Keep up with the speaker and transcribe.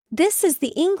This is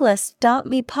the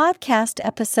Englist.me podcast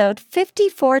episode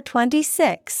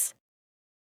 5426.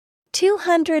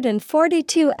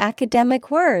 242 academic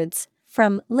words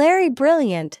from Larry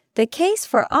Brilliant, The Case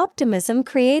for Optimism,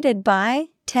 created by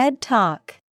TED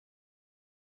Talk.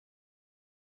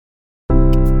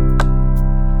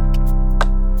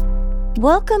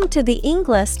 Welcome to the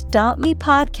Englist.me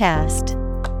podcast.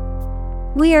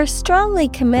 We are strongly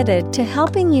committed to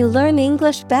helping you learn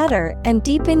English better and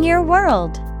deepen your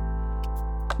world.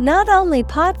 Not only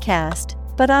podcast,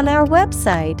 but on our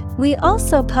website, we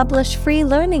also publish free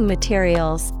learning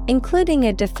materials, including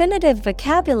a definitive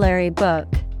vocabulary book,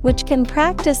 which can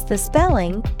practice the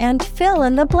spelling and fill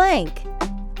in the blank.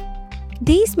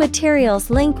 These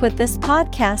materials link with this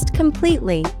podcast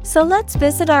completely, so let's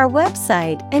visit our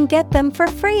website and get them for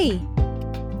free.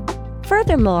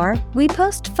 Furthermore, we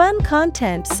post fun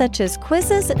content such as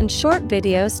quizzes and short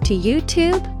videos to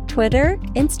YouTube, Twitter,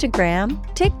 Instagram,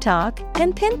 TikTok,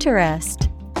 and Pinterest.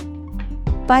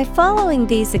 By following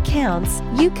these accounts,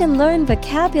 you can learn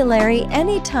vocabulary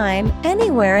anytime,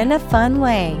 anywhere in a fun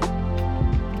way.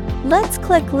 Let's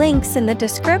click links in the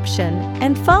description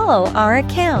and follow our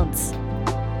accounts.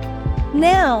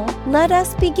 Now, let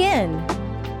us begin.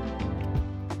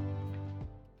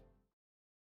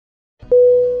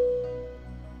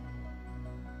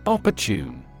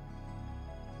 Opportune.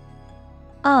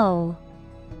 O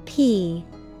P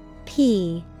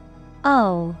P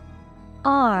O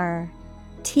R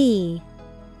T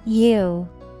U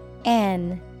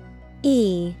N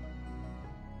E.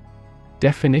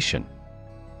 Definition: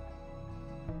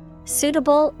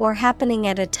 suitable or happening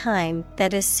at a time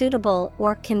that is suitable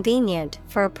or convenient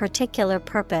for a particular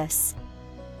purpose.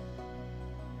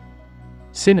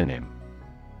 Synonym: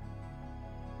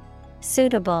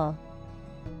 suitable,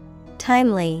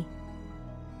 timely,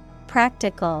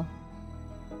 practical.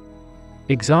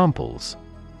 Examples: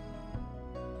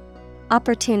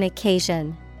 opportune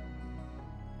occasion,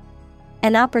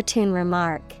 an opportune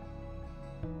remark.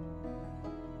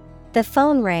 The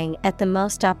phone rang at the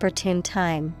most opportune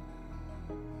time.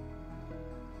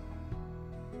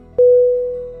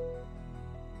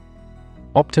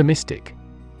 Optimistic.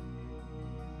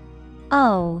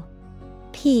 O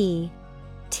P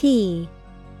T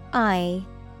I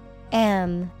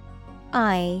M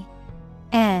I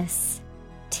S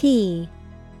T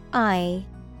I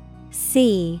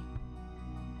C.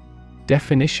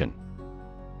 Definition: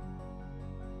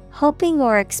 hoping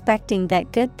or expecting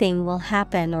that good thing will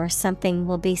happen or something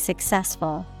will be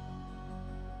successful.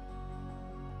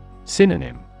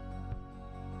 Synonym: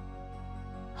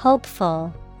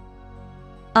 hopeful,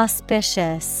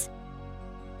 auspicious,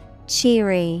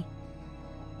 cheery.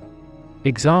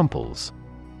 Examples: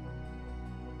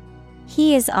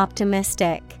 he is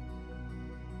optimistic.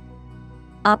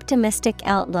 Optimistic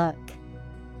outlook.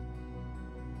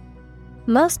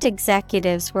 Most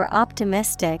executives were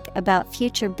optimistic about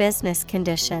future business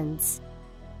conditions.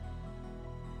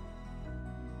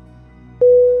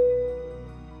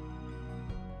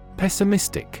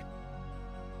 Pessimistic.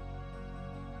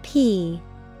 P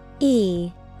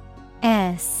E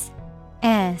S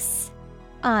S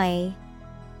I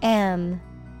M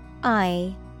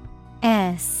I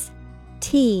S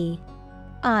T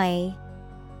I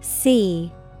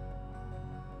C.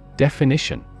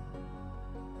 Definition: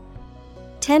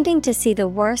 tending to see the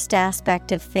worst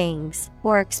aspect of things,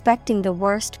 or expecting the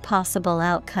worst possible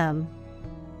outcome.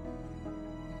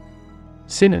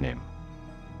 Synonym: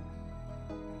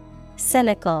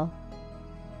 cynical,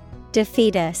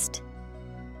 defeatist,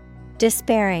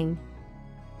 despairing.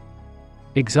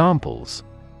 Examples: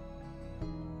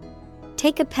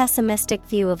 take a pessimistic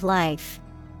view of life.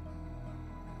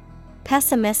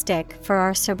 Pessimistic for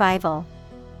our survival.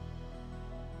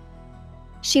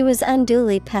 She was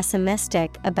unduly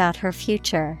pessimistic about her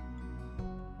future.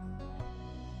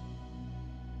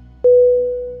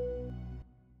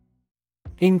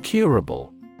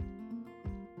 Incurable.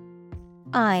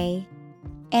 I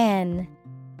N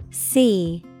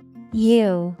C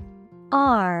U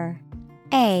R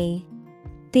A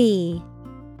B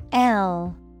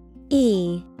L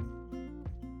E.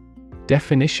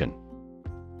 Definition: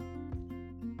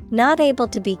 not able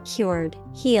to be cured,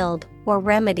 healed, or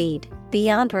remedied,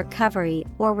 beyond recovery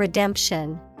or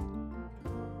redemption.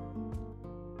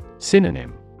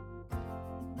 Synonym: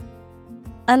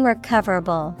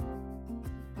 unrecoverable,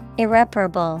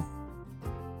 irreparable,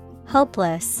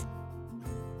 hopeless.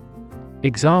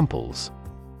 Examples: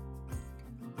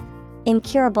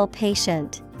 incurable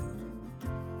patient,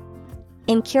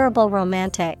 incurable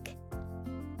romantic.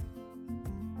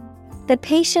 The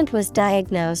patient was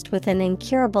diagnosed with an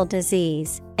incurable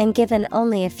disease and given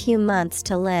only a few months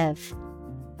to live.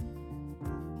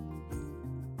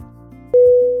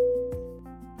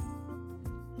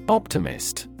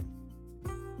 Optimist.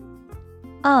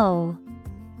 O-P-T-I-M-I-S-T.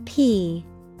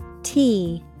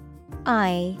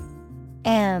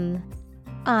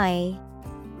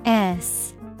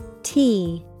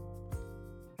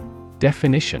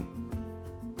 Definition: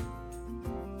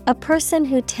 a person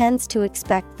who tends to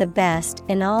expect the best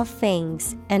in all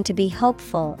things and to be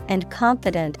hopeful and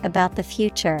confident about the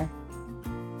future.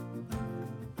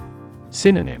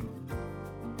 Synonym: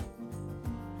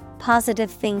 Positive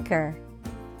thinker,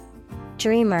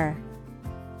 dreamer,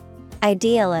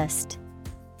 idealist.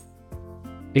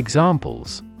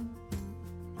 Examples: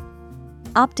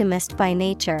 Optimist by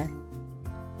nature,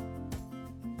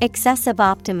 excessive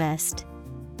optimist.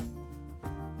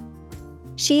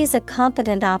 She is a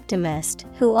confident optimist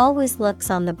who always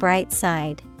looks on the bright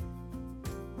side.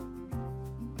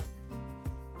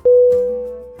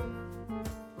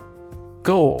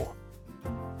 Gore.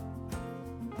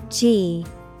 G-O-R-E.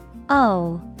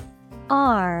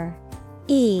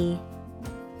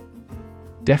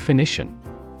 Definition: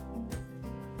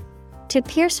 to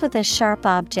pierce with a sharp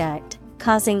object,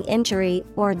 causing injury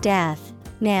or death.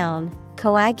 Noun,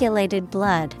 coagulated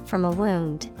blood from a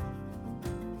wound.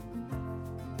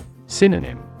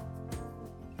 Synonym: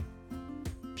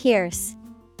 Pierce,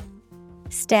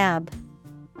 stab,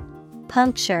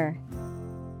 puncture.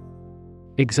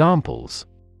 Examples: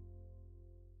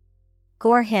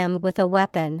 gore him with a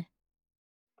weapon.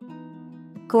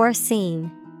 Gore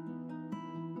scene.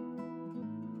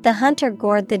 The hunter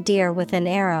gored the deer with an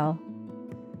arrow.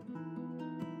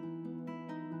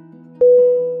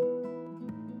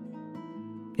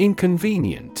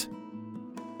 Inconvenient.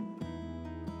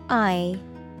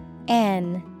 I-N-C-O-N-V-E-N-I-E-N-T.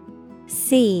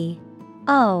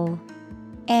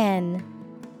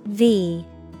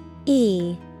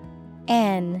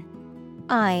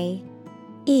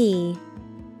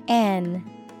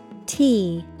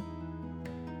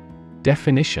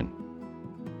 Definition: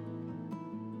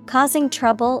 causing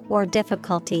trouble or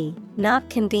difficulty, not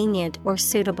convenient or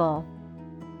suitable.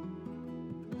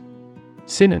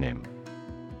 Synonym: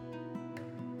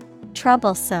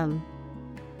 troublesome,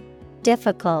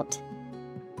 difficult,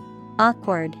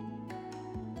 awkward.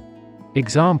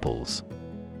 Examples: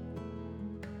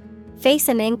 face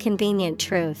an inconvenient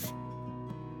truth.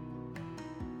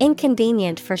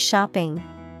 Inconvenient for shopping.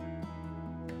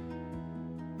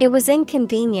 It was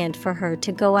inconvenient for her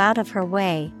to go out of her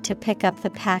way to pick up the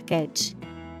package.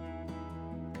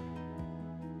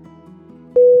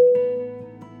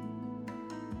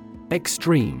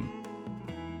 Extreme.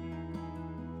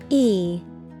 E-X-T-R-E-M-E.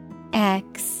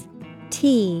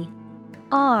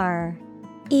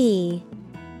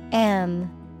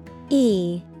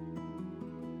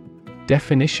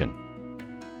 Definition: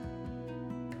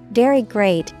 very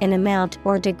great in amount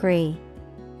or degree.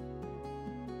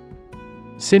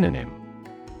 Synonym: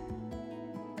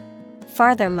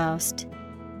 farthermost,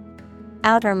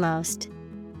 outermost,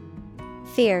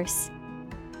 fierce.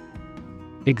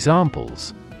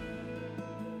 Examples: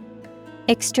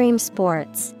 extreme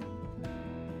sports.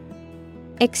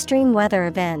 Extreme weather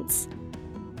events.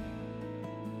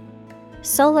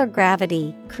 Solar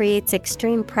gravity creates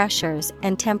extreme pressures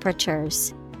and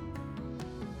temperatures.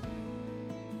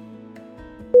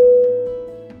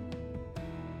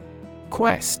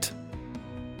 Quest.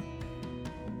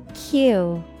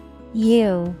 Q-U-E-S-T.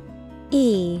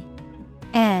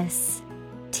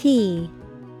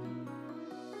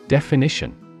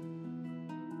 Definition: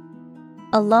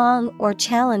 a long or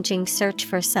challenging search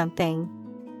for something.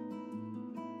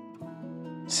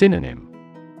 Synonym: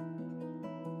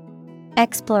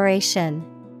 exploration,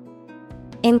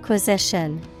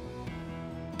 inquisition,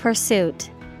 pursuit.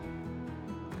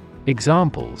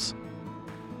 Examples: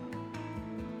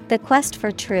 the quest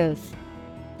for truth.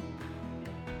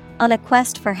 On a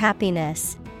quest for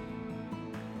happiness.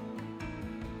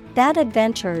 That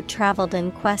adventurer traveled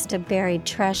in quest of buried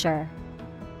treasure.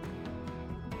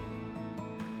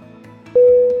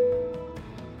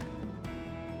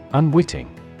 Unwitting.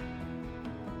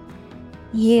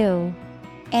 U-N-W-I-T-T-I-N-G.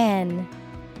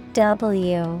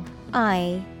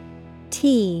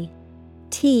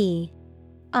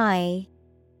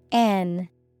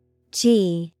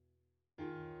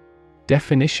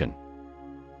 Definition: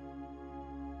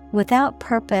 without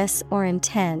purpose or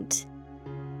intent.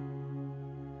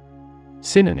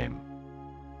 Synonym: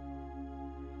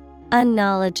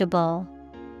 unknowledgeable,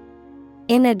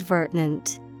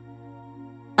 inadvertent,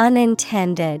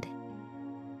 unintended.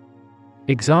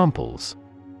 Examples: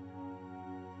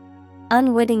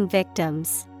 unwitting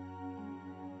victims.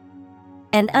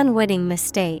 An unwitting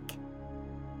mistake.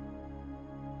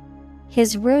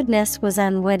 His rudeness was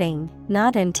unwitting,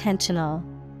 not intentional.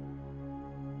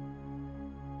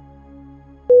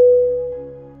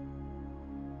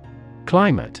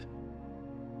 Climate.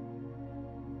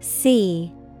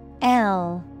 CLIMATE.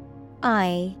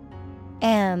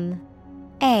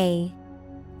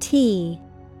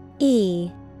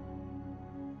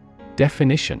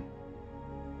 Definition.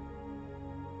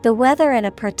 The weather in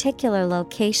a particular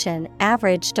location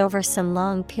averaged over some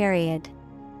long period.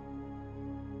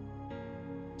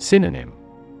 Synonym.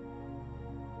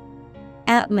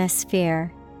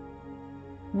 Atmosphere,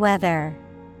 weather,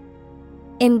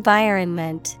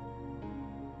 environment.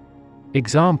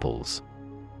 Examples.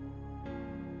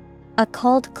 A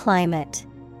cold climate.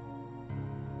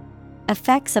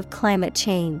 Effects of climate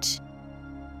change.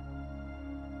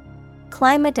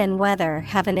 Climate and weather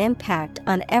have an impact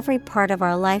on every part of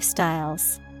our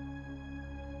lifestyles.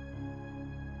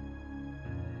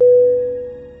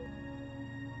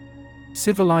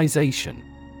 Civilization.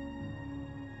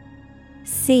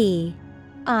 Civilization.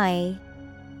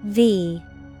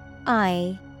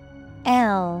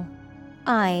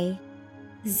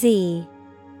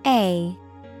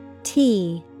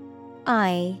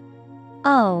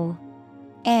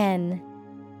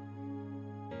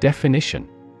 Definition.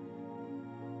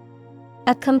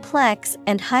 A complex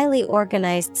and highly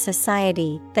organized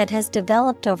society that has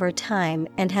developed over time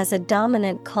and has a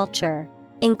dominant culture,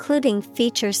 including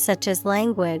features such as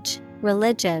language,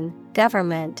 religion,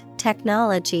 government,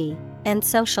 technology, and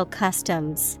social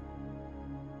customs.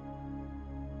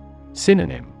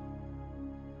 Synonym.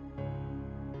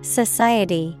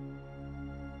 Society,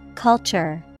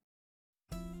 culture,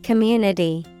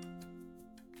 community.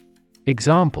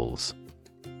 Examples.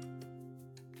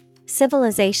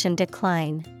 Civilization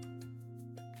decline.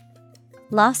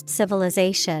 Lost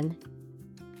civilization.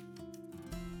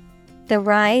 The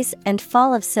rise and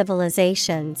fall of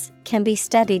civilizations can be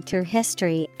studied through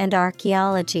history and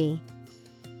archaeology.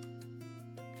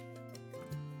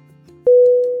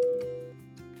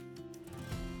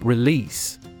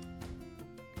 Release.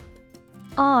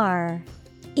 RELEASE.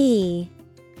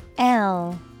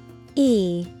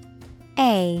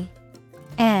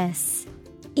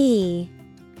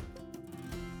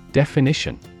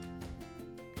 Definition.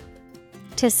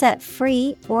 To set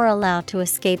free or allow to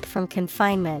escape from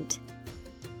confinement.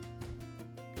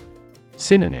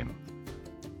 Synonym.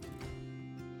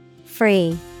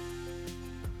 Free,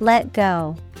 let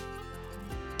go,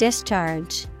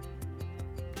 discharge.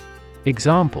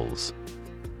 Examples.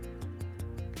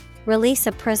 Release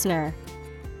a prisoner.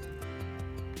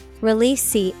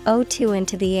 Release CO2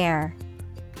 into the air.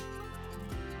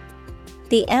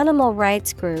 The animal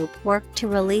rights group worked to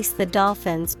release the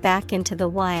dolphins back into the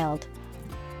wild.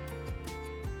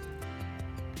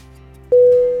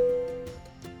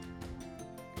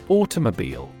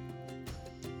 Automobile.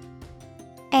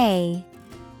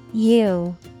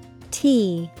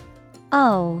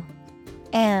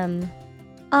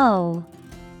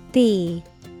 AUTOMOBILE.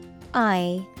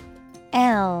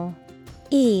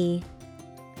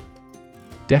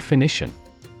 Definition.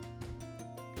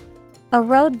 A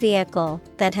road vehicle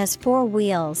that has four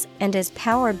wheels and is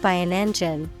powered by an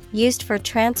engine, used for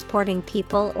transporting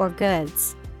people or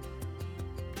goods.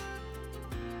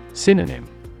 Synonym.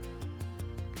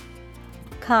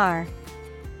 Car,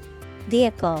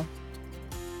 vehicle,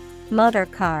 motor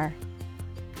car.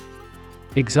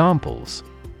 Examples.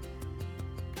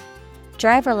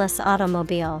 Driverless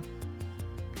automobile.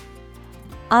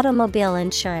 Automobile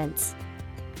insurance.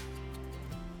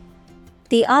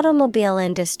 The automobile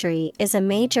industry is a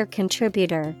major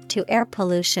contributor to air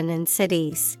pollution in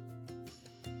cities.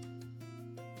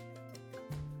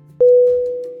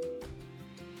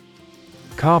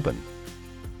 Carbon.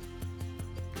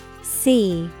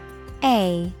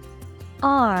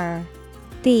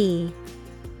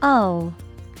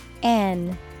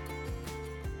 CARBON.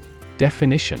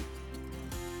 Definition.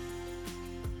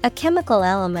 A chemical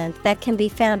element that can be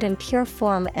found in pure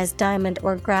form as diamond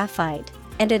or graphite,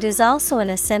 and it is also an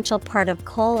essential part of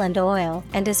coal and oil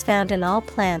and is found in all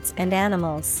plants and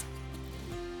animals.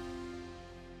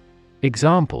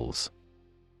 Examples.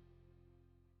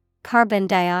 Carbon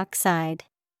dioxide.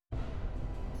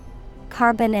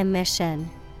 Carbon emission.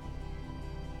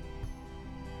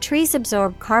 Trees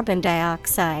absorb carbon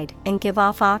dioxide and give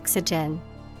off oxygen.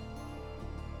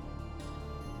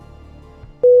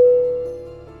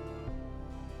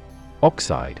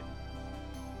 Oxide.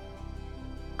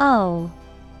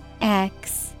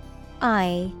 OXIDE.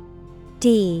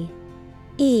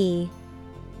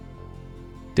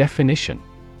 Definition.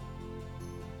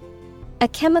 A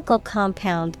chemical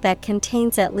compound that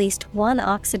contains at least one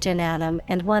oxygen atom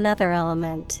and one other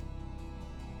element.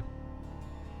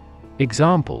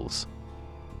 Examples.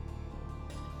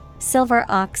 Silver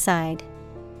oxide.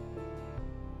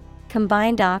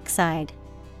 Combined oxide.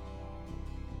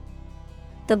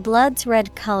 The blood's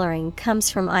red coloring comes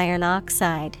from iron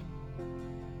oxide.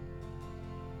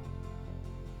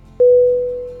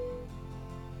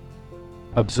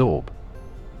 Absorb.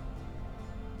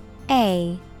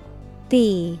 A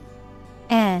B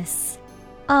S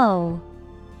O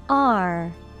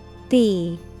R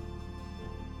B.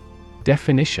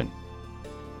 Definition: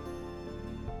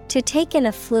 To take in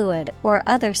a fluid or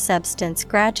other substance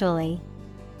gradually.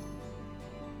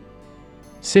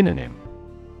 Synonym: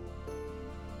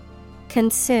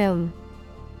 Consume,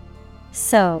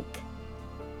 soak,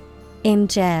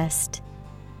 ingest.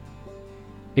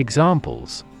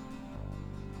 Examples: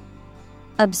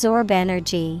 Absorb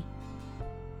energy.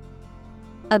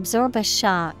 Absorb a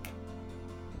shock.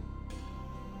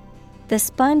 The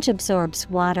sponge absorbs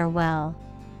water well.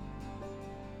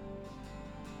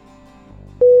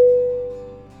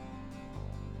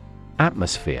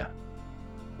 Atmosphere.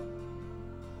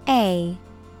 A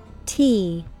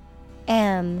T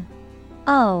M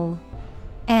O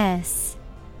S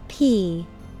P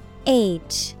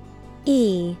H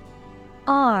E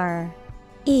R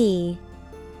E.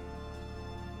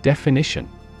 Definition: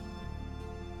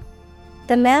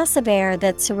 The mass of air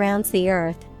that surrounds the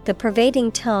earth, the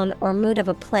pervading tone or mood of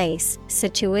a place,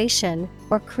 situation,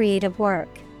 or creative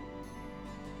work.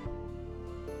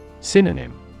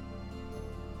 Synonym: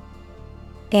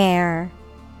 Air,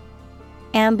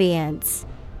 ambience,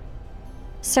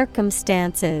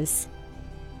 circumstances.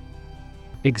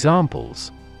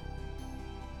 Examples: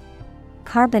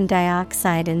 Carbon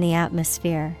dioxide in the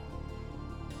atmosphere.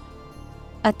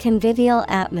 A convivial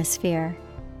atmosphere.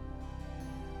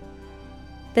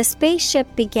 The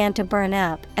spaceship began to burn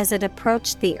up as it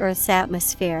approached the Earth's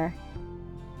atmosphere.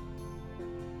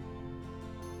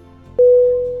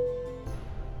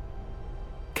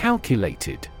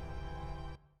 Calculated.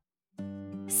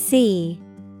 C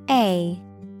A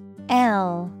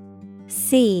L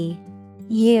C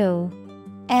U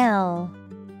L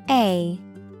A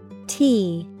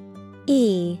T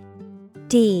E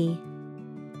D.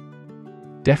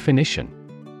 Definition: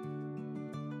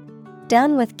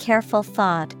 Done with careful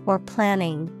thought or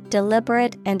planning,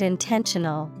 deliberate and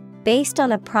intentional, based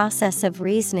on a process of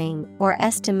reasoning or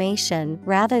estimation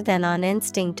rather than on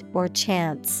instinct or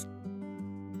chance.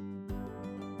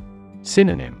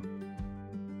 Synonym: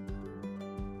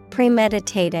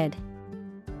 Premeditated,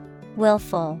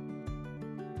 willful,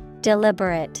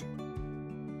 deliberate.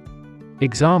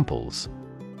 Examples: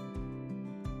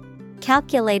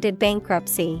 Calculated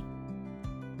bankruptcy.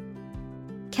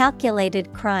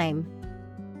 Calculated crime.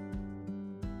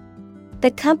 The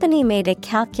company made a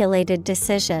calculated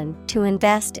decision to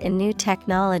invest in new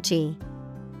technology.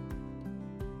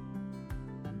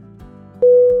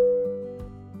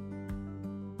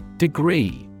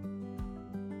 Degree.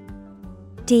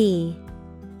 D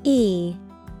E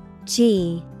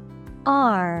G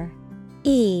R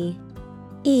E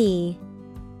E.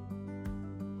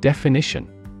 Definition: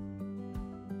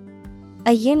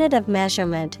 A unit of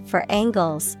measurement for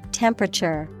angles,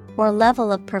 temperature, or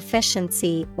level of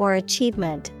proficiency or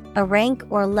achievement, a rank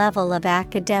or level of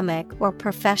academic or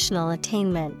professional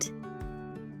attainment.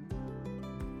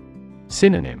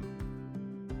 Synonym: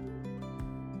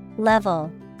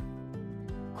 Level,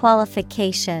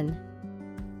 qualification,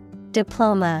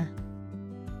 diploma.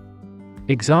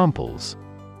 Examples: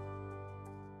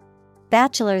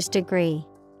 Bachelor's degree.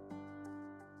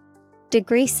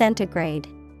 Degree centigrade.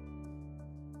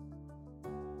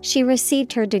 She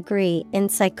received her degree in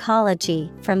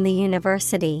psychology from the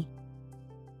university.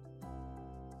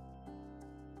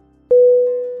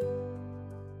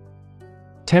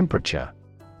 Temperature.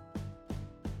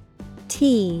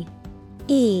 T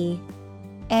E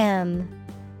M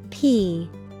P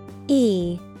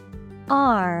E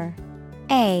R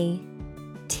A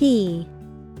T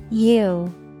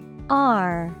U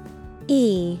R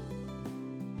E.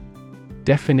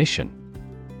 Definition: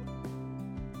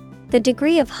 The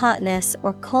degree of hotness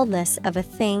or coldness of a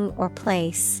thing or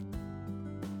place.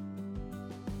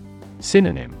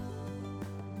 Synonym: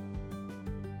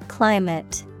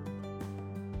 Climate,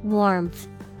 warmth,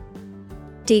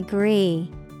 degree.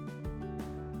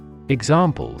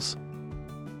 Examples: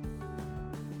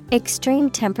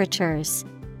 Extreme temperatures.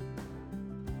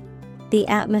 The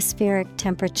atmospheric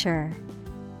temperature.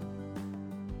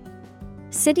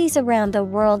 Cities around the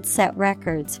world set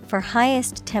records for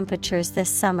highest temperatures this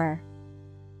summer.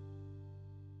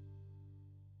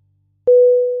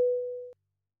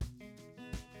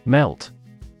 Melt.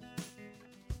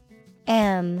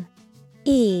 M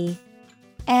E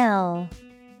L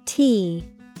T.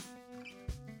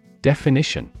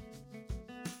 Definition: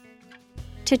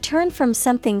 To turn from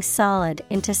something solid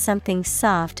into something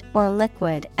soft or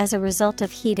liquid as a result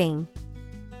of heating.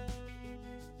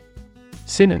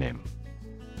 Synonym: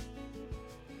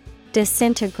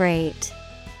 Disintegrate,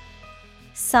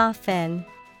 soften,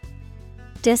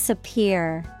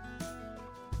 disappear.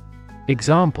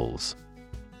 Examples: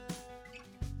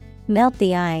 Melt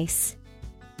the ice.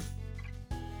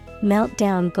 Melt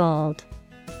down gold.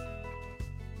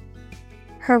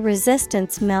 Her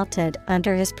resistance melted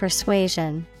under his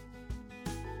persuasion.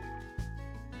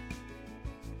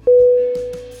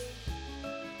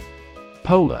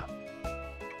 Polar.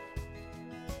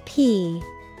 P-O-L-A-R.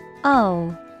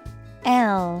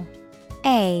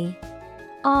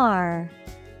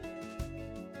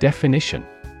 Definition: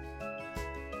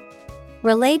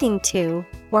 Relating to,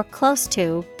 or close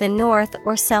to, the North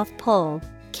or South Pole,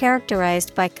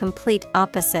 characterized by complete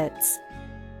opposites.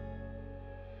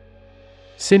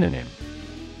 Synonym: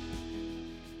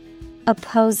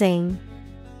 Opposing,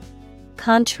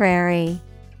 contrary,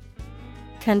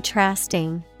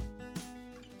 contrasting.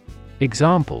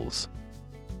 Examples: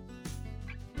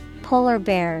 Polar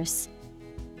bears.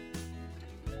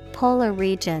 Polar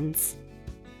regions.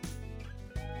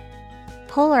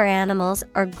 Polar animals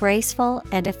are graceful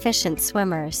and efficient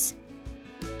swimmers.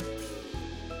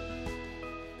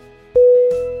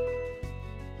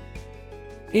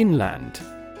 Inland.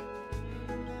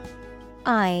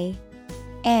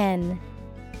 I-N-L-A-N-D.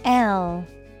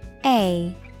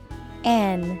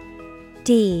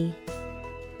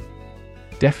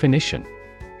 Definition: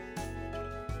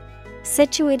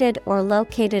 Situated or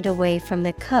located away from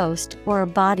the coast or a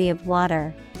body of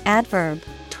water. Adverb,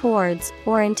 towards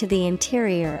or into the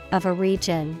interior of a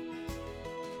region.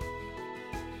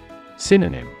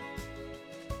 Synonym: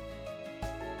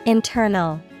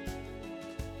 Internal,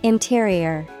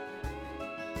 interior,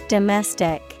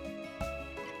 domestic.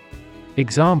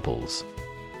 Examples: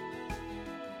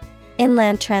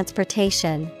 Inland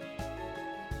transportation.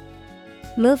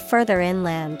 Move further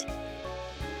inland.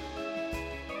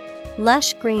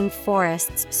 Lush green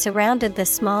forests surrounded the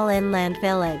small inland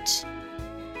village.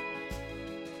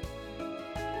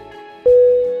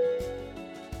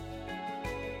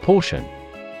 Portion.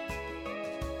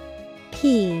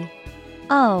 P-O-R-T-I-O-N.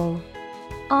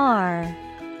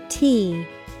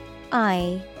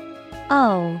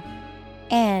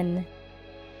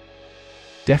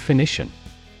 Definition: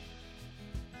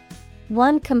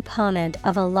 One component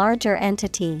of a larger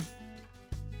entity.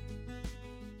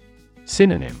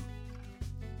 Synonym: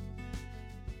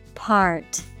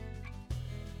 Part,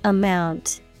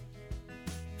 amount,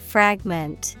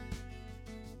 fragment.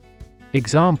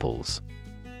 Examples: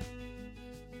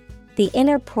 The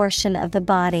inner portion of the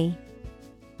body.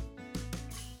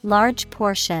 Large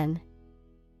portion.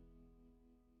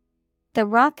 The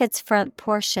rocket's front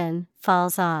portion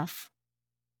falls off.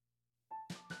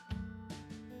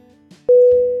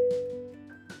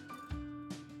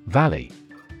 Valley.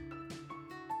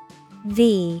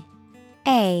 V-A-L-L-E-Y.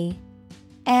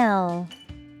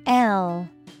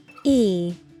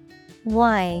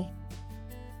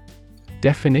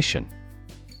 Definition: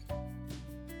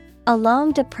 A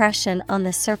long depression on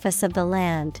the surface of the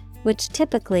land, which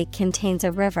typically contains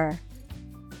a river.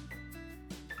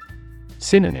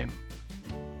 Synonym: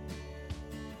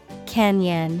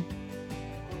 Canyon,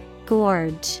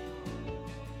 gorge,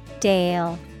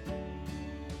 dale.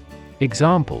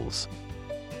 Examples: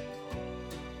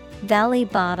 Valley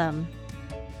bottom.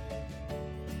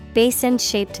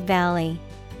 Basin-shaped valley.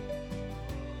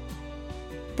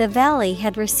 The valley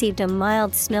had received a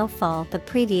mild snowfall the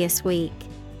previous week.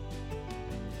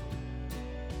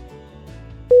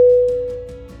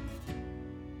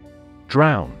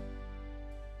 Drown.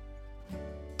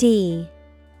 D-R-O-W-N.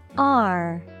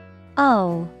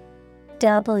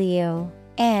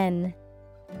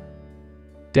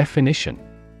 Definition: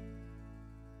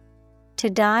 To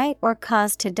die or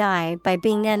cause to die by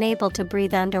being unable to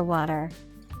breathe underwater.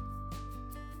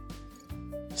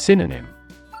 Synonym: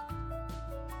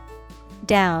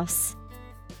 Douse,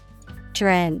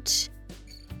 drench,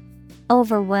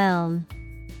 overwhelm.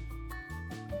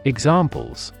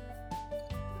 Examples: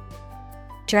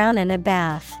 Drown in a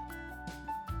bath.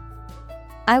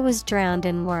 I was drowned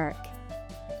in work.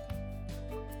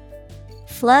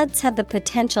 Floods have the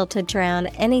potential to drown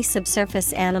any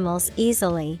subsurface animals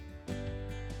easily.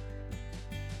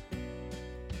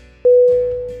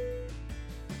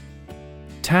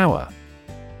 Tower.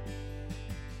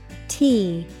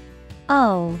 T-O-W-E-R.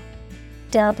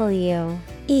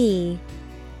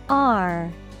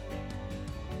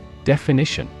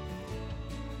 Definition: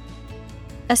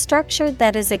 A structure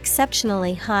that is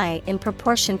exceptionally high in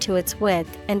proportion to its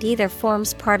width and either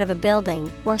forms part of a building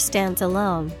or stands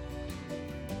alone.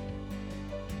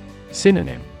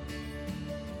 Synonym: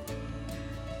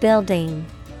 Building,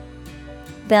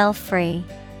 belfry,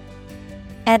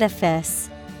 edifice.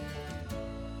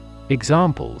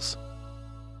 Examples: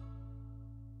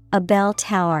 A bell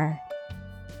tower.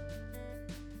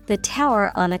 The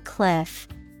tower on a cliff.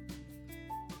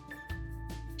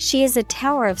 She is a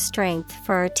tower of strength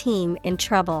for our team in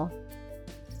trouble.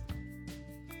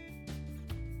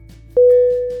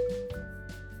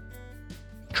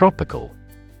 Tropical.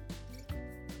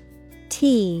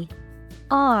 Tropical.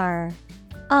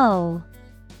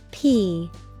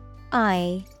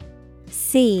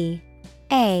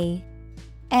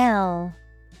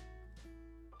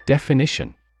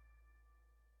 Definition: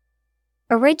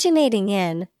 Originating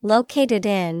in, located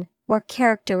in, or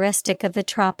characteristic of the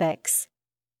tropics.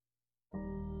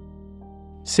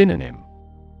 Synonym: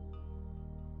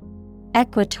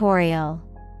 Equatorial,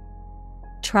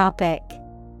 tropic.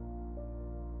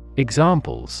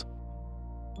 Examples: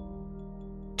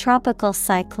 Tropical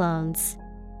cyclones.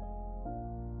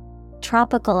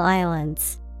 Tropical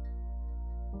islands.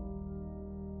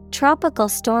 Tropical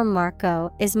storm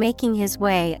Marco is making his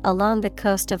way along the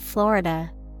coast of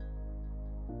Florida.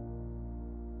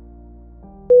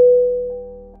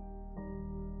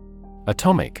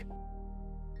 Atomic.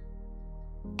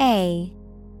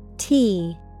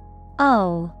 A-T-O-M-I-C.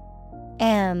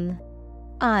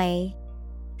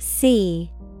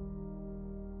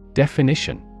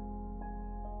 Definition: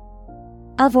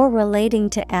 Of or relating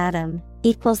to atom,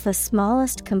 equals the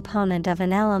smallest component of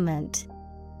an element.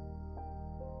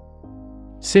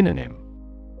 Synonym: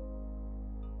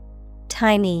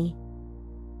 Tiny,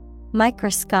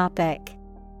 microscopic,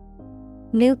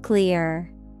 nuclear.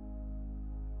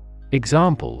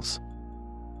 Examples: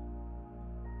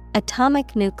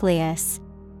 Atomic nucleus.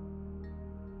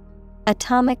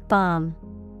 Atomic bomb.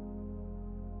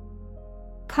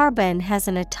 Carbon has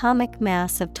an atomic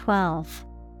mass of 12.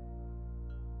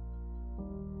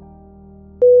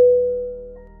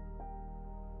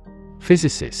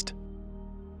 Physicist.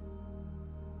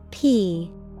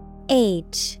 P-H-Y-S-I-C-I-S-T.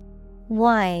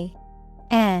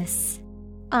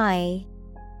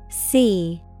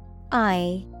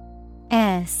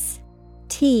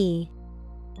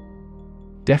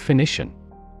 Definition: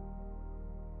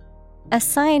 A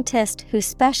scientist who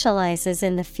specializes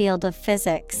in the field of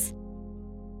physics.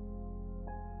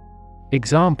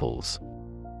 Examples: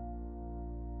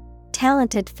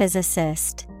 Talented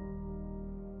physicist.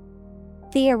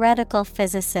 Theoretical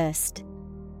physicist.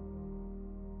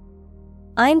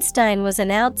 Einstein was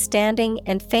an outstanding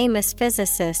and famous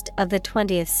physicist of the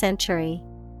 20th century.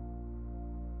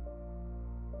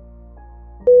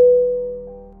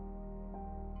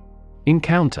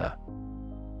 Encounter.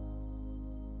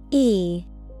 E-N-C-O-U-N-T-E-R.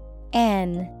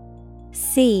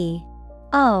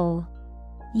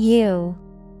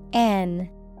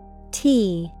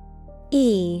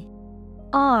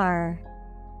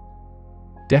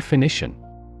 Definition: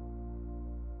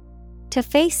 To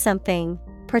face something,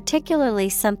 particularly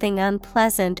something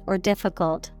unpleasant or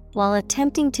difficult, while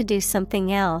attempting to do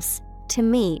something else, to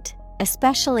meet,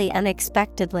 especially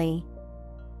unexpectedly.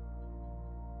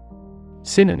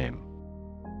 Synonym: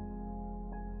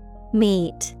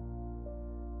 Meet,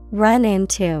 run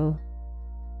into,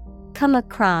 come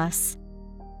across.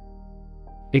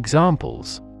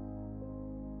 Examples: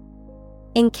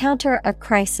 Encounter a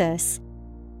crisis.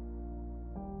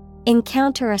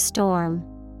 Encounter a storm.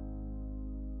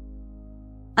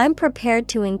 I'm prepared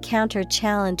to encounter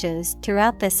challenges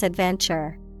throughout this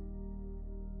adventure.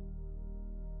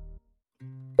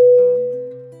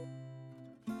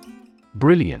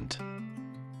 Brilliant.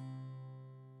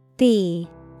 B-R-I-L-L-I-A-N-T.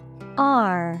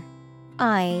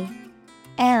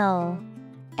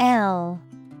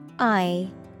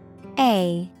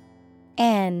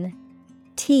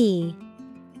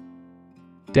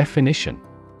 Definition: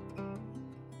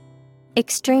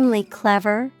 Extremely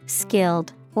clever,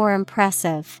 skilled, or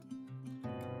impressive.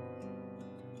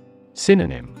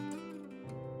 Synonym: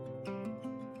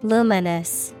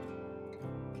 Luminous,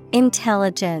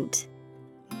 intelligent,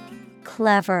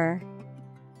 clever.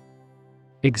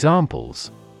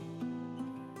 Examples: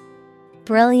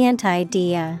 Brilliant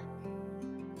idea.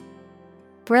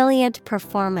 Brilliant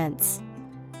performance.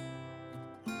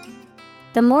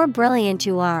 The more brilliant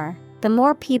you are, the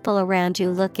more people around you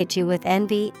look at you with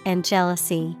envy and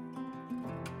jealousy.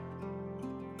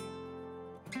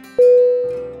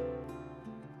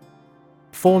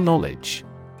 Foreknowledge.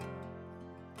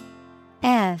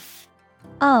 F-O-R-E-K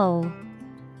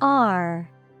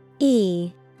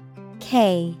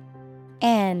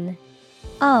N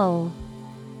O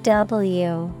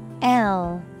W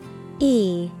L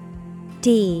E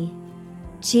D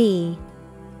G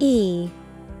E.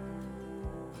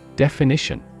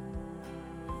 Definition: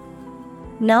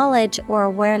 knowledge or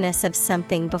awareness of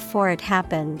something before it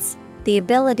happens, the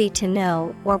ability to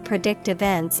know or predict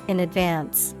events in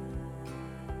advance.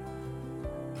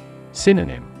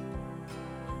 Synonym: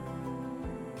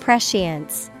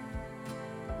 prescience,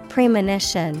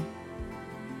 premonition,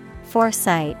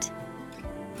 foresight.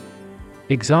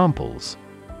 Examples: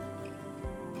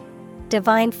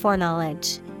 divine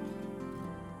foreknowledge,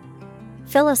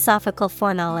 philosophical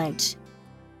foreknowledge.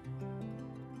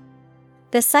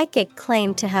 The psychic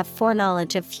claimed to have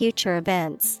foreknowledge of future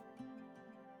events.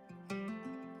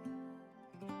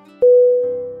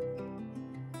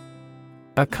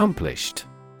 Accomplished.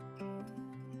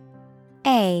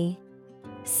 A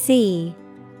C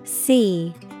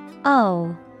C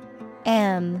O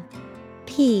M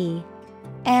P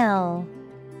L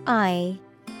I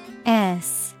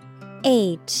S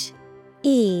H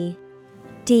E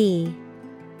D.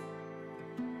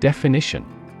 Definition: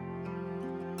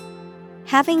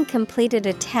 having completed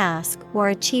a task or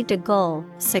achieved a goal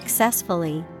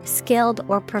successfully, skilled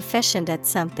or proficient at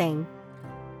something.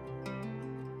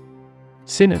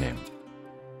 Synonym: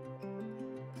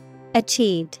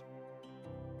 achieved,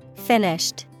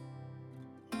 finished,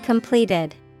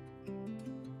 completed.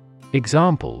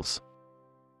 Examples: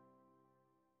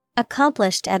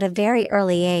 accomplished at a very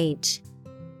early age,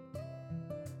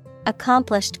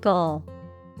 accomplished goal.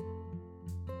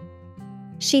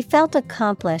 She felt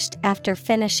accomplished after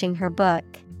finishing her book.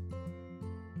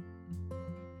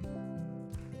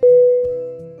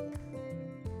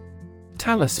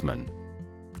 Talisman.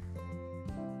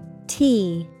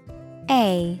 T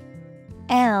A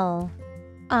L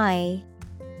I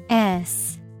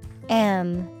S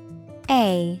M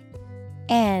A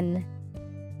N.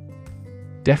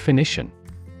 Definition: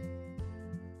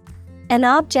 an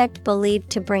object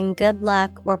believed to bring good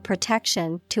luck or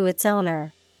protection to its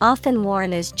owner, often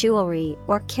worn as jewelry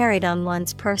or carried on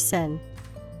one's person.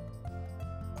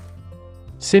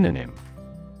 Synonym: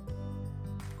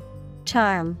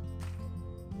 charm,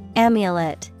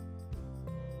 amulet,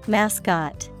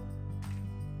 mascot.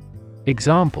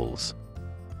 Examples: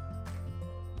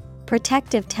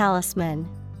 protective talisman,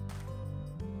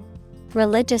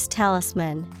 religious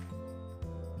talisman.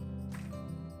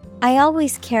 I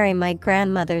always carry my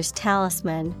grandmother's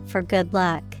talisman for good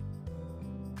luck.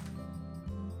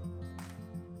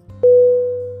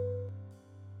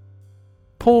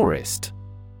 Poorest.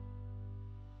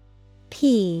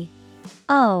 P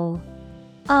O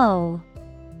O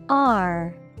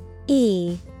R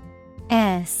E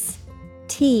S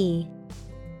T.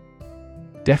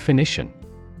 Definition: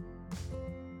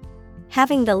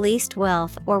 having the least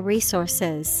wealth or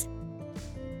resources.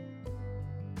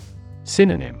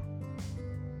 Synonym: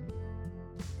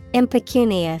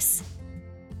 impecunious,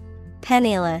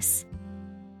 penniless,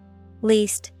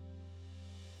 least.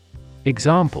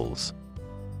 Examples: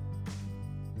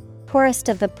 poorest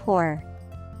of the poor,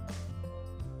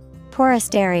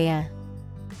 poorest area.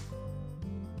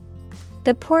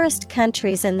 The poorest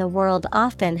countries in the world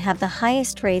often have the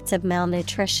highest rates of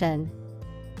malnutrition.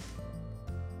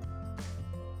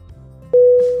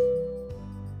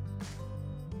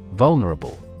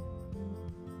 Vulnerable.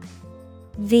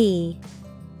 V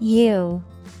U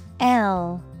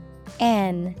L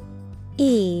N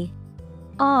E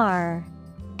R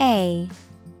A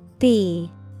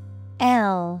B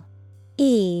L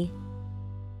E.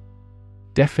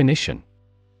 Definition: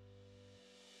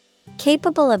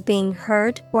 capable of being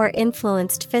hurt or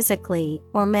influenced physically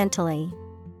or mentally.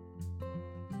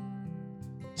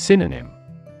 Synonym: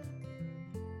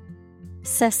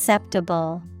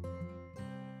 susceptible,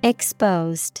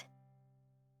 exposed,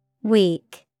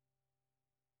 weak.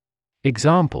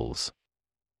 Examples: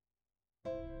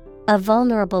 a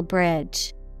vulnerable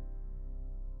bridge,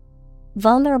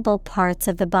 vulnerable parts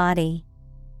of the body.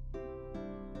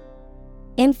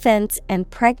 Infants and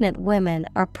pregnant women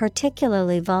are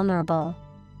particularly vulnerable.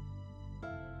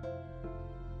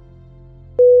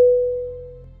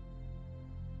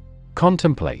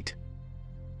 Contemplate.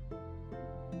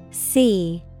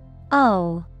 C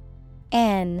O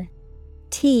N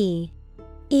T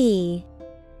E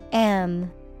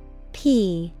M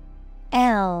P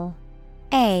L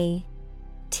A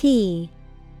T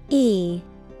E.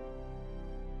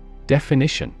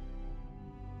 Definition: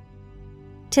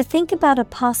 to think about a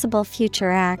possible future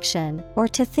action or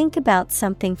to think about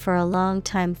something for a long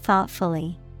time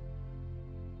thoughtfully.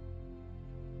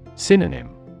 Synonym: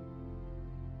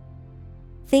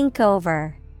 think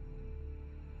over,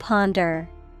 ponder,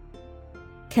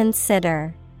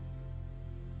 Consider.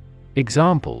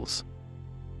 Examples: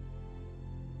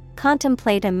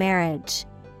 Contemplate a marriage.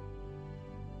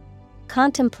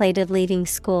 Contemplated leaving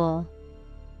school.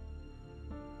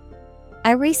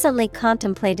 I recently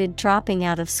contemplated dropping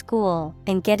out of school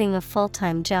and getting a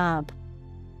full-time job.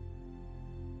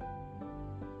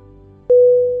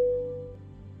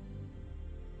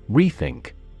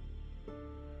 Rethink.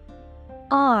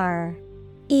 R-E-T-H-I-N-K.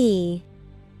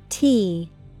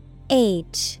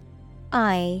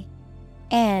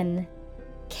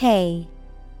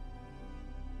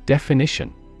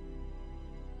 Definition: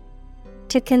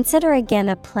 To consider again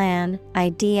a plan,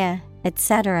 idea,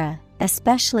 etc.,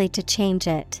 especially to change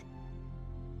it.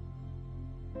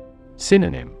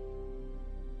 Synonym: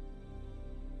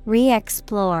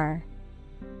 Re-explore,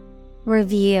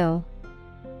 review,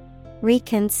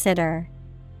 reconsider.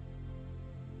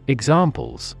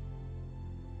 Examples: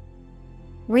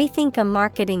 Rethink a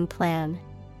marketing plan.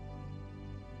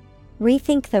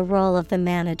 Rethink the role of the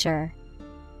manager.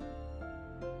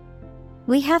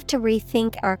 We have to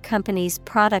rethink our company's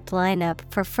product lineup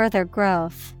for further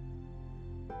growth.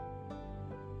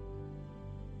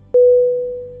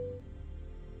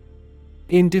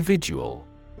 Individual.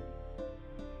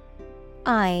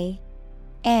 I-N-D-I-V-I-D-U-A-L.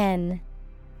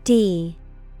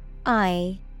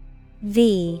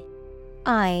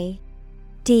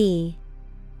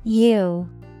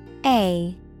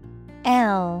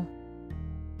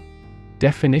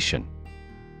 Definition: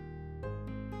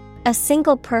 A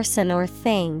single person or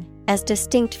thing, as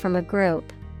distinct from a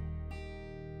group.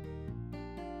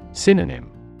 Synonym: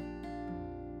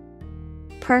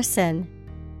 Person,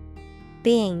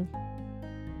 being,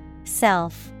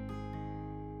 self.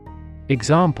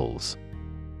 Examples: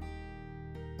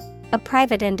 A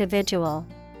private individual.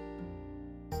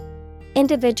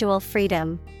 Individual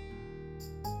freedom.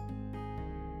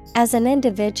 As an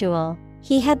individual,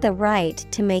 he had the right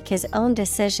to make his own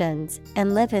decisions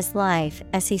and live his life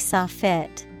as he saw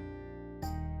fit.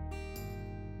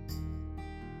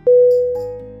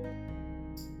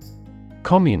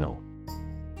 Communal.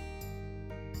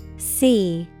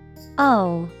 C-O-M-M-U-N-A-L.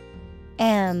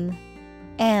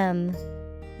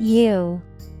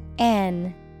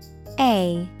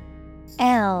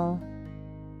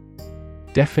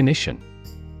 Definition: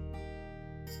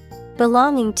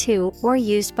 Belonging to or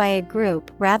used by a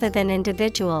group rather than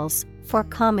individuals, for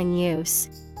common use.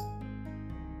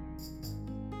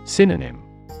 Synonym: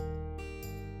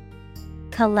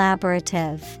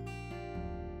 Collaborative,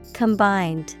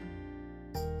 combined,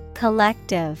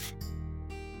 collective.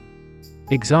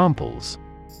 Examples: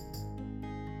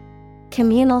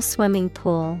 Communal swimming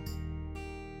pool.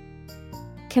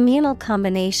 Communal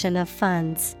combination of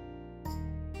funds.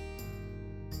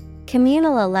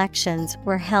 Communal elections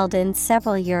were held in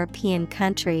several European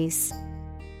countries.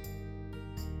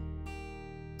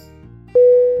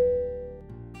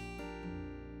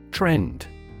 Trend.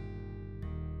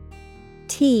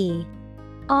 T-R-E-N-D.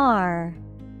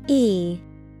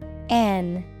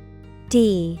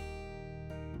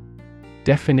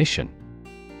 Definition: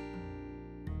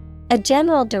 A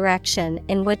general direction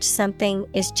in which something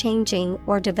is changing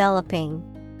or developing.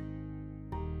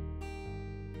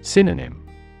 Synonym: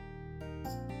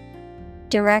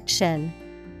 Direction,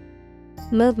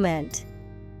 movement,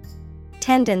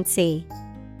 tendency.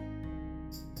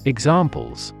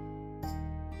 Examples: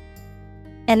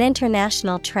 An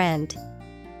international trend.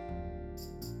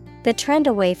 The trend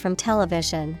away from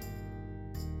television.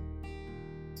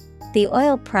 The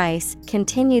oil price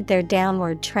continued their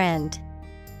downward trend.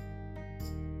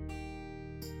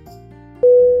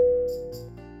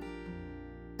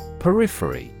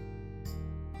 Periphery.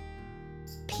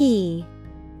 P-E-R-I-P-H-E-R-Y.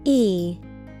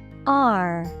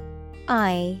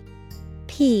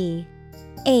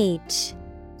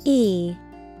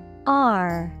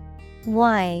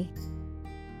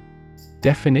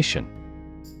 Definition: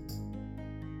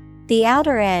 The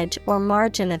outer edge or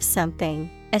margin of something,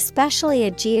 especially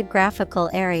a geographical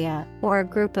area or a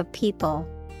group of people.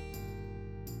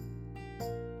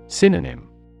 Synonym: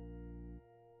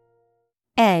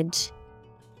 Edge,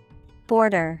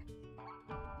 border,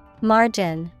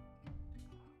 margin.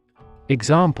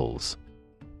 Examples: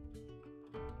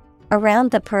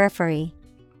 Around the periphery.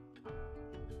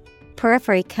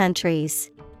 Periphery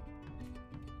countries.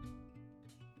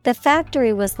 The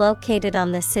factory was located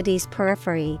on the city's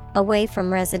periphery, away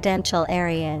from residential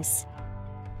areas.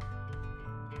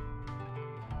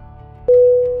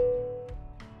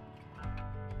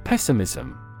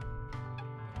 Pessimism.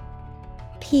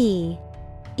 P-E-S-S-I-M-I-S-M.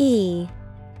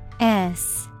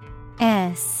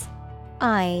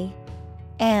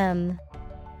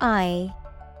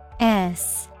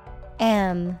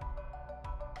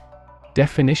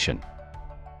 Definition: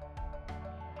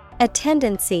 a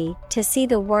tendency to see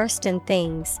the worst in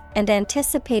things and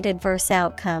anticipate adverse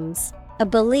outcomes. A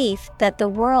belief that the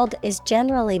world is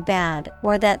generally bad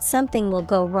or that something will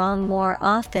go wrong more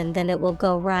often than it will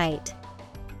go right.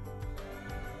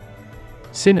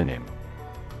 Synonym: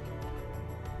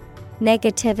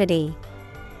 Negativity,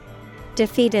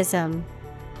 defeatism,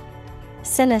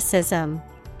 cynicism.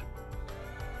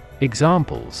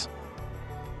 Examples: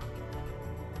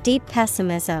 Deep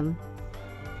pessimism,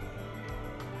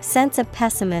 sense of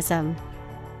pessimism.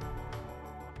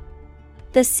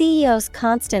 The CEO's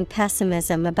constant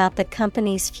pessimism about the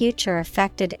company's future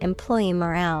affected employee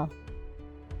morale.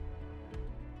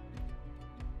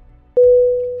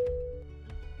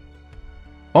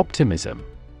 Optimism.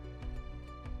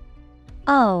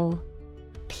 O-P-T-I-M-I-S-M.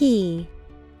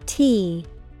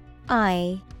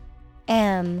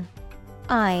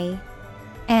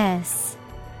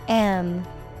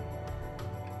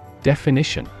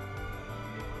 Definition: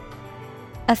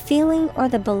 a feeling or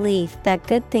the belief that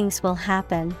good things will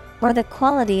happen, or the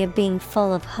quality of being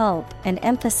full of hope and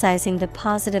emphasizing the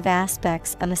positive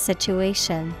aspects of a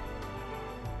situation.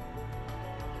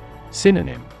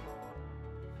 Synonym: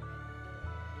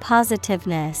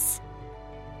 Positiveness,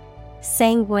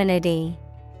 sanguinity,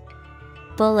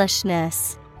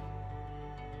 bullishness.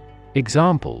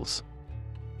 Examples: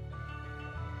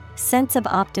 sense of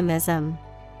optimism,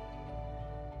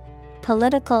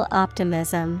 political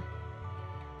optimism.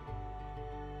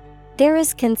 There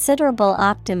is considerable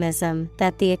optimism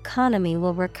that the economy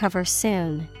will recover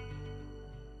soon.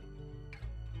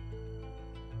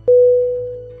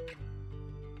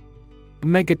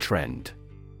 Megatrend.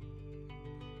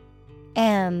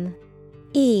 M-E-G-A-T-R-E-N-D.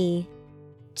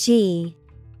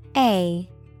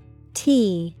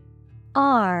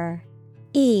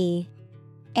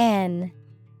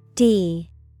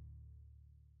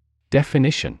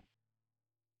 Definition: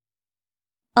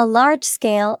 a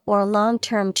large-scale or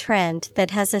long-term trend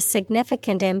that has a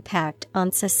significant impact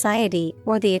on society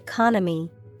or the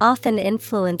economy, often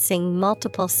influencing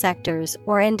multiple sectors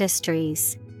or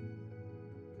industries.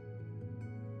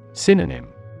 Synonym: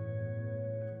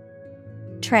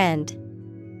 trend,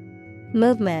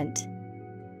 movement,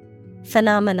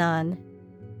 phenomenon.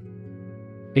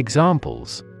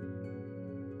 Examples: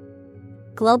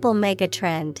 global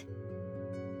megatrend,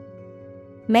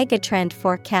 megatrend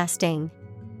forecasting.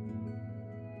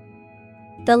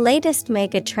 The latest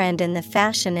megatrend in the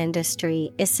fashion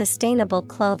industry is sustainable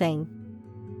clothing.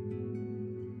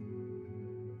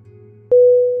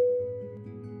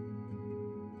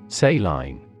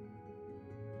 Saline.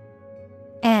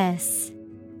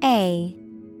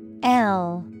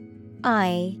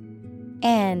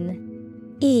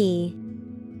 S-A-L-I-N-E.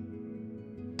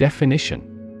 Definition: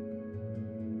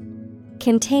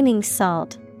 containing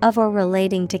salt, of or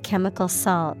relating to chemical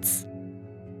salts.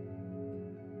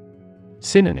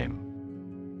 Synonym: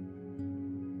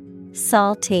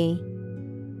 salty,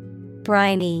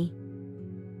 briny,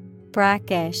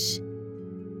 brackish.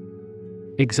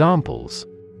 Examples: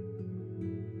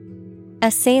 a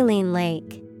saline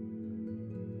lake,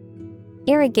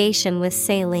 irrigation with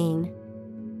saline.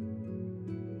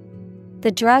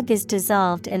 The drug is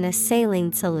dissolved in a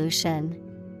saline solution.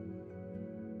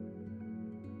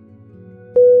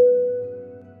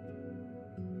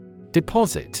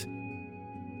 Deposit.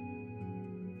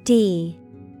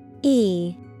 D-E-P-O-S-I-T.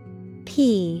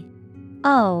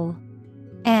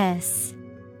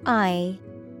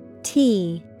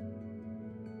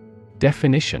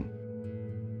 Definition: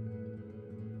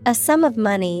 a sum of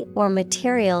money or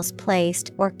materials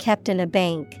placed or kept in a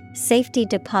bank, safety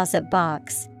deposit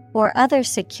box, or other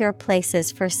secure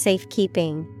places for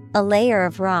safekeeping, a layer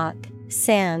of rock,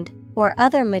 sand, or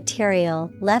other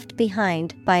material left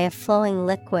behind by a flowing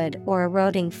liquid or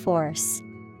eroding force.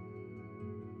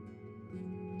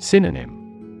 Synonym: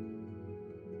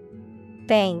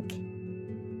 bank,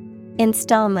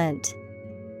 installment,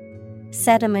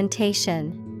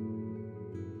 sedimentation.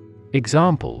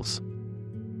 Examples: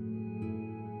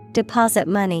 deposit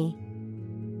money,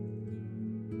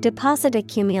 deposit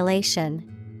accumulation.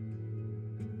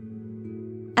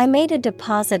 I made a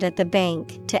deposit at the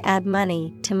bank to add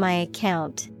money to my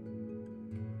account.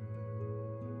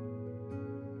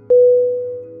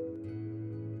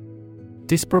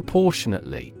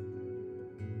 Disproportionately.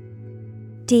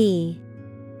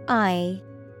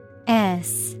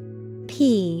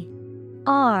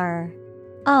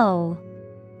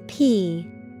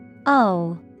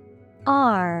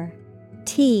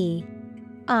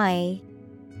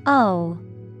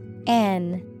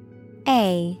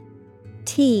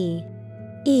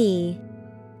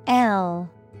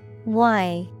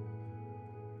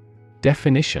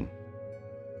 Definition.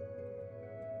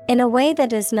 In a way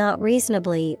that is not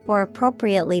reasonably or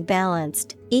appropriately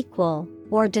balanced, equal,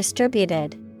 or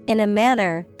distributed, in a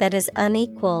manner that is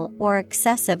unequal or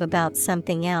excessive about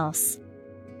something else.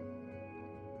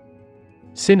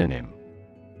 Synonym.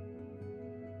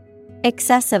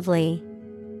 Excessively,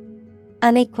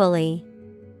 unequally.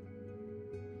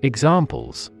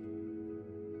 Examples.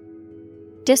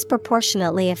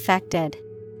 Disproportionately affected.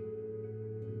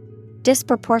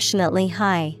 Disproportionately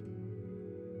high.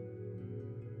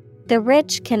 The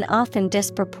rich can often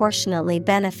disproportionately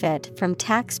benefit from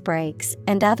tax breaks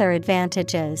and other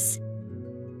advantages.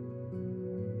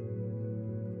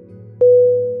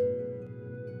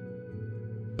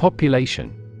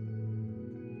 Population.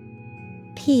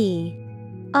 Population.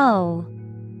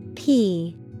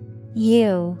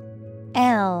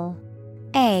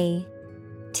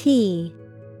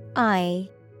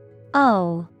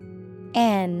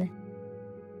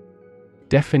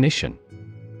 Definition.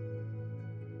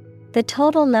 The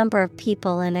total number of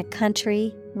people in a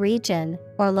country, region,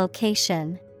 or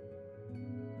location.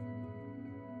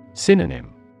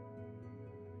 Synonym.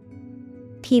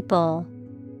 People,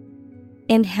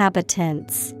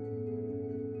 inhabitants,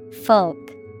 folk.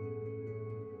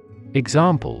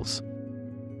 Examples.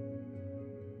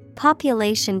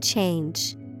 Population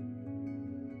change.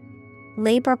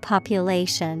 Labor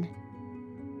population.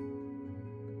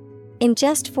 In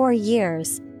just 4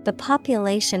 years, the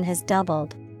population has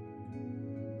doubled.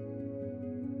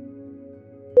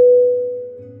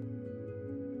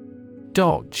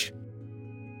 Dodge.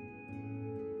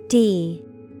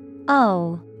 D-O-D-G-E.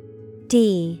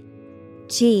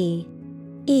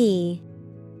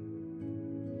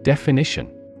 Definition.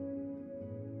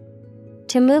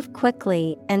 To move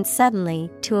quickly and suddenly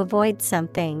to avoid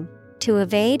something, to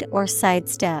evade or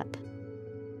sidestep.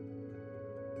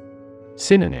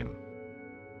 Synonym.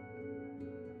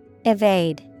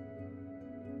 Evade,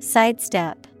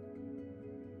 sidestep,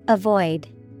 avoid.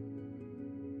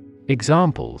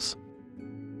 Examples.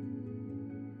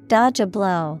 Dodge a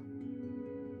blow.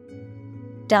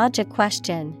 Dodge a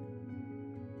question.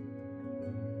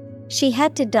 She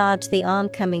had to dodge the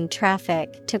oncoming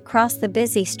traffic to cross the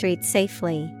busy street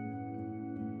safely.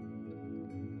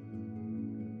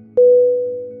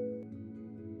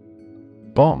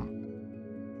 Bomb.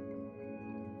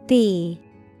 B-O-M-B.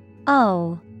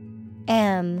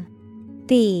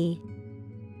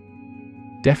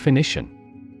 Definition.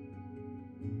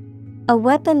 A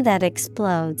weapon that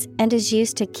explodes and is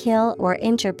used to kill or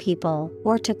injure people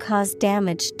or to cause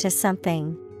damage to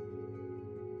something.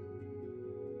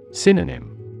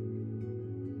 Synonym.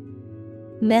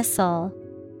 Missile,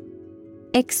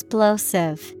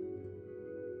 explosive,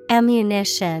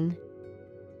 ammunition.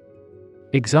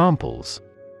 Examples.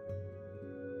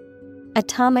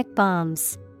 Atomic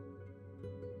bombs.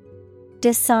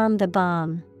 Disarm the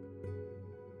bomb.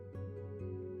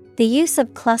 The use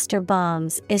of cluster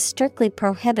bombs is strictly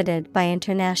prohibited by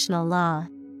international law.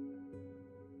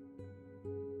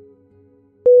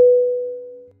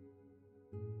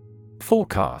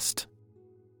 Forecast.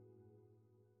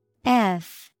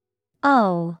 F-O-R-E-C-A-S-T.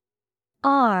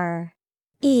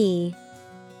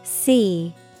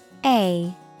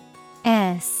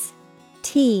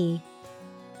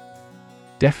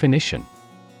 Definition.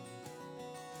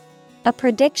 A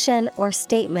prediction or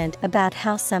statement about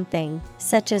how something,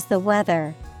 such as the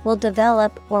weather, will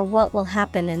develop or what will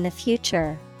happen in the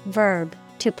future. Verb,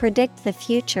 to predict the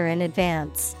future in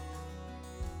advance.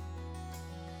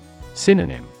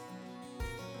 Synonym.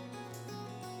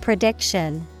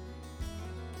 Prediction,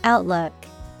 outlook.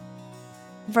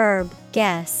 Verb,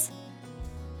 guess.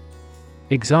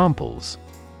 Examples.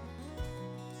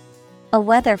 A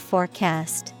weather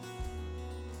forecast.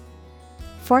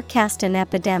 Forecast an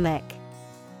epidemic.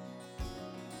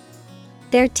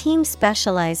 Their team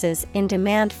specializes in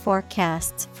demand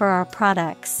forecasts for our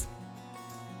products.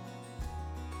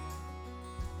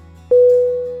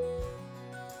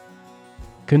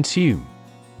 Consume.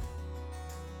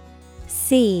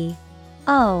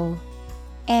 C-O-N-S-U-M-E.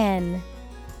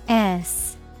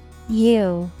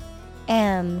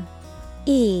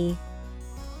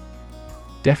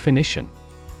 Definition.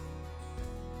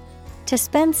 To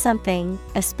spend something,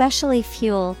 especially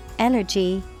fuel,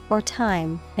 energy, or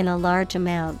time, in a large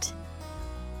amount.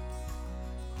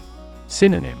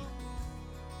 Synonym.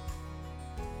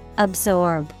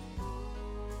 Absorb,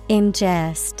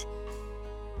 ingest,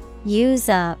 use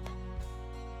up.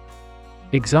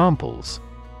 Examples.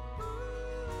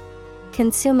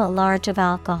 Consume a large of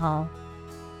alcohol.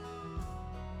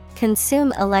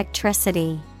 Consume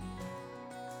electricity.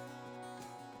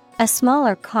 A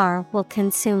smaller car will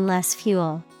consume less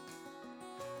fuel.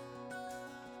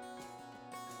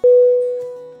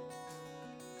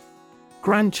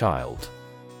 Grandchild.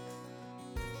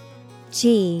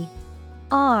 Grandchild.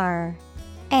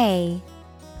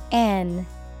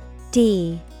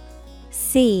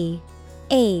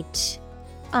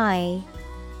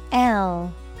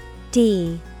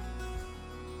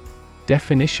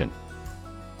 Definition.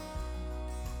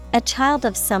 A child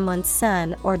of someone's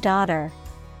son or daughter.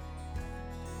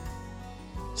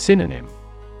 Synonym.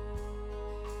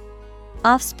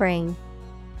 Offspring,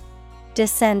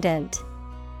 descendant,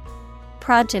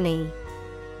 progeny.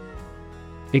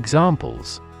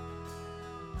 Examples.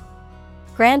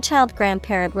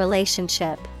 Grandchild-grandparent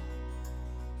relationship.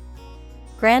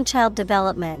 Grandchild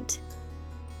development.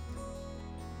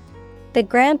 The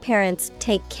grandparents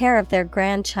take care of their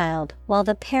grandchild while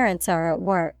the parents are at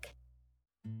work.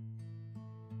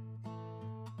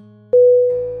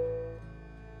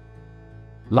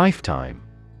 Lifetime.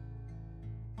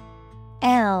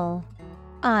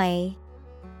 Lifetime.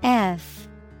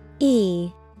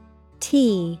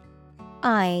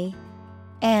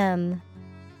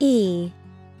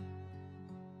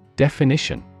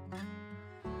 Definition.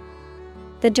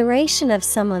 The duration of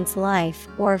someone's life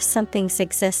or of something's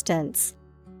existence.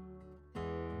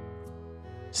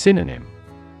 Synonym.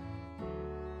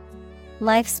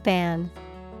 Lifespan,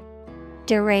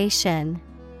 duration.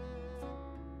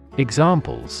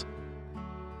 Examples.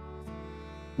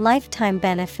 Lifetime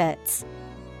benefits.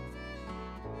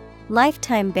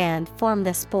 Lifetime ban form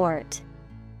the sport.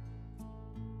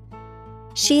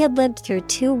 She had lived through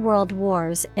 2 world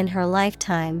wars in her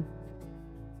lifetime.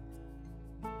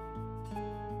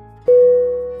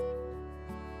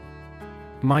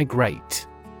 Migrate.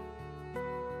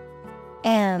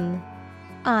 M-I-G-R-A-T-E.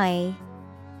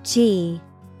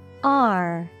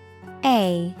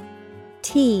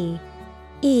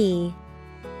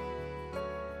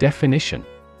 Definition.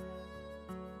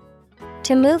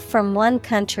 To move from one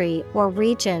country or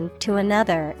region to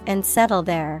another and settle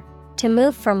there. To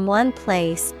move from one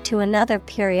place to another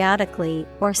periodically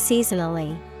or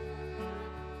seasonally.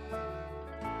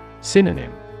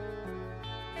 Synonym.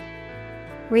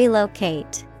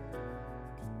 Relocate,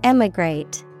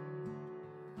 emigrate,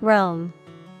 roam.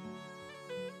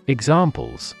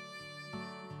 Examples.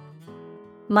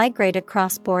 Migrate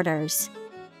across borders.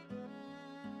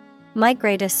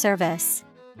 Migrate a service.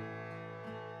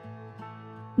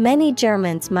 Many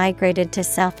Germans migrated to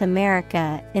South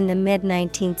America in the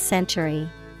mid-19th century.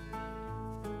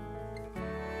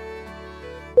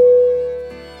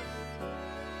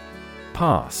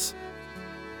 Pass.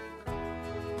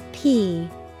 P-A-S-S-E.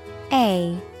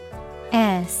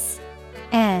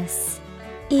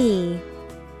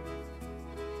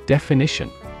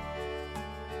 Definition.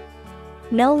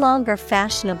 No longer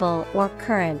fashionable or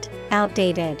current,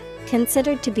 outdated,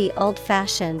 considered to be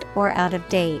old-fashioned or out of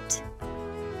date.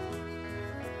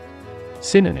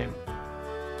 Synonym.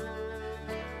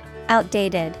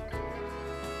 Outdated,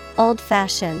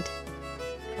 old-fashioned,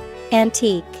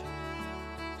 antique.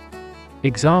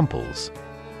 Examples.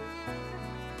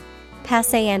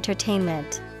 Passé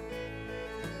entertainment.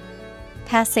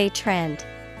 Passé trend.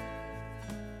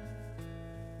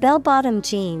 Bell-bottom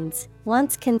jeans,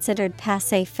 once considered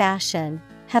passé fashion,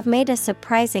 have made a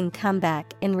surprising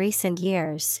comeback in recent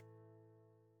years.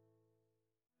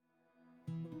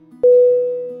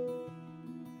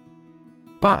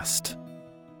 Bust.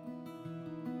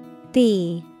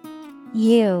 B-U-S-T.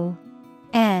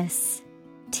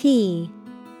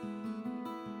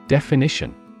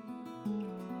 Definition.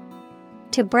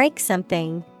 To break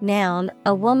something, noun,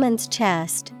 a woman's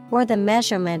chest, or the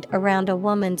measurement around a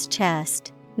woman's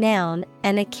chest. Noun,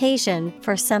 an occasion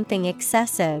for something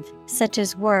excessive, such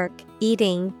as work,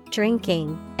 eating,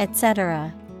 drinking,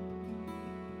 etc.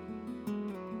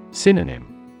 Synonym.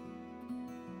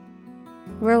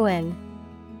 Ruin.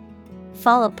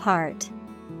 Fall apart.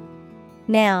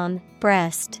 Noun,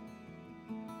 breast.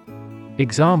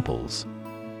 Examples.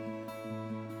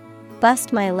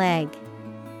 Bust my leg.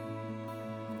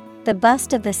 The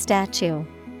bust of the statue.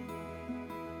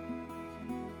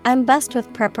 I'm bust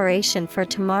with preparation for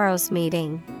tomorrow's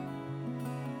meeting.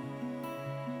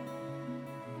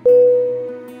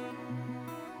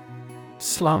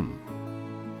 Slum.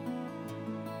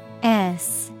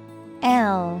 S-L-U-M.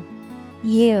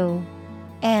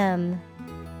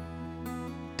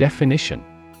 Definition.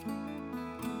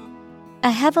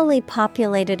 A heavily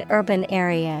populated urban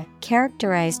area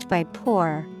characterized by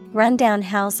poor, rundown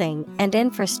housing and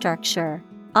infrastructure,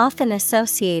 often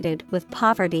associated with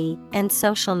poverty and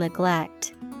social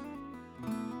neglect.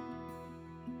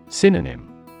 Synonym.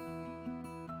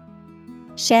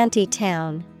 Shanty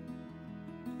town.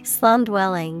 Slum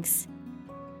dwellings.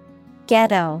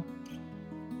 Ghetto.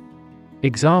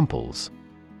 Examples.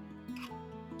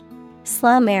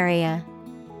 Slum area.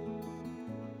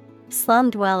 Slum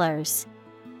dwellers.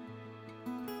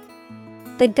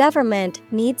 The government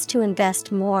needs to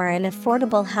invest more in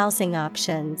affordable housing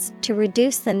options to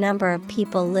reduce the number of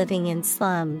people living in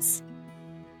slums.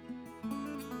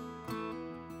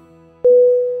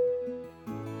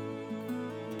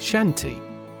 Shanty.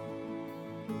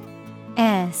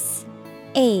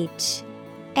 S-H-A-N-T-Y.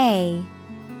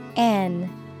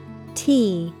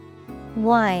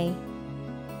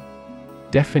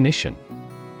 Definition: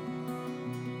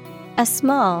 A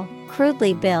small,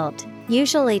 crudely built,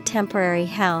 usually temporary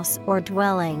house or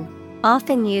dwelling,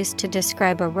 often used to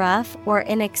describe a rough or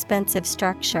inexpensive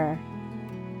structure.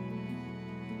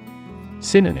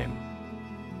 Synonym: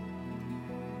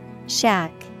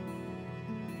 Shack,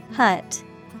 hut,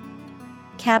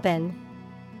 cabin.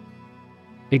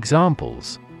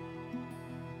 Examples: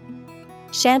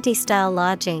 Shanty-style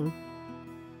lodging.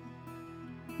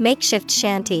 Makeshift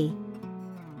shanty.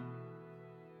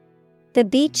 The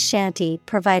beach shanty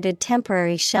provided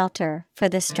temporary shelter for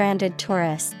the stranded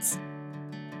tourists.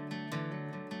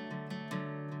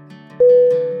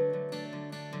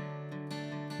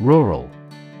 Rural.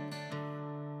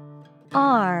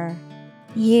 R-U-R-A-L.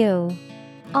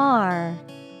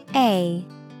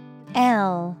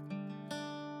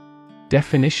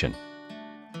 Definition: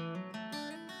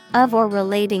 Of or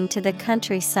relating to the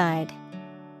countryside.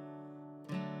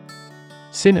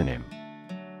 Synonym: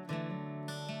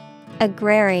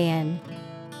 Agrarian,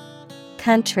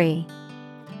 country,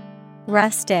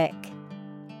 rustic.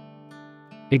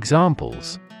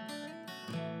 Examples: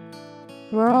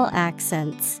 Rural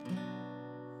accents.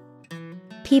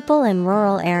 People in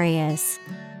rural areas.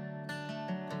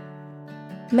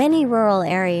 Many rural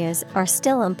areas are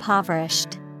still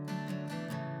impoverished.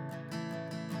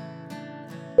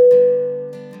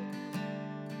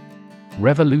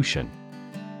 Revolution.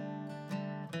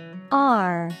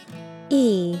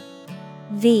 R-E-V-O-L-U-T-I-O-N.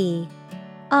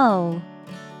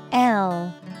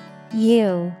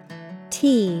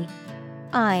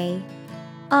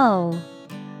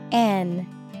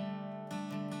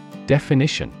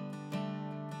 Definition: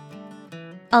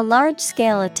 A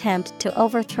large-scale attempt to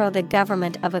overthrow the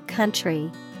government of a country,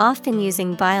 often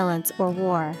using violence or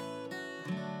war.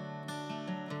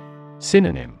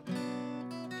 Synonym: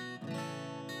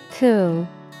 Coup,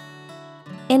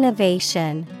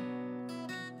 innovation,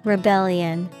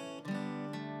 rebellion.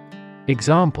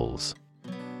 Examples: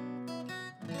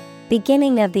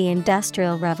 Beginning of the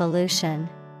Industrial Revolution.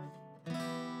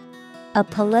 A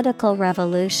political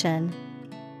revolution.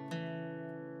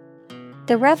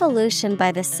 The revolution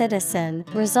by the citizen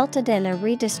resulted in a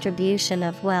redistribution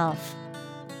of wealth.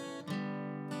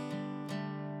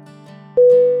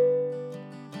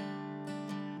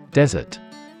 Desert.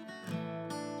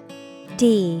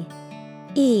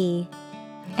 D-E-S-E-R-T.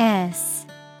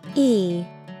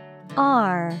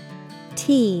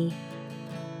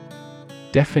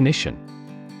 Definition: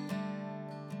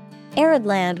 Arid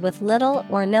land with little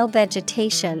or no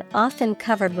vegetation, often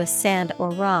covered with sand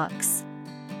or rocks.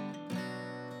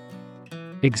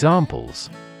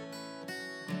 Examples: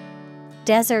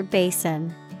 Desert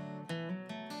basin.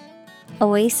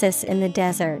 Oasis in the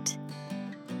desert.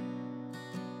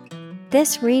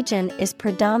 This region is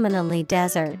predominantly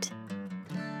desert.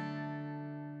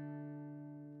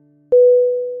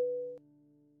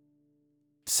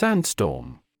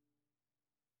 Sandstorm.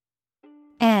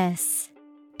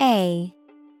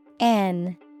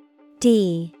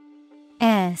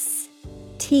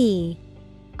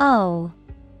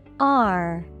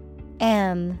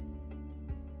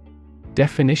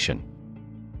 Definition: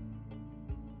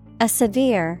 A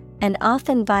severe, and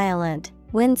often violent,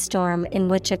 windstorm in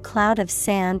which a cloud of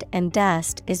sand and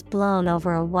dust is blown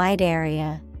over a wide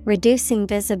area, reducing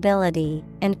visibility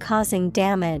and causing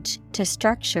damage to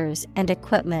structures and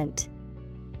equipment.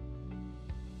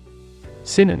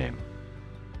 Synonym: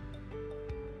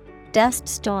 Dust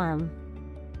storm.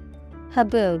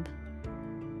 Haboob.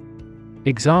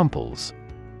 Examples: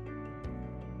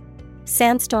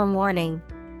 Sandstorm warning.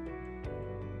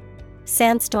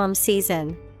 Sandstorm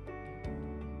season.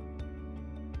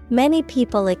 Many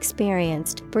people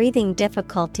experienced breathing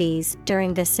difficulties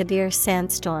during the severe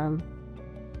sandstorm.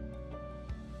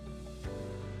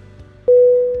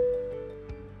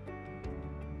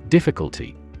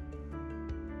 Difficulty.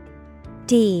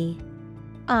 D-I-F-F-I-C-U-L-T-Y.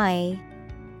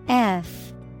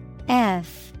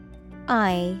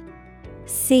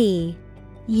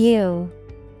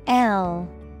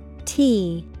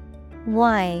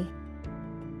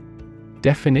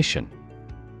 Definition: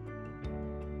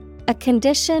 A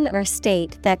condition or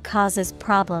state that causes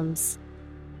problems.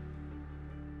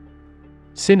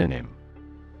 Synonym: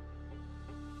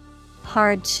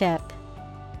 hardship,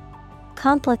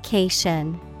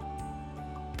 complication,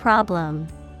 problem.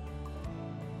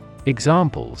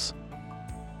 Examples: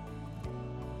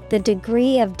 The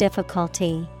degree of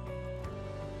difficulty.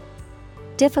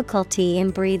 Difficulty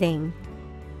in breathing.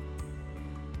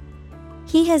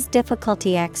 He has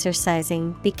difficulty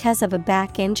exercising because of a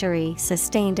back injury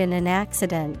sustained in an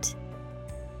accident.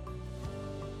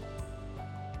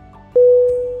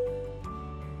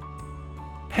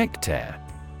 Hectare.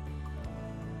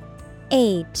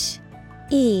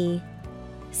 Hectare.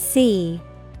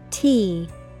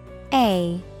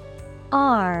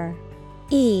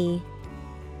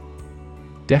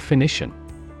 Definition: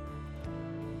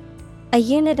 A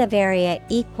unit of area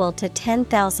equal to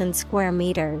 10,000 square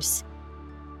meters.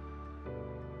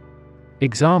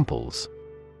 Examples: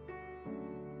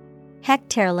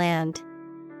 Hectare land.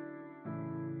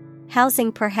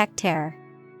 Housing per hectare.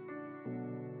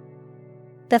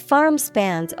 The farm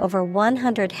spans over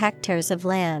 100 hectares of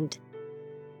land.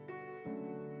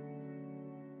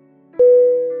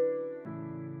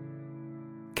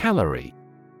 Calorie.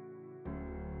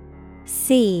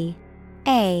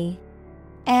 C-A-L-O-R-I-E.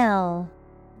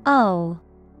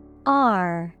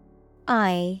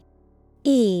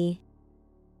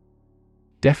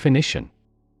 Definition: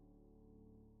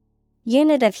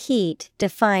 Unit of heat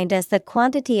defined as the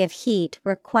quantity of heat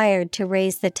required to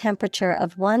raise the temperature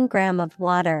of 1 gram of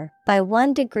water by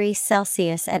 1 degree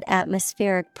Celsius at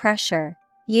atmospheric pressure,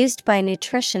 used by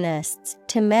nutritionists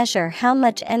to measure how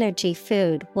much energy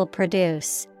food will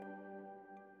produce.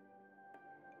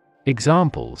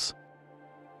 Examples: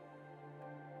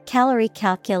 Calorie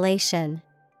calculation.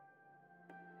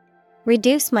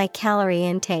 Reduce my calorie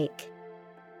intake.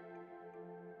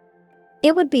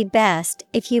 It would be best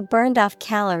if you burned off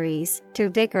calories through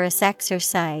vigorous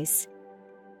exercise.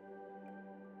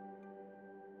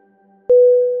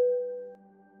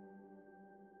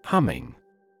 Humming.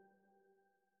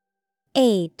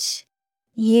 Humming.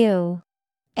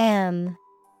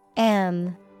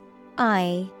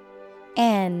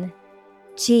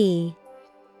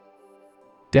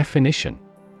 Definition: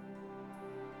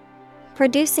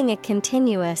 Producing a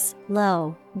continuous,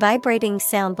 low, vibrating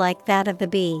sound like that of the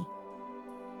bee.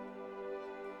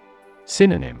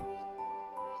 Synonym: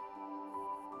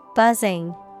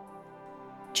 Buzzing,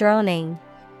 droning,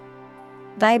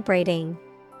 vibrating.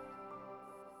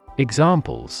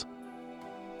 Examples: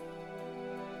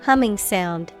 Humming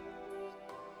sound.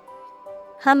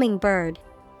 Hummingbird.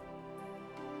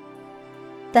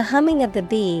 The humming of the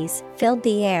bees filled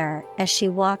the air as she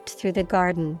walked through the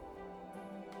garden.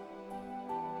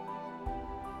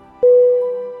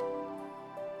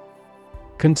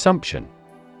 Consumption.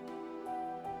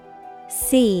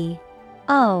 C-O-N-S-U-M-P-T-I-O-N.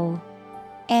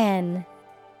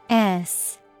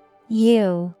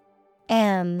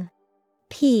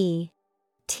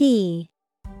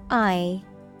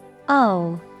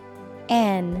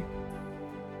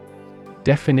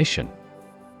 Definition: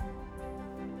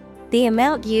 The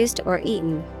amount used or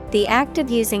eaten, the act of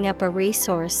using up a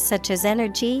resource such as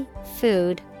energy,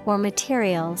 food, or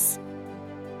materials.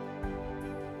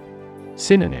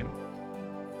 Synonym: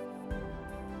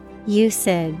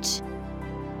 Usage,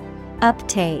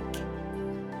 uptake,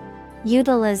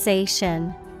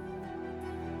 utilization.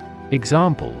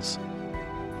 Examples: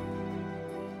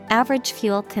 Average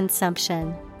fuel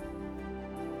consumption.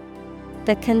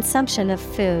 The consumption of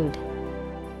food.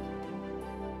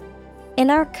 In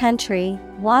our country,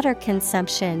 water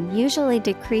consumption usually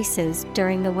decreases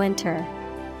during the winter.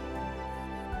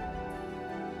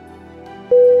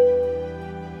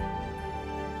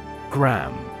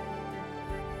 Gram.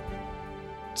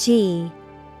 G-R-A-M.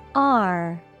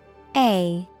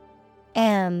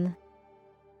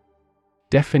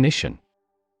 Definition: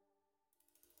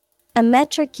 A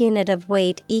metric unit of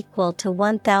weight equal to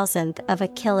 1,000th of a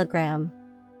kilogram.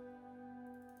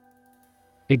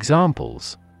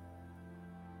 Examples: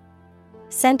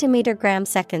 Centimeter gram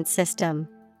second system.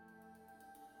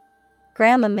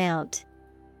 Gram amount.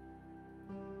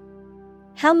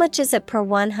 How much is it per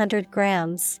 100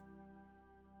 grams?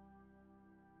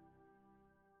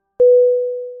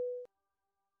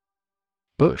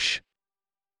 Bush.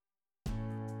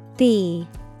 B-U-S-H.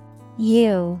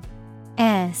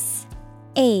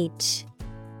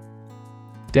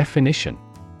 Definition: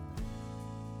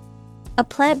 A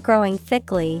plant growing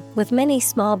thickly with many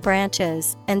small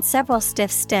branches and several stiff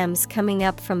stems coming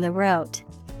up from the root.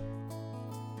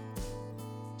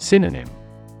 Synonym: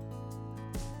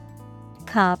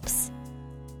 Copse,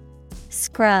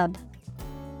 scrub,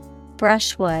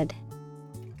 brushwood.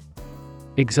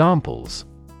 Examples: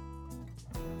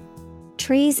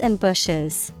 Trees and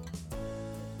bushes.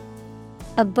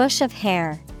 A bush of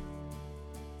hair.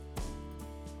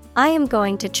 I am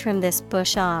going to trim this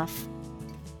bush off.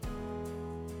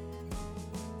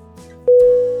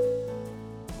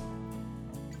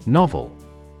 Novel.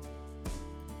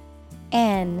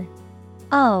 N-O-V-E-L.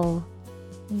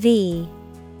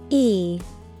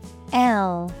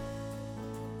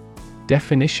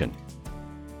 Definition: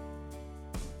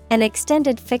 an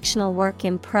extended fictional work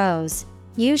in prose,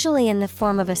 usually in the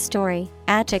form of a story.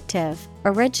 Adjective,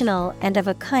 original and of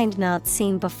a kind not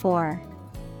seen before.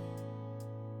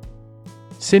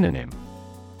 Synonym: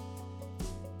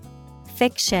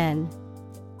 fiction,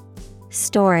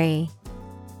 story.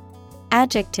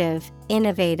 Adjective,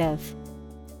 innovative.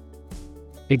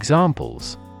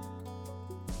 Examples: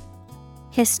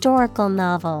 historical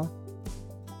novel,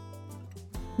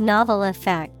 novel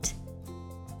effect.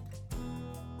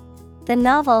 The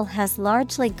novel has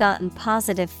largely gotten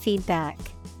positive feedback.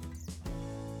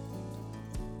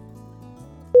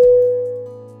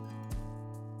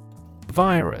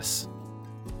 Virus.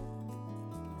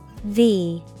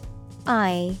 V-I-R-U-S.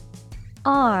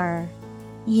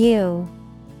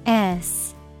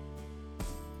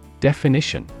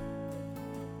 Definition: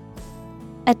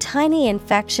 a tiny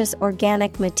infectious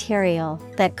organic material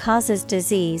that causes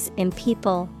disease in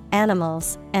people,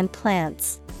 animals, and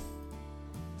plants.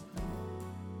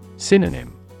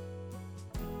 Synonym: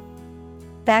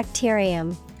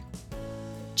 bacterium,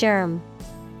 germ,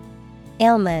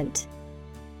 ailment.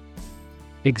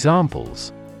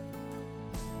 Examples: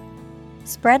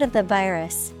 spread of the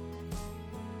virus,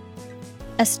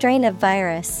 a strain of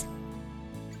virus.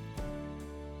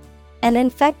 An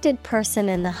infected person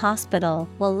in the hospital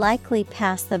will likely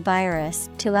pass the virus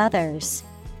to others.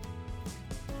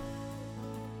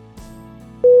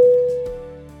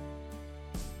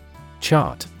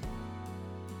 Chart.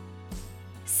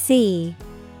 C-H-A-R-T.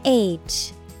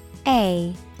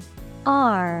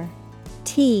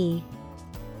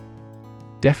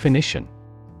 Definition: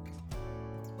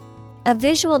 a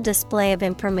visual display of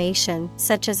information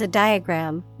such as a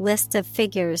diagram, lists of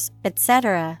figures,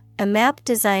 etc., a map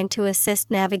designed to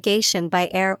assist navigation by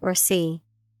air or sea.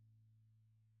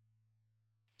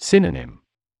 Synonym: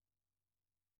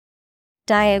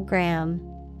 diagram,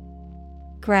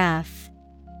 graph,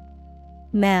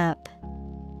 map.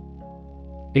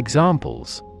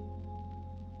 Examples: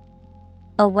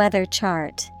 a weather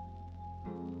chart,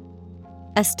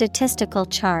 a statistical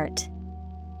chart.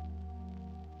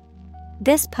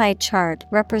 This pie chart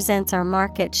represents our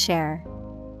market share.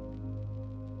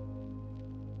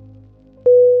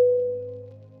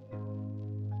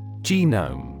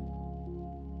 Genome.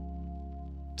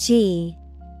 G-E-N-O-M-E.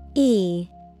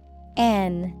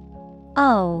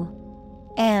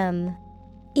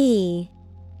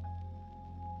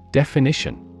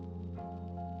 Definition: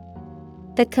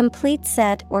 the complete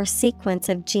set or sequence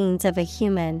of genes of a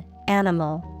human,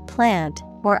 animal, plant,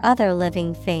 or other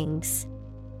living things.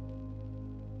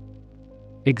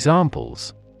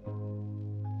 Examples: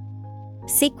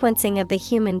 sequencing of the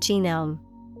human genome,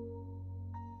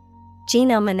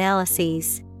 genome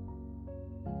analyses.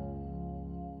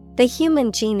 The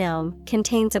human genome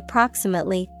contains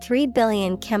approximately 3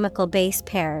 billion chemical base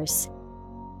pairs.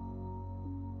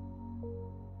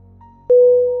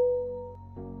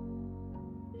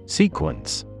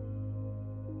 Sequence.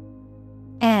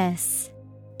 S-E-Q-U-E-N-C-E.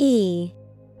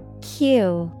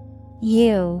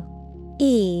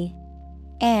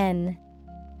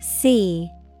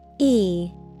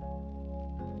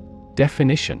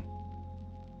 Definition: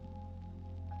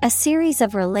 a series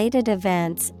of related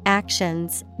events,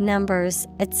 actions, numbers,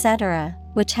 etc.,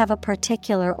 which have a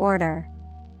particular order.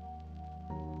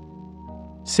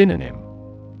 Synonym: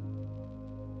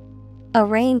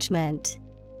 arrangement,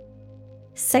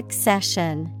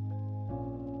 succession,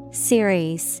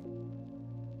 series.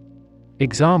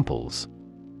 Examples: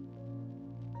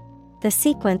 the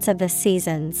sequence of the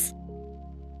seasons,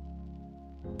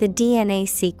 the DNA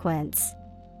sequence.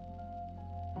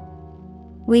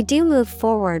 We do move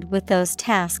forward with those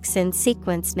tasks in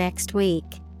sequence next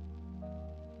week.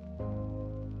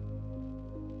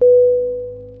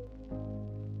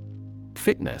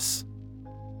 Fitness.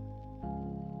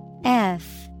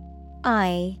 F-I-T-N-E-S-S.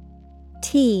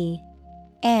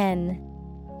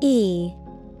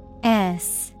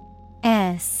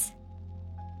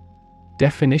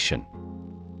 Definition: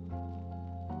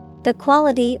 the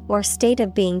quality or state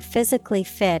of being physically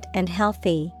fit and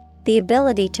healthy, the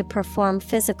ability to perform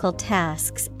physical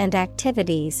tasks and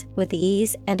activities with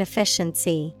ease and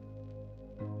efficiency.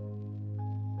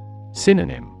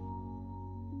 Synonym: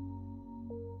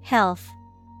 health,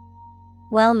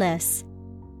 wellness,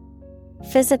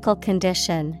 physical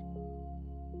condition.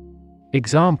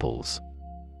 Examples: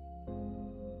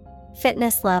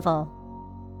 fitness level,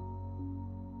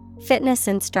 Fitness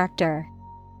instructor.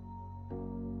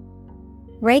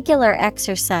 Regular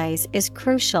exercise is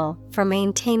crucial for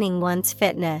maintaining one's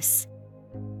fitness.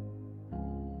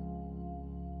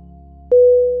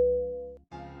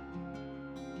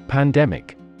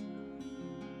 Pandemic.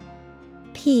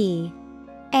 Pandemic.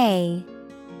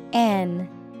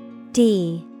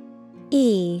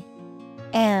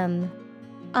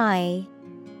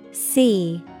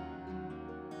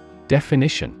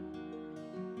 Definition.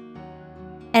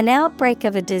 An outbreak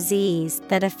of a disease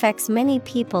that affects many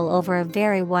people over a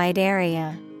very wide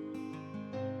area.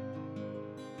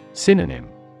 Synonym.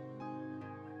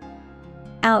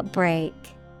 Outbreak.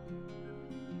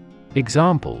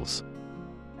 Examples.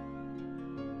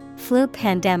 Flu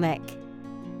pandemic.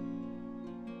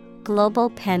 Global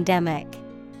pandemic.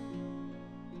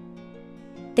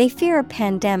 They fear a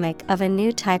pandemic of a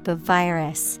new type of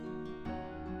virus.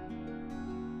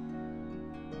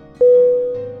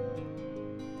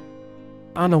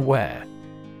 Unaware.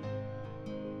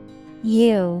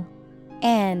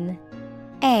 UNAWARE.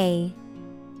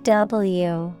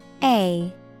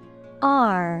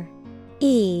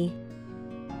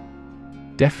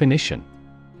 Definition.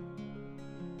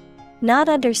 Not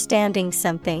understanding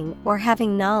something or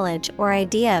having knowledge or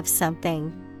idea of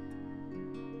something.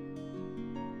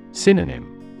 Synonym.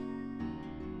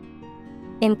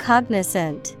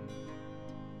 Incognizant,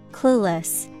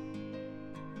 clueless,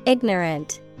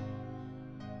 ignorant.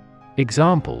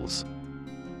 Examples.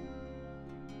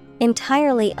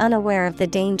 Entirely unaware of the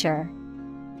danger.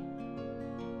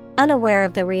 Unaware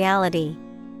of the reality.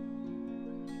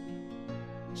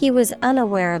 He was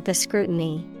unaware of the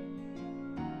scrutiny.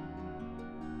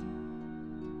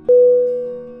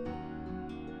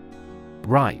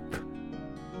 Ripe.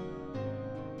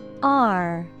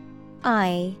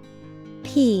 RIPE.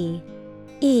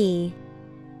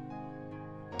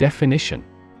 Definition.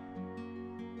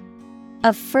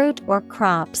 Of fruit or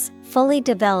crops, fully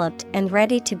developed and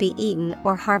ready to be eaten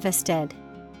or harvested.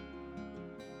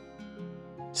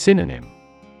 Synonym.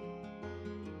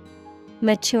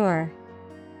 Mature,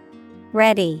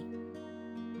 ready,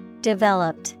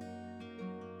 developed.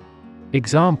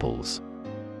 Examples.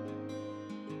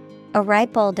 A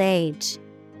ripe old age.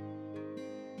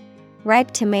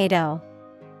 Ripe tomato.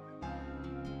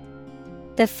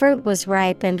 The fruit was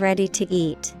ripe and ready to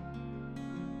eat.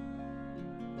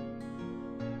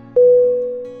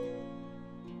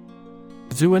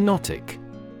 Zoonotic.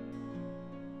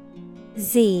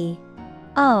 ZOONOTIC.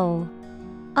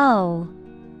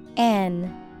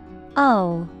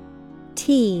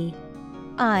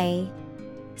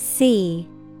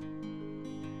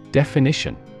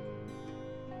 Definition.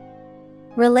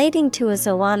 Relating to a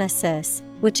zoonosis,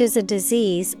 which is a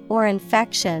disease or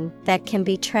infection that can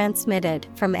be transmitted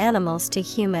from animals to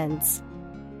humans.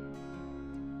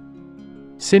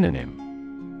 Synonym.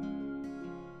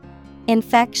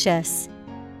 Infectious,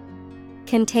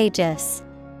 contagious,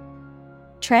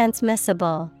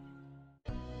 transmissible.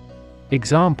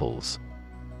 Examples.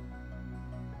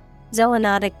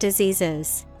 Zoonotic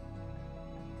diseases.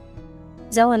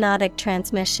 Zoonotic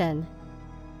transmission.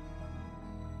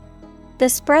 The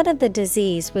spread of the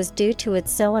disease was due to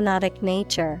its zoonotic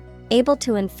nature, able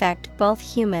to infect both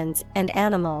humans and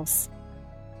animals.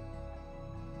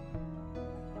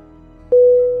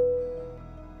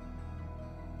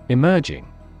 Emerging.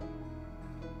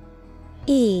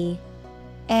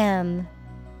 EMERGING.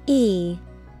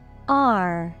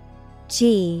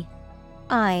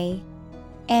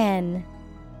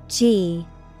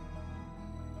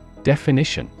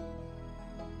 Definition.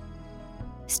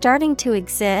 Starting to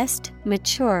exist,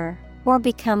 mature, or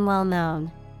become well known.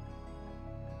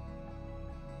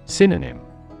 Synonym.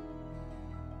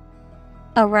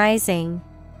 Arising,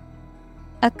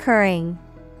 occurring,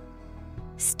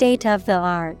 state of the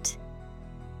art.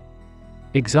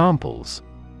 Examples.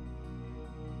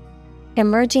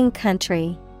 Emerging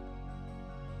country.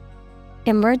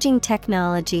 Emerging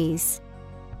technologies.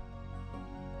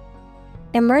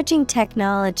 Emerging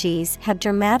technologies have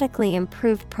dramatically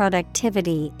improved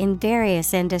productivity in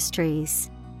various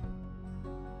industries.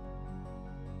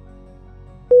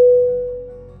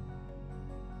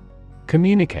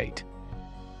 Communicate.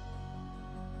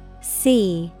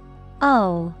 COMMUNICATE.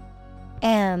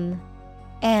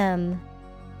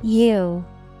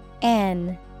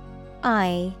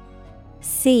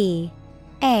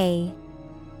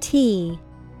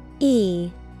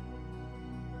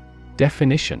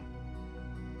 Definition.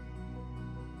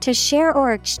 To share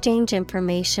or exchange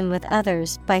information with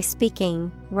others by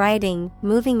speaking, writing,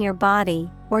 moving your body,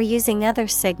 or using other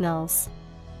signals.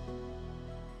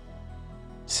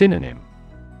 Synonym.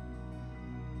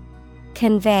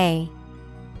 Convey,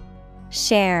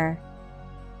 share,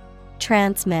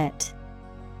 transmit.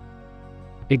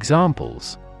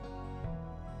 Examples: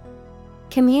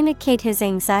 communicate his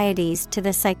anxieties to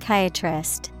the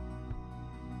psychiatrist.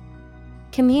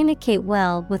 Communicate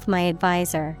well with my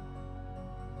advisor.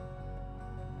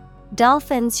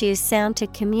 Dolphins use sound to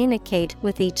communicate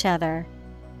with each other.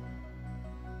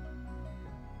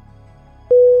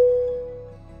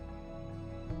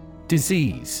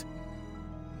 Disease.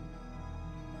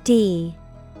 D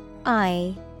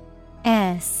I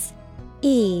S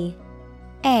E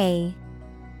A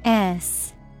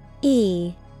S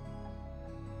E.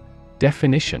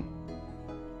 Definition: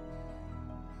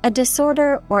 a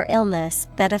disorder or illness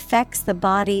that affects the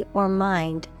body or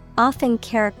mind, often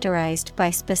characterized by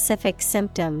specific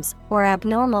symptoms or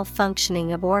abnormal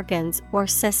functioning of organs or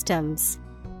systems.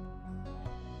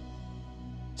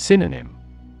 Synonym: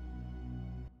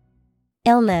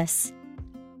 illness,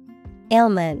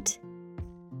 ailment,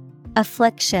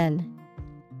 affliction.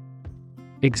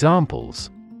 Examples: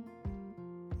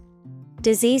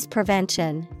 disease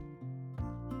prevention,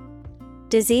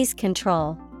 disease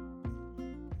control.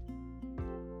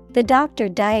 The doctor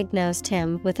diagnosed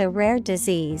him with a rare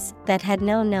disease that had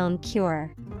no known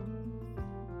cure.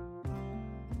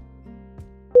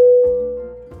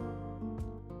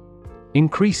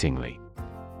 Increasingly.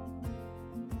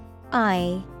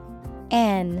 I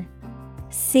N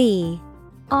C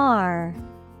R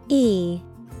E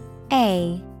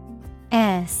A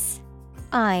S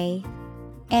I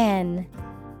N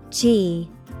G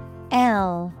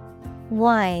L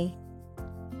Y.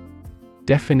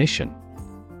 Definition: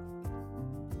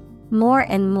 more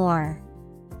and more.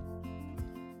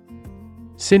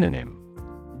 Synonym: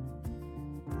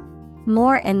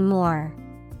 more and more,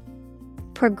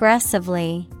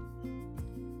 progressively.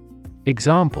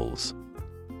 Examples: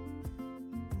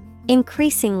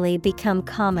 increasingly become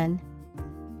common.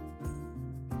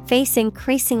 Face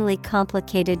increasingly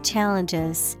complicated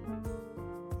challenges.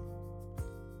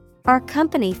 Our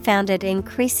company found it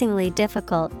increasingly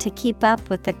difficult to keep up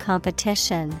with the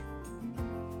competition.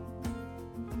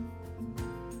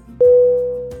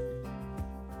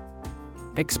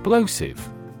 Explosive.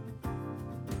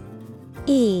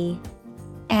 E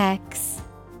X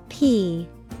P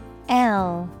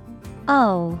L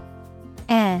O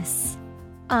S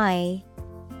I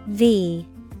V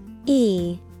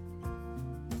E.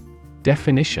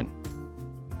 Definition: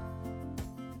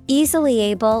 easily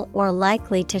able or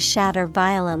likely to shatter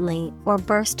violently or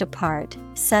burst apart,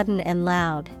 sudden and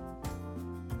loud.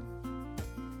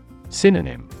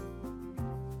 Synonym: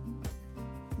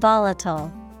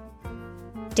 volatile,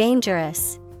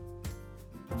 dangerous,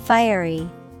 fiery.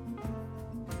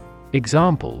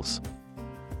 Examples: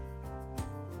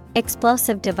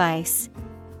 explosive device,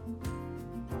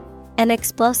 an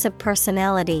explosive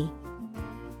personality.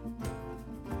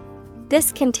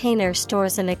 This container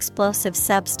stores an explosive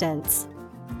substance.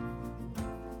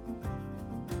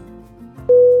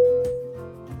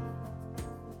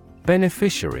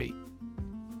 Beneficiary.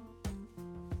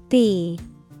 B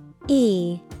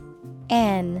E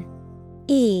N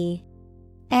E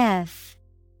F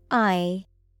I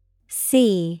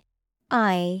C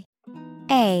I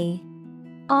A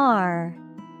R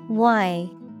Y.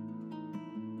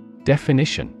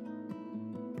 Definition: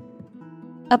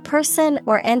 a person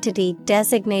or entity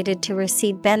designated to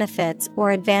receive benefits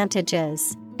or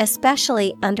advantages,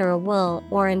 especially under a will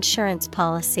or insurance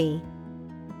policy.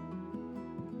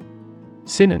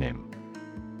 Synonym: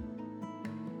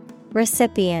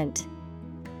 recipient,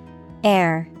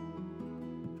 heir,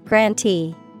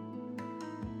 grantee.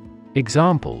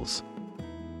 Examples: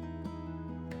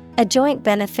 a joint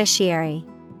beneficiary,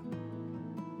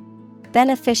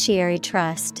 beneficiary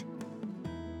trust.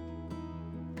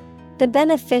 The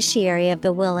beneficiary of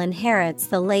the will inherits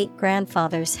the late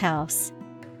grandfather's house.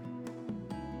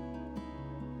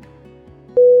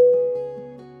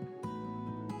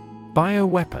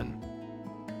 Bioweapon.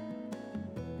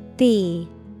 B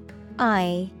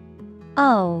I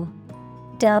O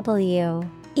W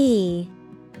E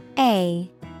A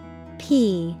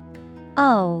P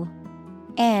O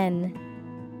N.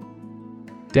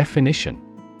 Definition: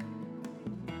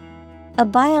 a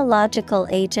biological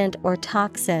agent or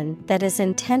toxin that is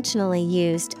intentionally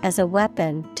used as a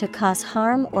weapon to cause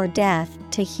harm or death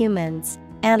to humans,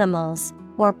 animals,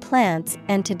 or plants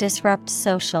and to disrupt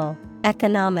social,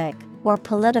 economic, or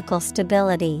political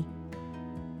stability.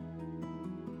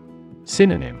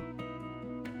 Synonym: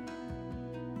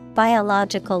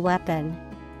 biological weapon,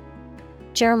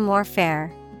 germ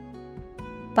warfare,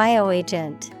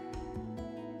 bioagent.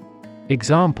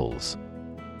 Examples: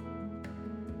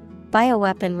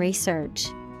 bioweapon research,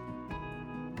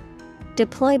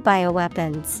 Deploy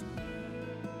bioweapons.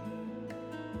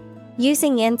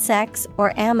 Using insects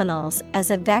or aminals as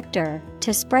a vector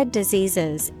to spread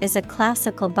diseases is a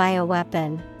classical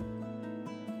bioweapon.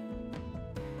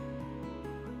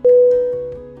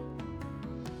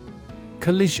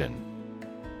 Collision.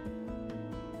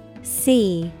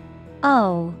 COLLISION.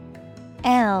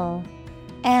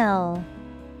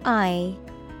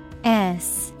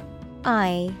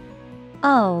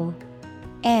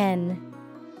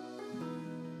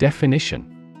 Definition.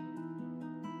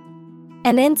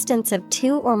 An instance of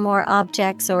two or more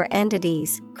objects or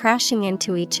entities crashing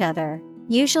into each other,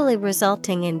 usually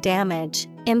resulting in damage,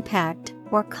 impact,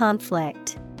 or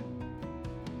conflict.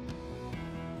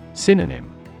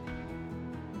 Synonym.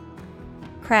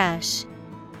 Crash,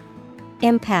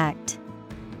 impact,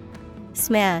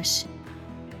 smash.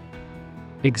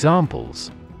 Examples.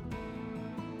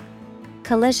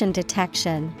 Collision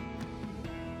detection.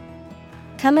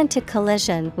 Come into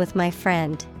collision with my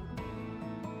friend.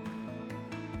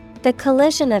 The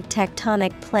collision of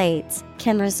tectonic plates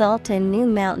can result in new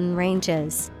mountain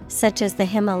ranges, such as the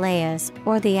Himalayas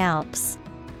or the Alps.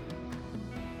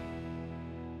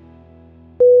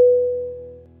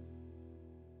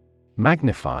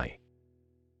 Magnify.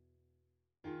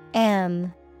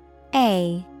 MAGNIFY.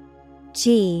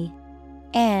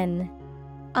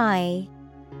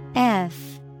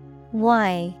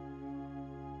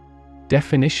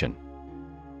 Definition.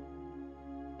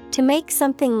 To make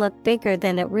something look bigger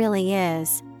than it really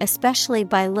is, especially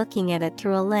by looking at it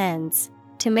through a lens.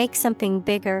 To make something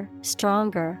bigger,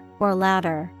 stronger, or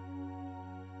louder.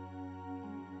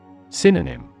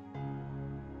 Synonym.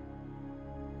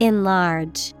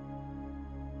 Enlarge,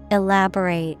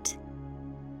 elaborate,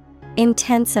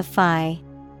 intensify.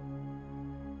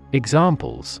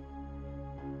 Examples.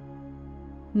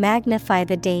 Magnify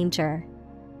the danger.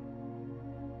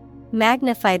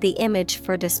 Magnify the image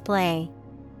for display.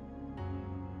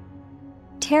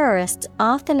 Terrorists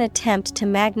often attempt to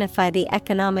magnify the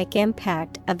economic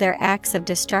impact of their acts of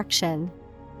destruction.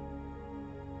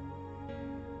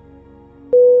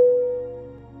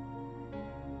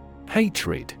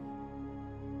 Hatred.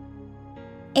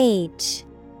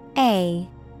 HATRED.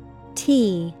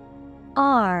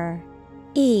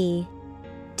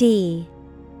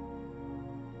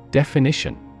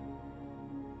 Definition.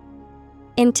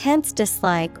 Intense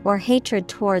dislike or hatred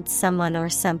towards someone or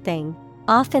something,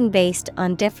 often based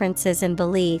on differences in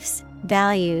beliefs,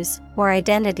 values, or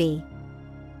identity.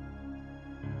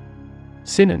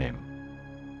 Synonym.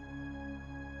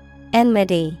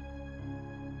 Enmity,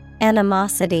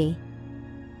 animosity,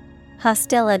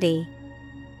 hostility.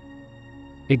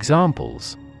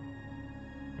 Examples.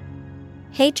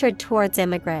 Hatred towards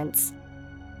immigrants.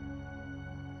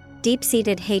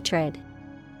 Deep-seated hatred.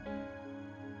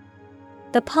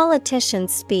 The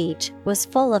politician's speech was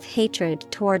full of hatred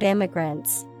toward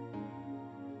immigrants.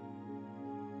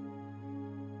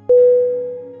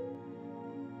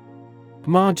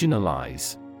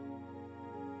 Marginalize.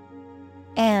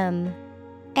 MARGINalize.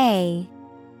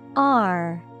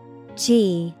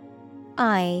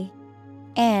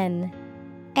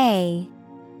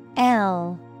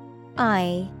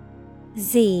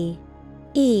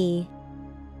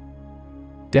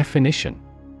 Definition.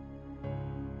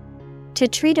 To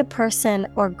treat a person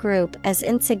or group as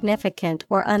insignificant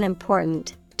or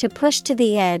unimportant, to push to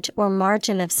the edge or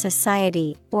margin of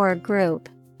society or a group,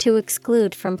 to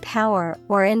exclude from power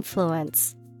or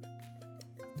influence.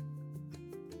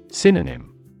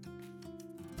 Synonym.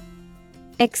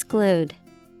 Exclude,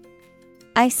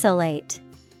 isolate,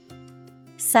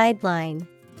 sideline.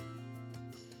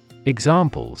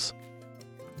 Examples.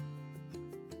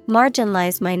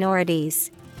 Marginalize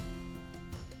minorities.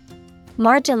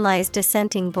 Marginalize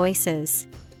dissenting voices.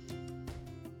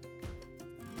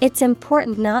 It's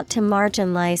important not to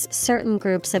marginalize certain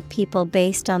groups of people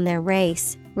based on their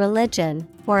race, religion,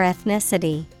 or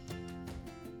ethnicity.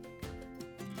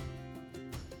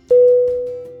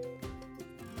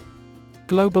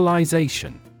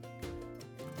 Globalization.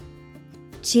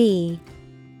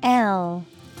 Globalization.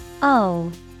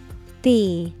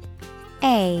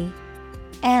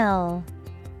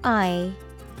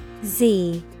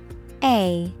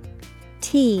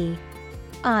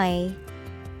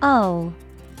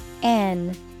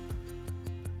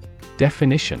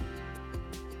 Definition.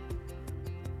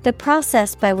 The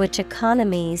process by which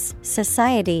economies,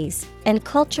 societies, and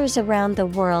cultures around the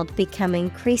world become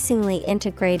increasingly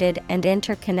integrated and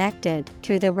interconnected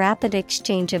through the rapid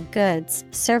exchange of goods,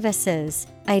 services,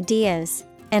 ideas,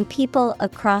 and people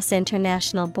across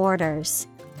international borders.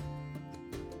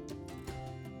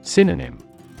 Synonym.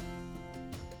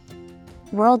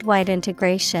 Worldwide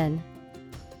integration,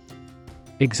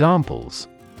 Examples: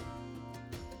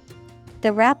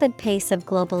 the rapid pace of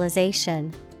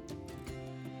globalization.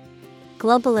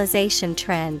 Globalization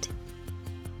trend.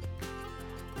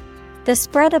 The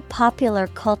spread of popular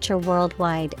culture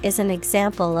worldwide is an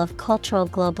example of cultural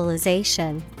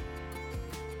globalization.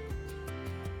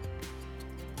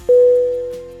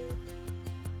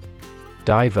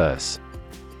 Diverse.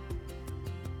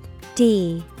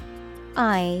 D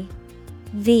I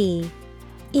V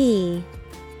E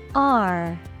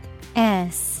R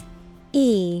S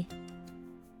E.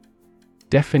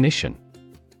 Definition: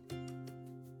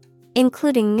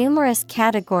 including numerous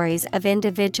categories of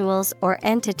individuals or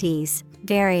entities,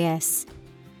 various.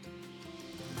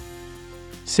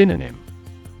 Synonym: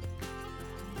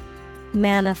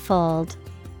 Manifold,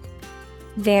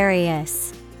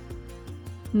 various,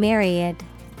 myriad.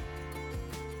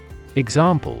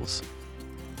 Examples: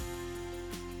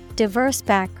 diverse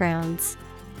backgrounds.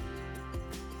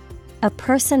 A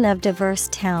person of diverse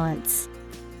talents.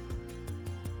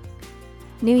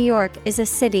 New York is a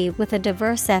city with a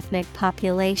diverse ethnic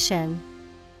population.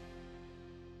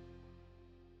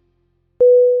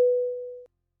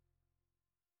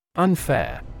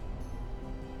 Unfair.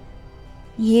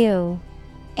 U-N-F-A-I-R.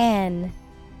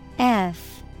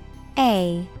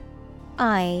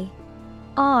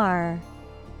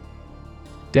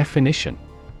 Definition: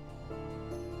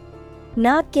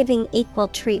 not giving equal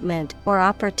treatment or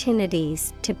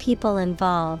opportunities to people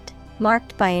involved,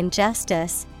 marked by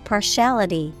injustice,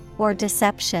 partiality, or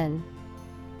deception.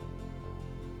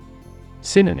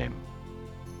 Synonym: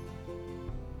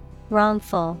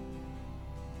 wrongful,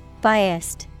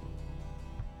 biased,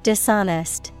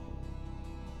 dishonest.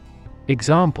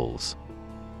 Examples: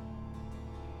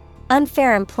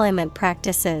 unfair employment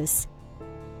practices.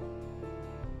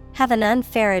 Have an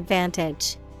unfair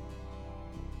advantage.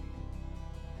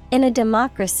 In a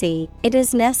democracy, it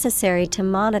is necessary to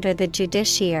monitor the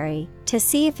judiciary to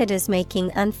see if it is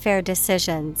making unfair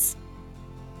decisions.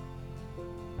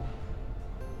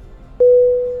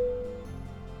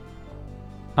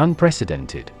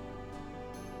 Unprecedented.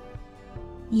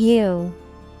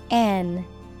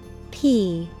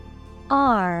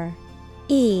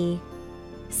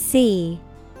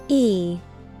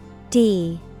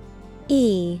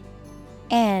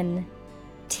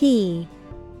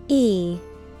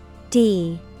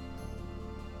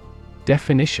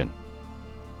 Definition: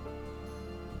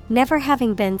 never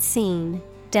having been seen,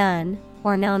 done,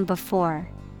 or known before.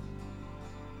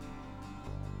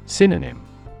 Synonym: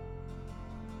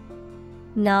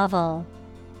 novel,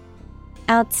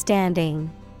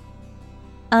 outstanding,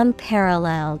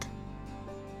 unparalleled.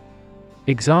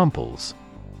 Examples: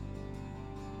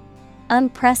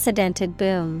 unprecedented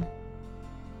boom.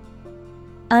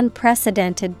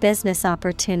 Unprecedented business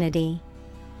opportunity.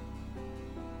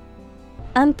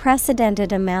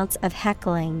 Unprecedented amounts of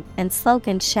heckling and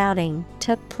slogan shouting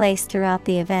took place throughout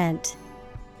the event.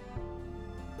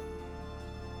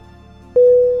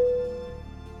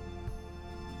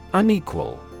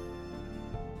 Unequal.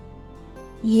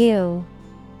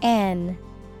 U-N-E-Q-U-A-L.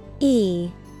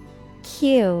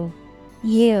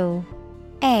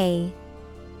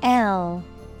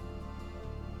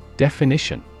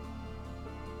 Definition: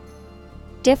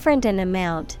 different in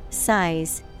amount,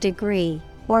 size, degree,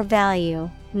 or value,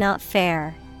 not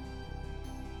fair.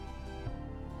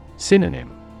 Synonym: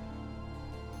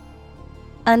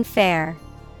 unfair,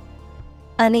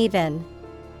 uneven,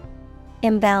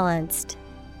 imbalanced.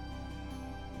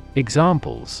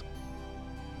 Examples: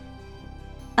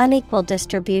 unequal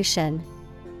distribution.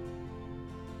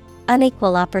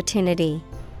 Unequal opportunity.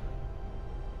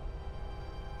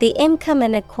 The income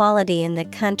inequality in the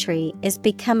country is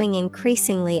becoming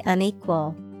increasingly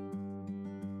unequal.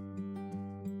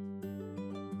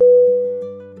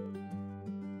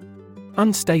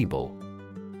 Unstable.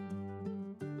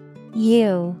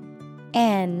 U-N-S-T-A-B-L-E.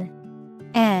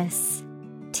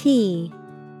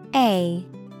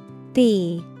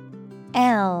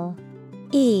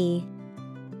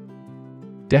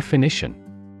 Definition: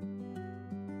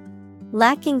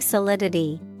 lacking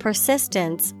solidity,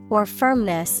 persistence, or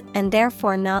firmness and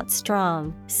therefore not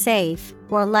strong, safe,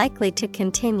 or likely to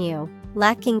continue,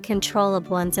 lacking control of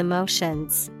one's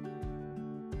emotions.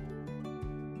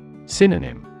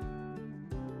 Synonym: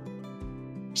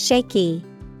 shaky,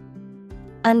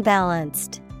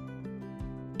 unbalanced,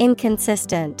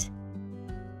 inconsistent.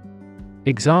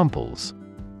 Examples: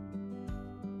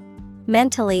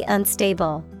 mentally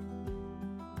unstable.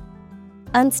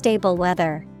 Unstable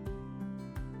weather.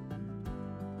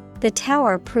 The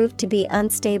tower proved to be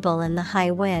unstable in the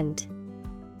high wind.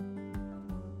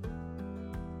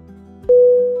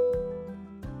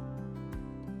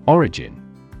 Origin.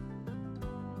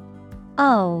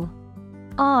 O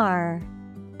R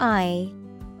I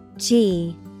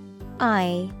G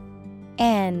I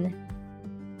N.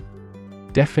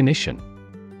 Definition: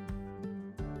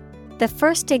 The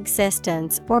first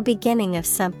existence or beginning of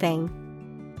something.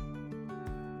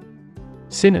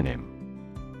 Synonym: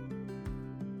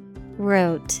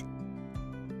 Root,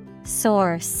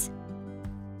 source,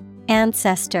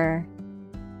 ancestor.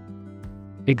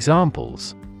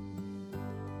 Examples: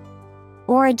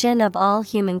 Origin of all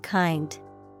humankind.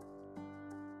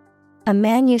 A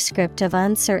manuscript of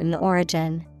uncertain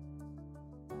origin.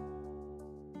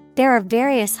 There are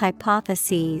various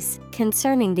hypotheses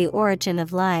concerning the origin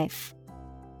of life.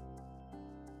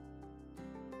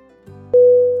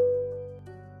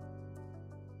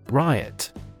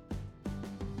 Riot.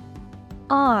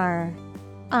 R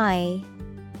I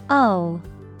O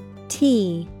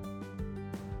T.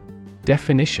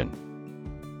 Definition: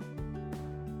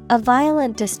 A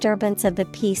violent disturbance of the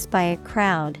peace by a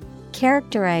crowd,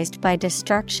 characterized by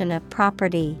destruction of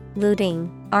property, looting,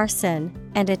 arson,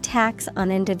 and attacks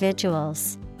on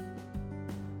individuals.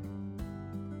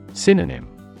 Synonym: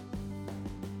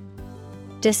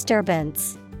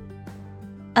 Disturbance,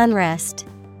 unrest,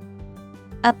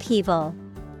 upheaval.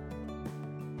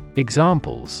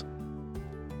 Examples: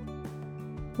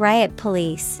 Riot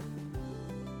police.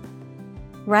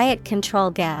 Riot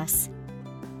control gas.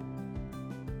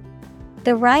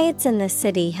 The riots in the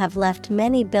city have left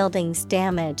many buildings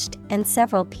damaged and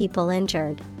several people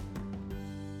injured.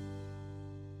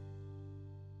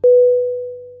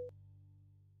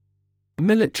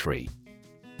 Military.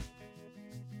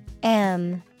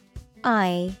 M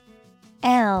I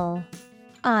L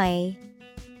I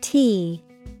T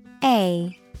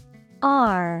A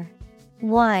R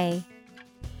Y.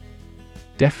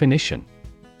 Definition: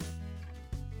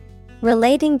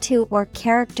 Relating to or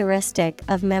characteristic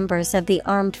of members of the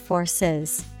armed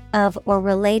forces, of or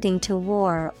relating to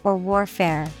war or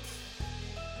warfare.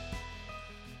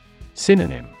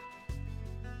 Synonym: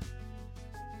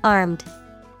 Armed,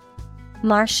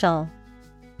 martial,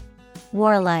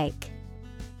 warlike.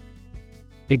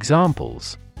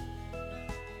 Examples: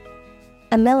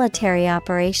 A military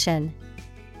operation.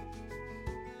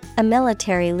 A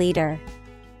military leader.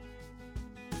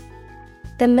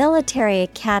 The military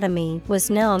academy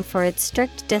was known for its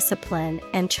strict discipline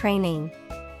and training.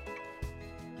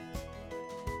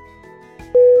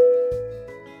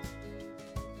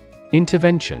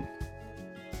 Intervention.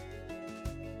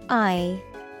 I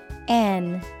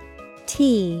N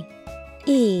T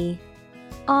E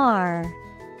R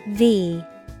V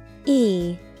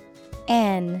E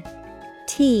N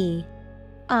T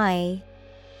I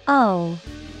O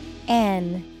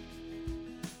N.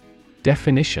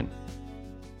 Definition: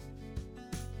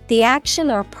 The action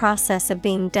or process of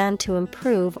being done to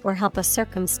improve or help a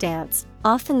circumstance,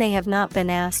 often they have not been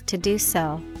asked to do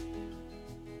so.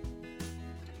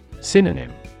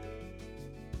 Synonym: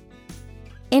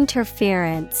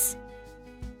 Interference,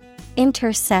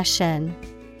 intercession,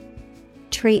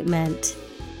 treatment.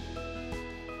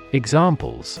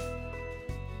 Examples: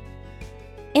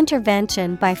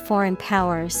 Intervention by foreign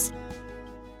powers.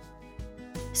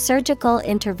 Surgical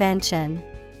intervention.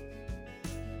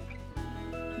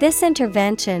 This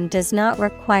intervention does not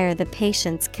require the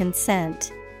patient's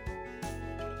consent.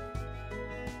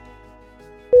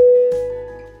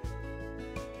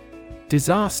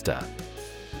 Disaster.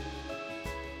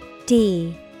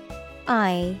 D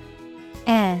I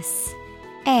S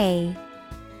A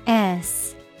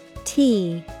S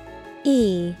T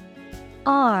E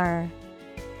R.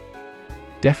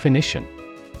 Definition: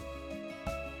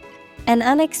 An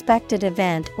unexpected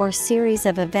event or series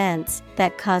of events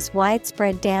that cause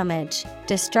widespread damage,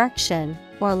 destruction,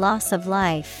 or loss of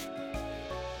life.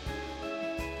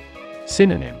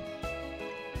 Synonym: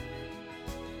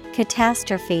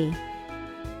 Catastrophe,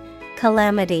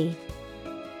 calamity,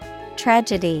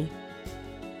 tragedy.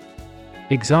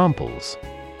 Examples: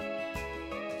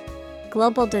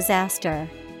 Global disaster,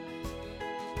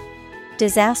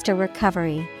 disaster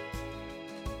recovery.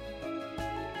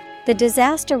 The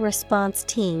disaster response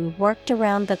team worked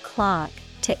around the clock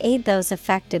to aid those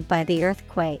affected by the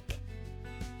earthquake.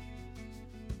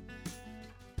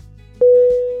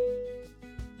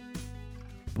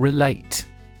 Relate.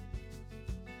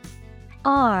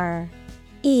 R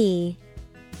E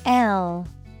L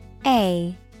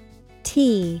A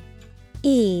T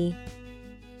E.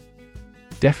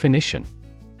 Definition: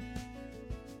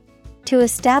 To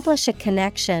establish a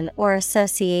connection or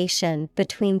association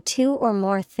between two or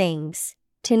more things,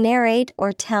 to narrate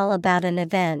or tell about an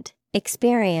event,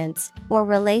 experience, or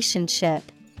relationship,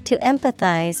 to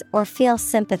empathize or feel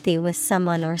sympathy with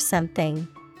someone or something.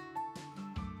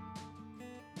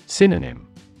 Synonym: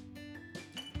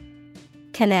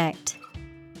 connect,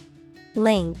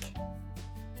 link,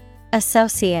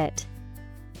 associate.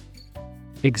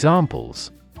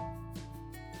 Examples: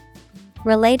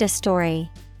 relate a story,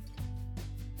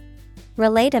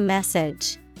 relate a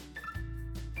message.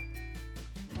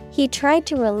 He tried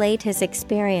to relate his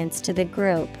experience to the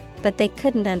group, but they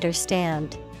couldn't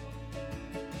understand.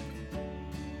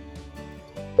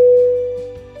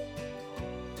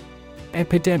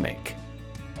 Epidemic.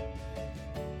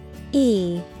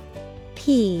 E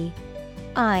P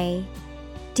I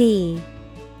D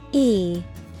E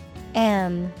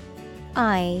M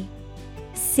I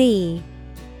C.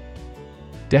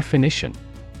 Definition: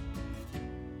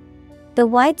 the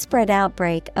widespread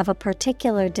outbreak of a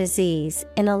particular disease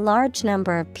in a large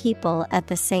number of people at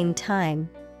the same time.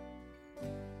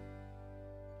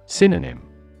 Synonym: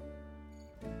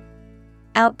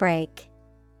 outbreak,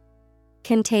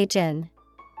 contagion,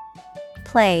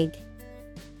 plague.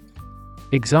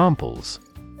 Examples: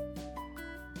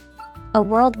 a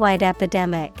worldwide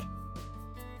epidemic,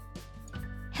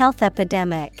 health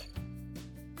epidemic.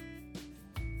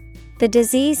 The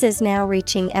disease is now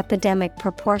reaching epidemic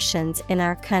proportions in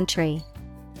our country.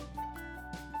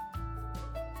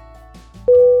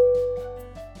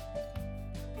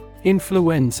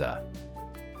 Influenza.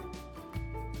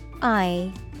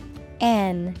 I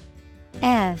N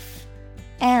F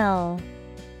L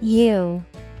U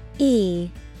E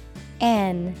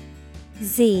N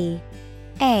Z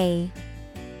A.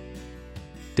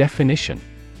 Definition: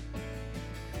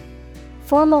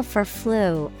 formal for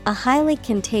flu, a highly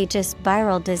contagious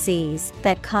viral disease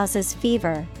that causes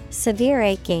fever, severe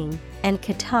aching, and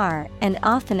catarrh and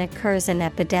often occurs in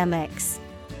epidemics.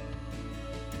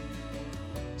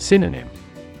 Synonym: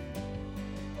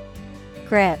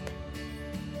 grip,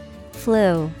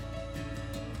 flu.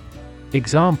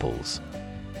 Examples: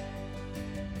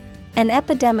 an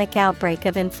epidemic outbreak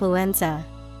of influenza.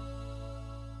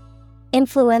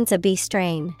 Influenza B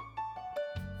strain.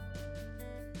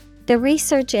 The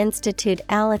research institute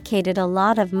allocated a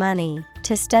lot of money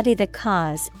to study the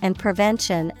cause and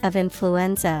prevention of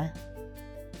influenza.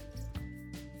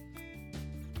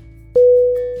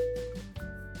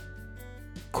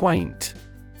 Quaint.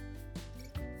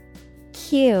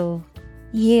 Q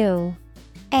U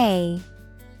A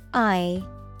I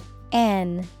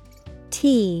N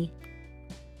T.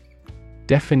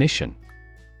 Definition: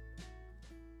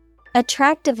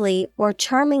 attractively or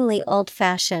charmingly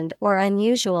old-fashioned or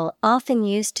unusual, often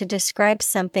used to describe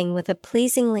something with a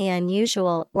pleasingly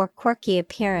unusual or quirky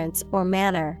appearance or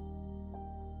manner.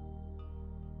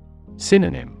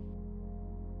 Synonym: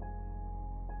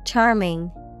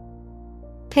 charming,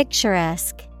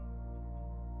 picturesque,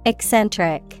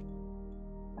 eccentric.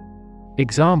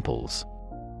 Examples: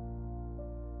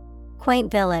 quaint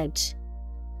village,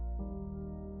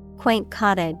 quaint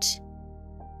cottage.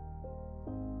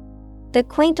 The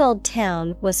quaint old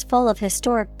town was full of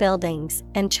historic buildings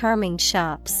and charming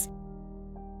shops.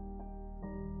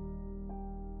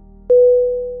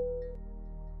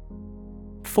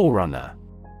 Forerunner.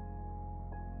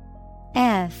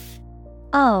 F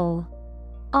O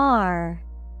R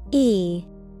E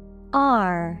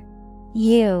R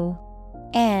U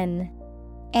N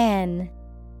N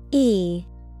E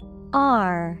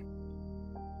R.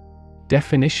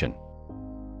 Definition: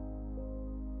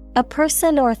 a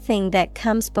person or thing that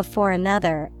comes before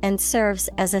another and serves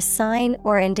as a sign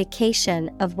or indication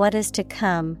of what is to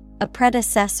come, a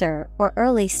predecessor or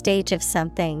early stage of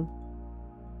something.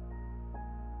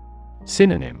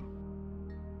 Synonym: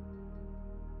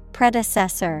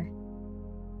 predecessor,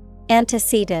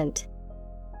 antecedent,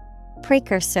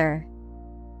 precursor.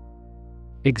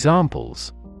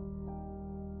 Examples: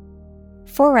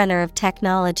 forerunner of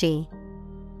technology,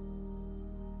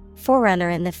 forerunner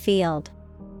in the field.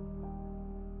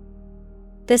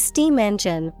 The steam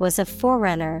engine was a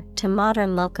forerunner to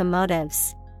modern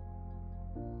locomotives.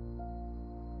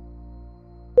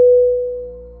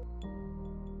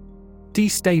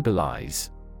 Destabilize.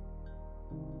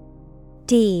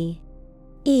 D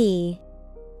E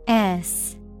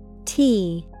S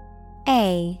T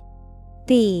A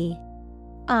B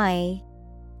I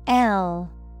L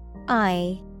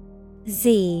I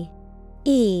Z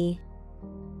E.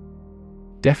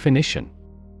 Definition: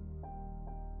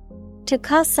 to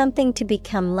cause something to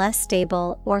become less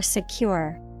stable or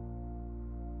secure.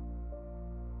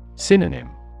 Synonym: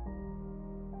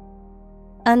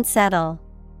 unsettle,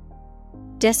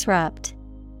 disrupt,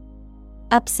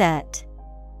 upset.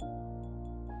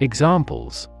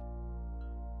 Examples: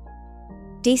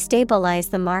 destabilize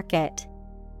the market,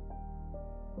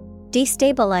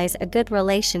 destabilize a good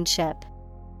relationship.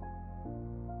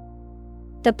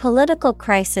 The political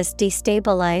crisis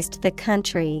destabilized the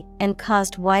country and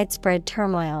caused widespread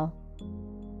turmoil.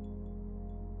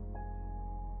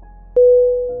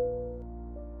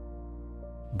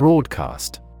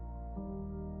 Broadcast.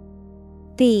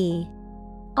 BROADCAST.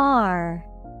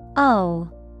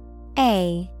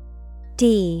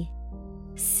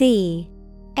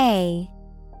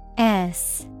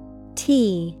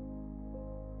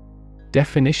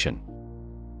 Definition: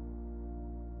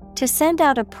 to send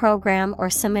out a program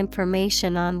or some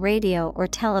information on radio or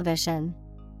television.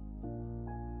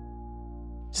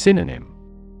 Synonym: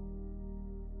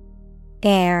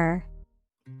 Air,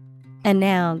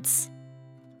 announce,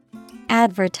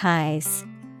 advertise.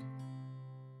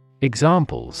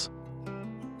 Examples: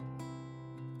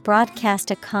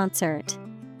 broadcast a concert,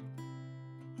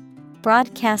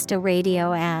 broadcast a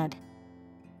radio ad.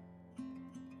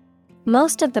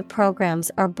 Most of the programs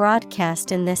are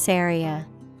broadcast in this area.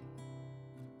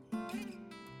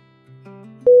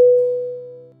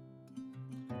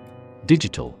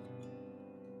 Digital.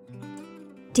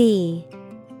 DIGITAL.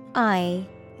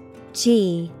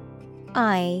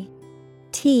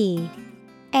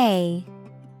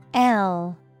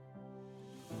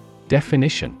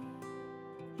 Definition: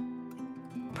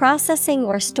 processing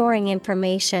or storing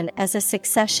information as a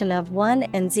succession of 1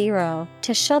 and 0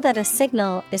 to show that a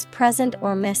signal is present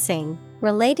or missing,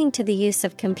 relating to the use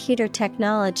of computer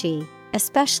technology,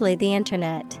 especially the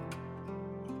Internet.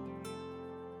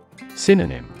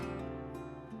 Synonym: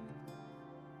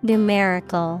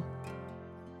 numerical,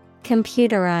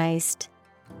 computerized,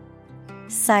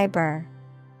 cyber.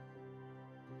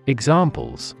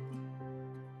 Examples: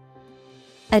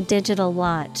 a digital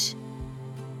watch,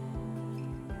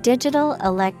 digital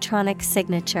electronic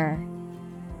signature.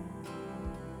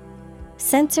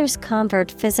 Sensors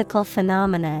convert physical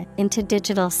phenomena into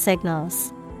digital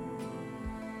signals.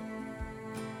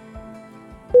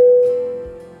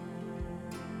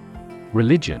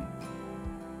 Religion.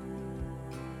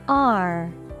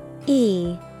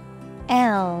 RELIGION.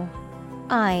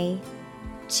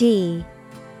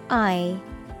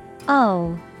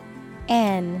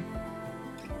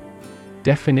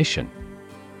 Definition: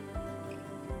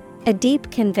 a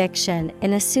deep conviction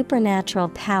in a supernatural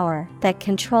power that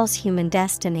controls human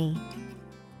destiny.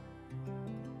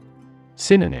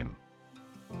 Synonym: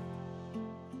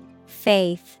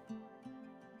 faith,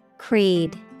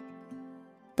 creed,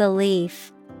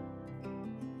 belief.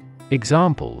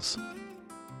 Examples: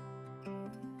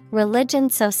 religion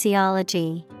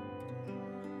sociology,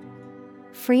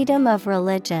 freedom of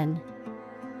religion.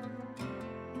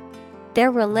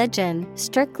 Their religion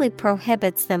strictly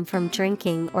prohibits them from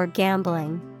drinking or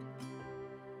gambling.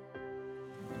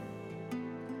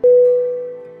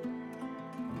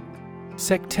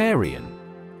 Sectarian.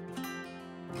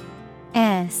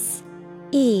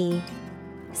 SECTARIAN.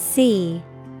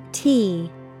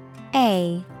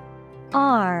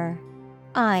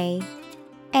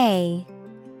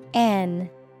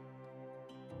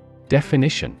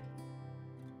 Definition: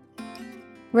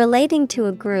 relating to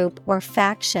a group or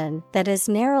faction that is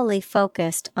narrowly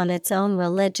focused on its own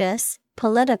religious,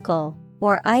 political,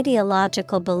 or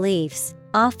ideological beliefs,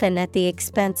 often at the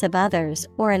expense of others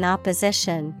or in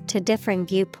opposition to differing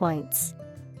viewpoints.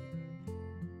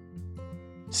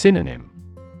 Synonym: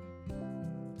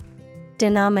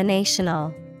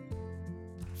 denominational,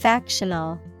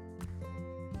 factional,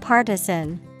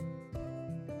 partisan.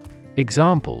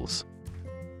 Examples: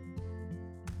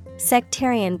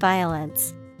 sectarian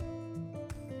violence,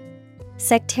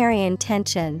 sectarian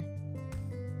tension.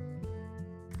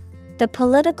 The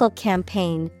political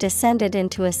campaign descended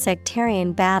into a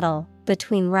sectarian battle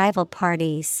between rival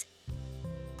parties.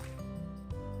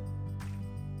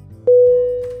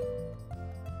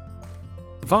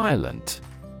 Violent.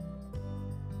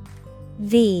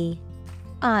 VIOLENT.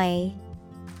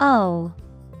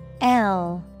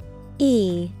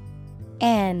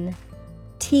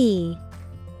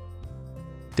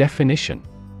 Definition: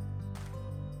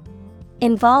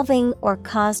 involving or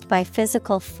caused by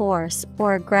physical force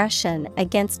or aggression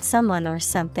against someone or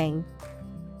something.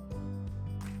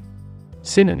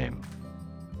 Synonym: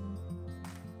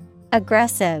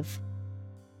 aggressive,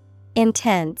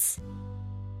 intense,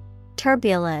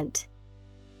 turbulent.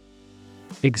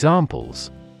 Examples: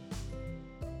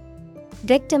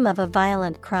 victim of a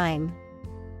violent crime,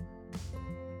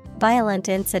 violent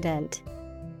incident.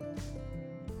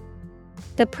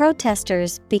 The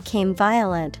protesters became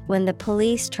violent when the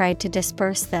police tried to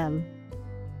disperse them.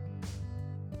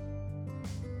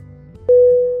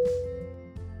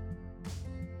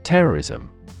 Terrorism.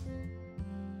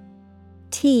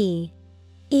 TERRORISM.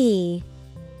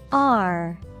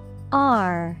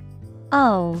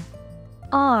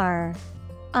 R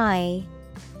I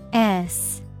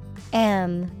S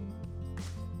M.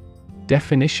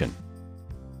 Definition: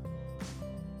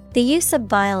 the use of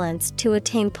violence to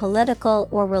attain political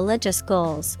or religious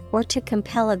goals, or to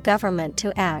compel a government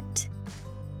to act.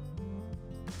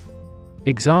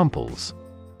 Examples: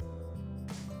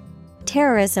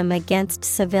 terrorism against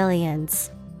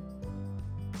civilians,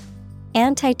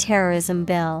 anti-terrorism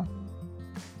bill.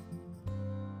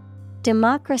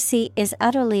 Democracy is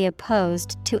utterly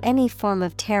opposed to any form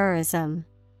of terrorism.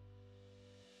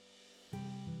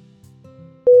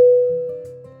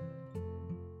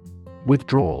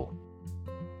 Withdrawal.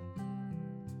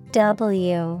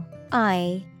 W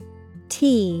I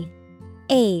T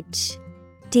H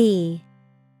D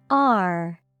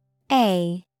R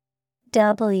A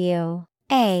W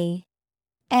A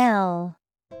L.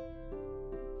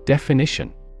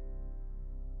 Definition: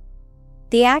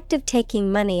 the act of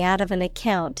taking money out of an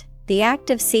account, the act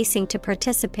of ceasing to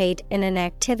participate in an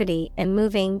activity and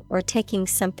moving or taking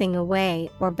something away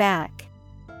or back.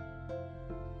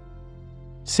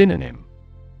 Synonym: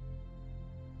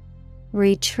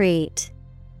 retreat,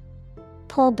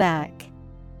 pull back,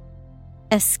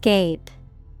 escape.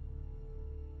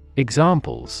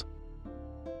 Examples: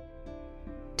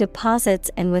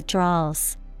 deposits and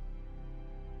withdrawals,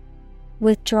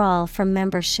 withdrawal from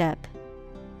membership.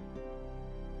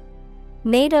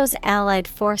 NATO's allied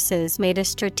forces made a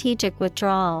strategic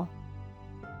withdrawal.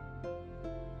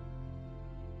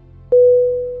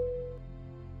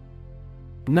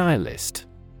 Nihilist.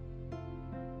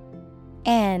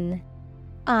 N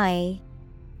I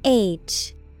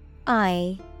H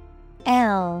I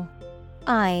L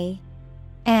I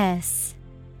S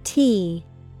T.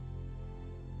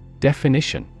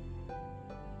 Definition: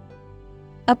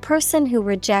 a person who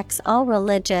rejects all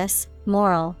religious,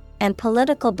 moral, and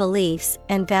political beliefs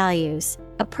and values,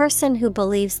 a person who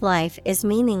believes life is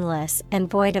meaningless and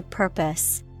void of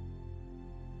purpose.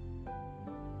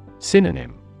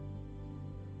 Synonym: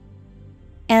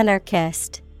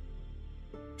 anarchist,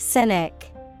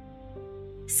 cynic,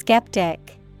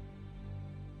 skeptic.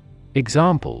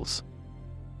 Examples: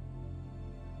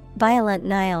 violent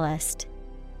nihilist,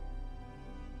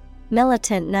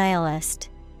 militant nihilist.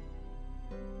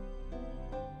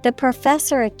 The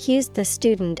professor accused the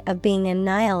student of being a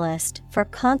nihilist for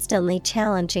constantly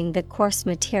challenging the course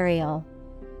material.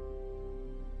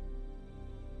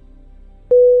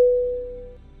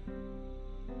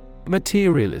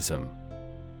 Materialism.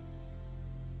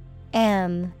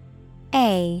 M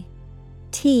A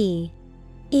T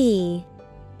E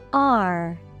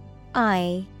R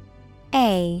I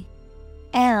A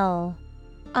L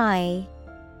I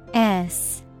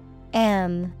S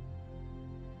M.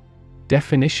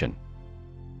 Definition: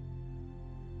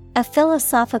 a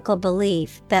philosophical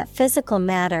belief that physical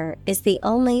matter is the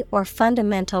only or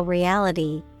fundamental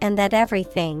reality, and that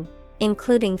everything,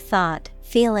 including thought,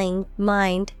 feeling,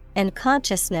 mind, and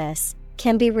consciousness,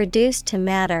 can be reduced to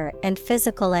matter and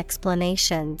physical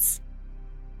explanations.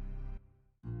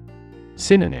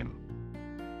 Synonym: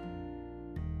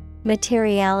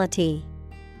 materiality,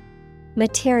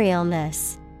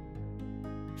 materialness,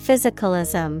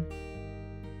 physicalism.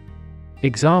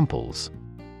 Examples: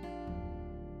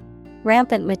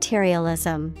 rampant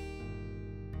materialism,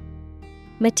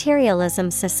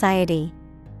 materialism society.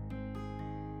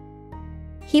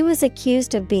 He was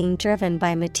accused of being driven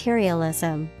by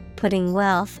materialism, putting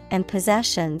wealth and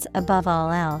possessions above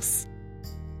all else.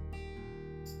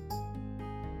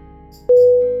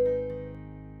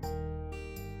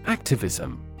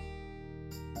 Activism.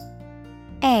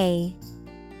 A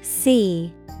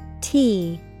C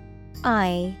T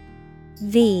I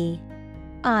V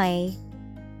I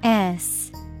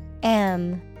S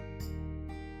M.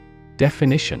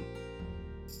 Definition: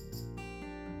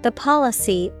 the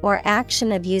policy or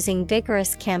action of using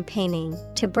vigorous campaigning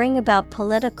to bring about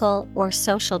political or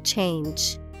social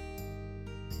change.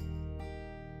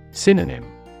 Synonym: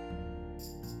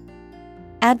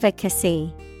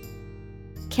 advocacy,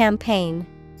 campaign.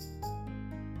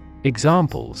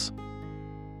 Examples: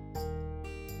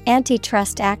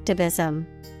 antitrust activism,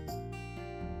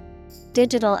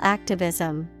 digital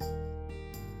activism.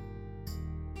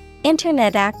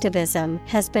 Internet activism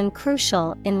has been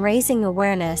crucial in raising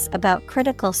awareness about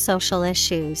critical social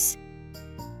issues.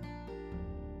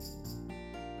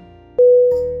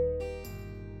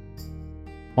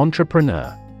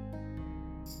 Entrepreneur.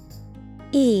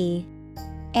 E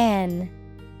N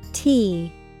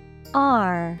T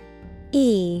R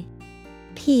E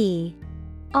P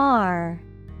R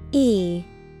E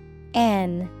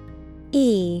N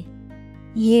E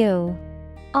U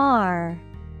R.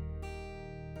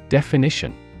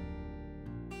 Definition: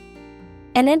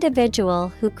 An individual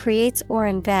who creates or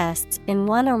invests in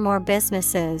one or more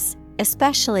businesses,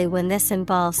 especially when this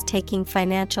involves taking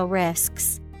financial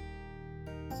risks.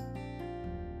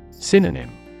 Synonym: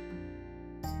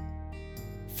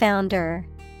 Founder,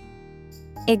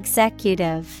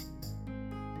 executive.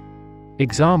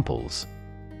 Examples: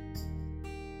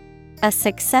 A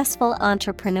successful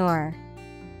entrepreneur,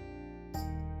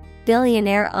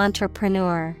 billionaire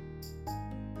entrepreneur.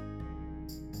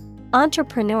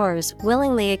 Entrepreneurs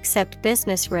willingly accept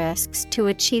business risks to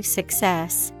achieve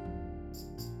success.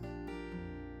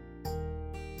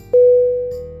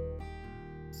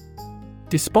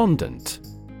 Despondent.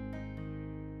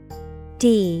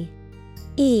 D-E-S-P-O-N-D-E-N-T.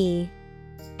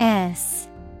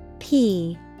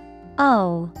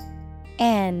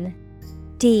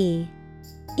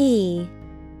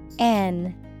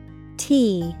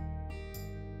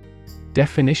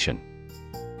 Definition: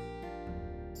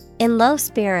 In low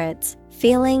spirits,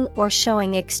 feeling or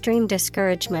showing extreme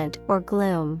discouragement or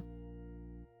gloom.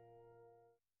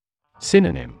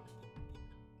 Synonym: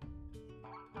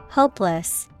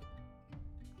 Hopeless,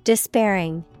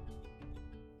 despairing,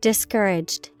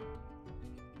 discouraged.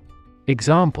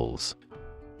 Examples: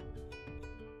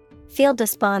 Feel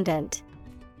despondent.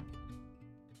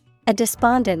 A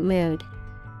despondent mood.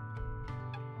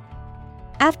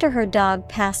 After her dog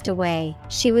passed away,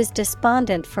 she was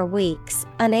despondent for weeks,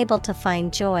 unable to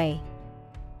find joy.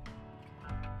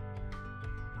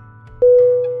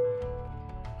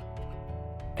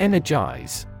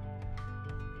 Energize.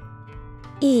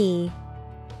 E-N-E-R-G-I-Z-E.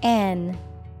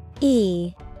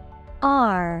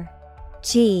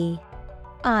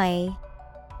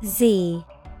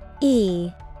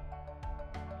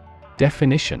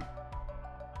 Definition: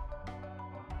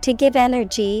 To give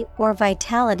energy or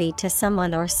vitality to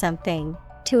someone or something,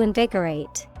 to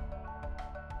invigorate.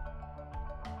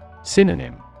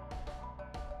 Synonym: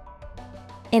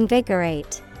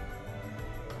 Invigorate,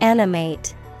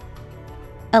 animate,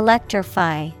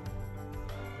 electrify.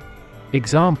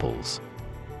 Examples: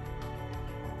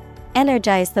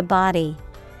 Energize the body.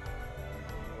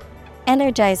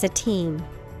 Energize a team.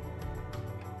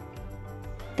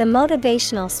 The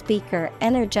motivational speaker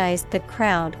energized the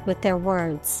crowd with their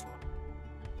words.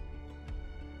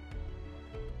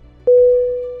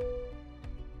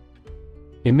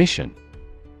 Emission.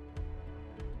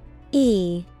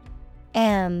 E-M-I-S-S-I-O-N.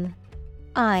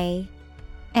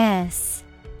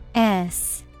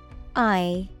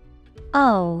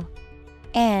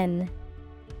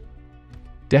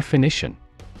 Definition: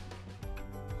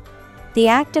 The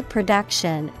act of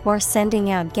production or sending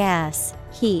out gas,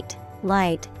 heat,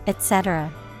 light,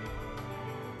 etc.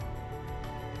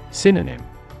 Synonym: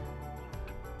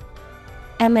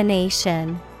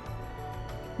 Emanation,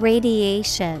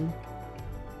 radiation,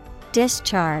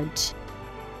 discharge.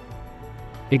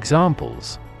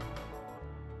 Examples: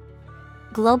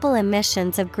 Global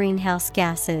emissions of greenhouse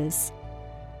gases.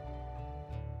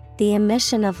 The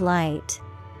emission of light.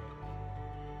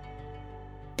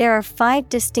 There are 5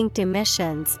 distinct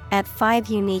emissions at 5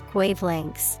 unique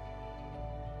wavelengths.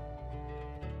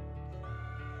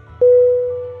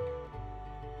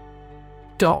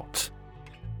 Dot.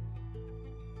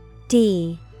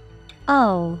 D-O-T.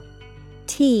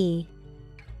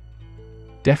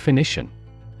 Definition: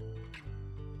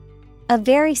 A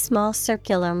very small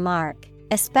circular mark,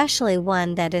 especially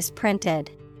one that is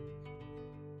printed.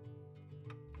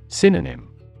 Synonym: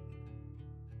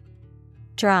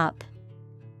 Drop,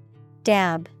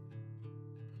 dab,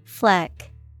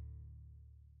 fleck.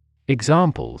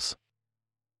 Examples: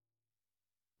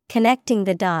 Connecting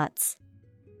the dots.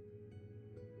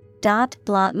 Dot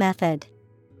blot method.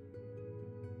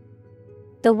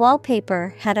 The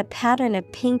wallpaper had a pattern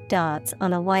of pink dots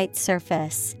on a white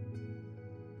surface.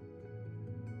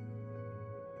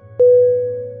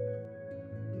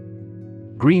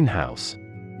 Greenhouse.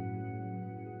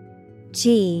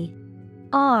 Greenhouse.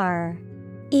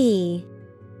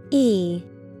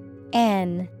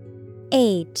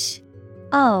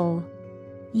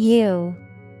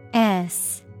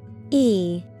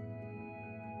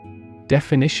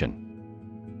 Definition: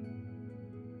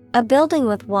 A building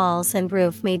with walls and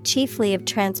roof made chiefly of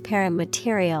transparent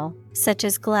material, such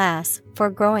as glass, for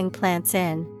growing plants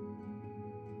in.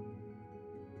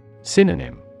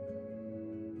 Synonym: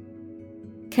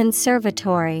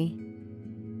 Conservatory.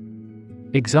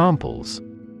 Examples: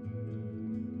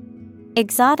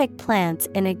 Exotic plants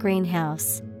in a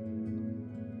greenhouse.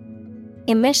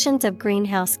 Emissions of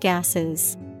greenhouse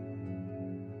gases.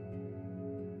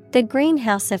 The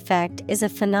greenhouse effect is a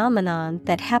phenomenon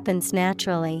that happens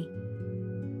naturally.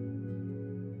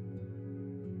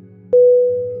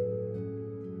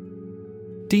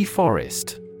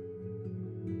 Deforest.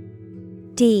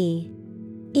 D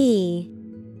E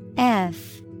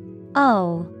F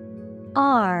O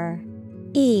R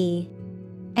E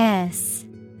S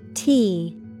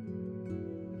T.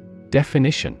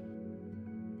 Definition: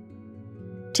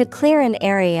 To clear an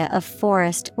area of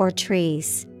forest or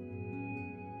trees.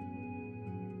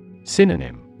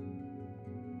 Synonym: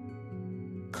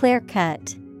 Clear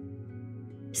cut,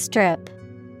 strip,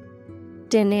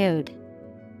 denude.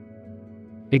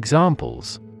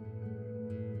 Examples: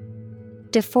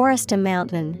 Deforest a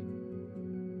mountain.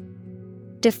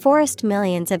 Deforest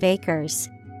millions of acres.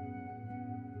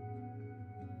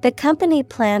 The company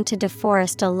planned to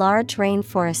deforest a large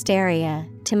rainforest area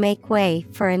to make way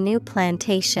for a new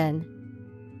plantation.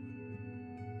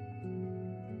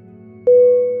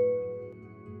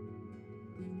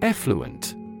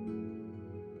 Effluent.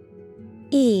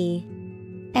 E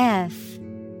F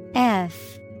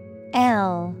F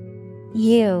L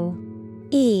U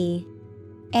E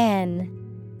N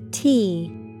T.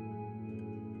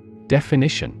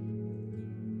 Definition: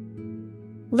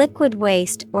 Liquid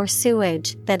waste or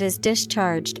sewage that is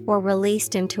discharged or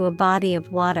released into a body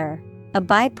of water, a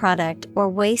byproduct or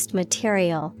waste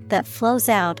material that flows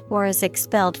out or is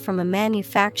expelled from a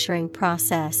manufacturing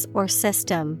process or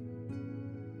system.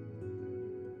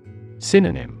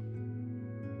 Synonym: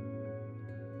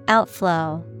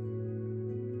 Outflow,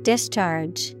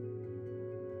 discharge,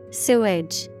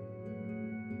 sewage.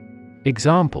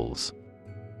 Examples: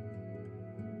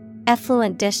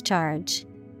 Effluent discharge.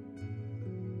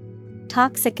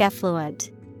 Toxic effluent.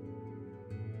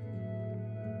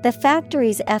 The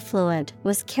factory's effluent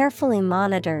was carefully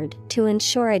monitored to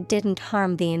ensure it didn't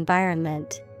harm the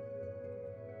environment.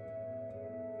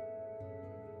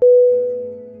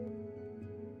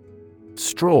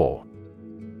 Straw.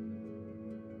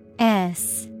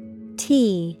 S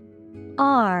T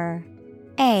R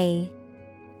A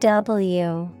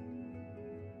W.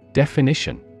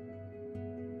 Definition: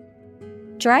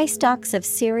 Dry stalks of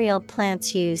cereal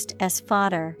plants used as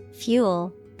fodder,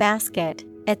 fuel, basket,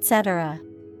 etc.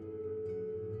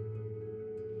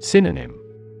 Synonym: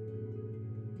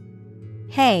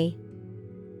 Hay,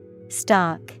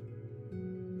 stalk,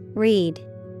 reed.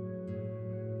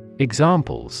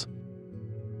 Examples: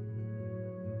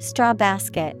 Straw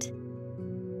basket,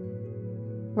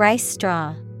 rice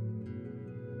straw.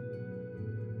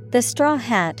 The straw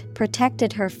hat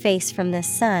protected her face from the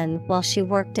sun while she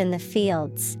worked in the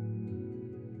fields.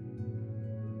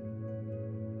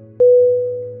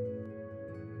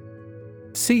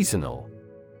 Seasonal.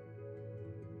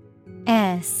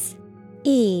 S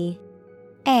E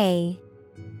A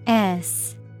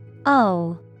S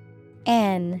O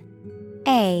N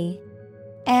A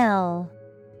L.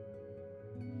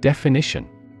 Definition: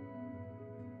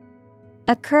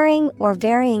 Occurring or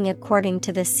varying according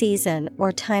to the season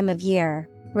or time of year,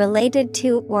 related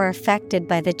to or affected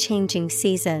by the changing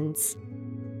seasons.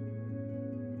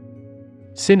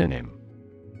 Synonym: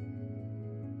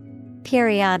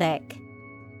 Periodic,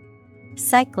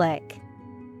 cyclic.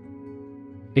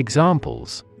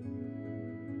 Examples: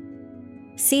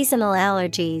 Seasonal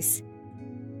allergies,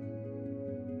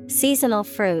 seasonal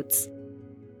fruits.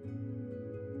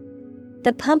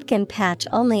 The pumpkin patch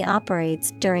only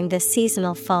operates during the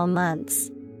seasonal fall months.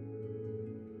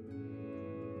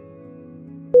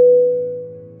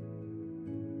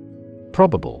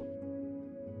 Probable.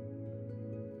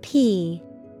 P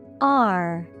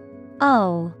R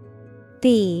O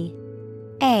B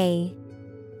A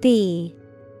B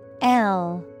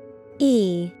L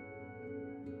E.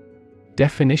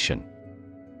 Definition: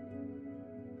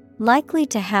 Likely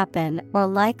to happen or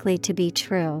likely to be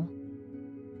true.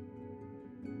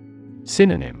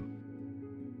 Synonym: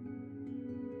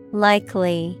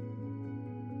 Likely,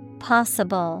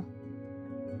 possible,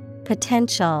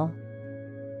 potential.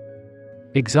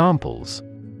 Examples: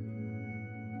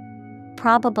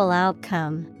 Probable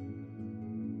outcome,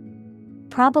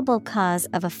 probable cause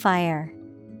of a fire.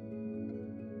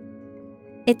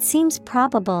 It seems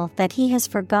probable that he has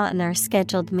forgotten our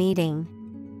scheduled meeting.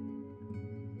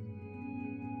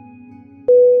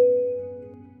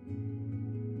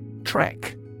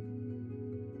 Trek.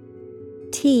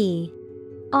 T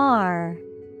R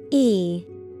E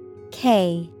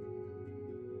K.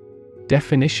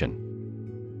 Definition: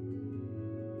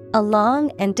 A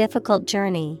long and difficult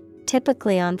journey,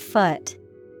 typically on foot.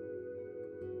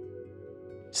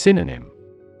 Synonym: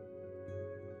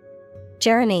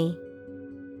 Journey,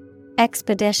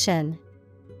 expedition,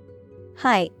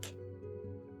 hike.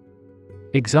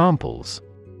 Examples: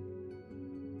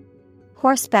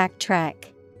 Horseback trek,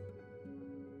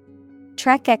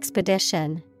 trek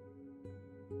expedition.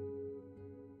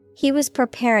 He was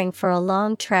preparing for a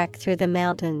long trek through the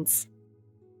mountains.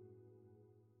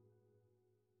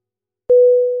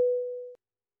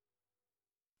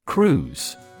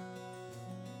 Cruise.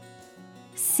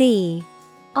 Cruise.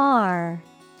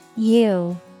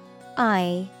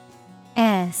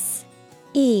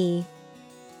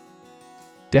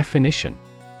 Definition: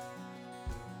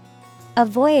 A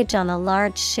voyage on a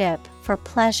large ship for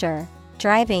pleasure,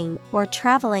 driving, or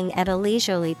traveling at a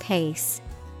leisurely pace.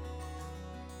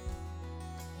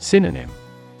 Synonym: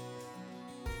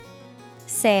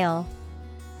 Sail,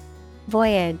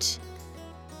 voyage,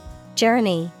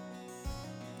 journey.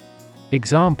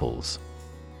 Examples: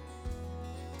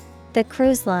 The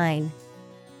cruise line.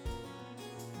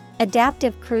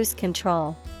 Adaptive cruise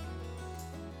control.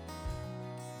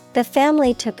 The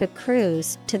family took a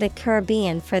cruise to the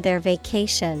Caribbean for their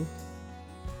vacation.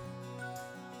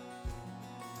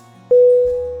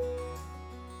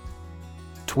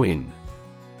 Twin.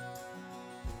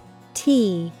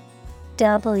 Twin.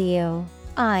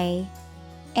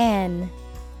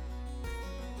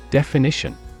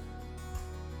 Definition: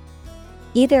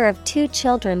 Either of two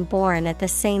children born at the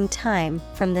same time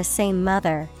from the same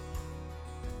mother.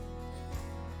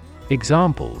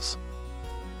 Examples: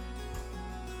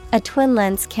 A twin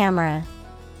lens camera.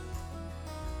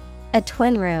 A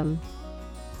twin room.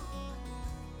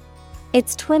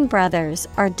 Its twin brothers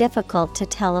are difficult to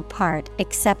tell apart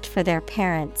except for their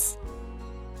parents.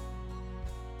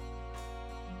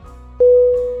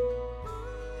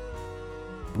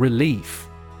 Relief.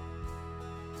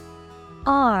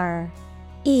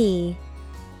 RELIEF.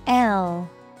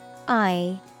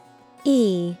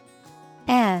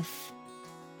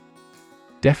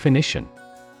 Definition: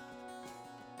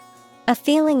 A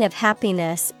feeling of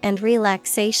happiness and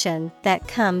relaxation that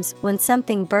comes when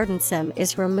something burdensome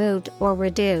is removed or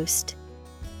reduced.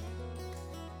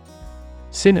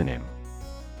 Synonym: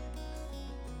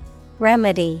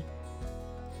 Remedy,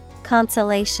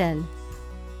 consolation,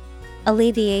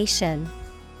 alleviation.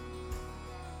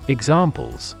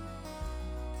 Examples: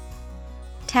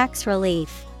 Tax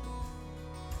relief.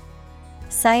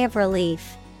 Sigh of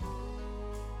relief.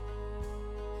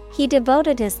 He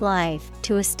devoted his life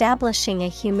to establishing a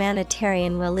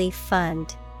humanitarian relief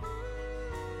fund.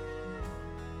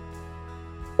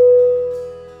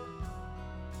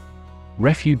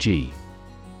 Refugee.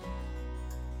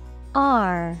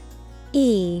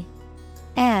 REFUGE.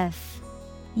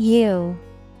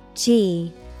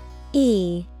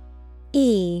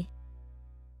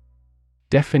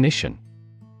 Definition: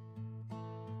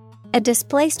 A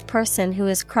displaced person who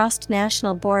has crossed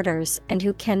national borders and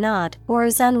who cannot or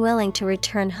is unwilling to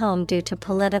return home due to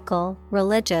political,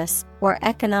 religious, or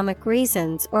economic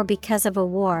reasons or because of a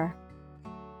war.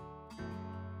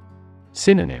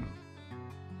 Synonym: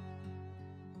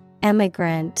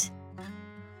 Emigrant,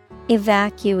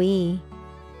 evacuee,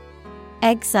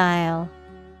 exile.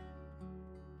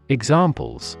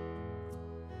 Examples: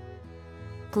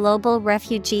 Global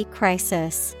refugee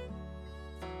crisis.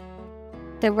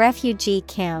 The refugee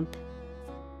camp.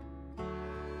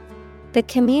 The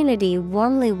community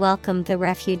warmly welcomed the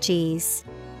refugees.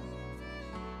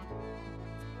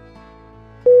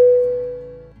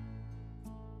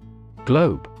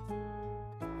 Globe.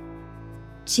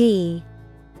 GLOBE.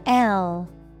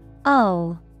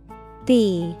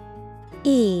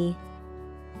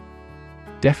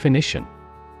 Definition: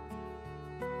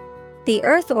 The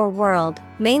earth or world,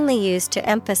 mainly used to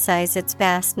emphasize its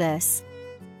vastness.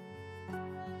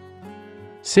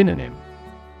 Synonym: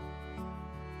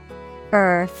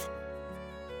 Earth,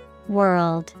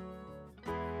 world,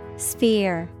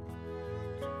 sphere.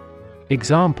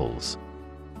 Examples: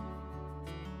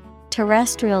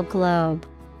 Terrestrial globe.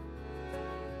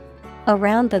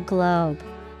 Around the globe.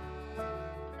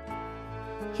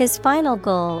 His final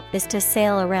goal is to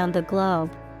sail around the globe.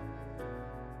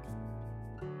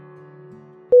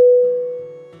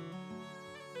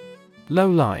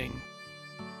 Low-lying.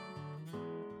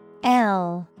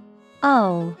 LOWLYING.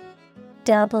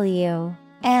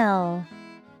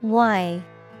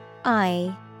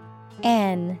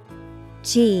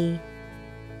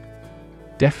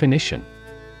 Definition: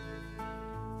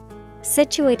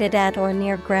 Situated at or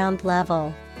near ground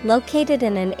level, located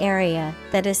in an area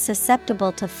that is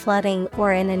susceptible to flooding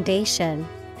or inundation,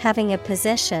 having a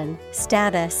position,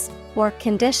 status, or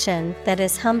condition that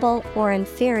is humble or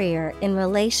inferior in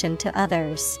relation to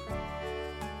others.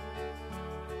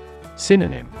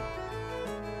 Synonym: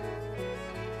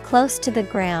 Close to the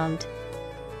ground.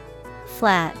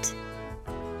 Flat.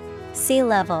 Sea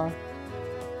level.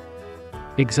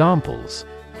 Examples: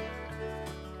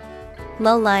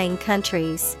 Low-lying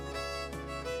countries.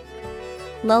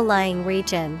 Low-lying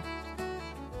region.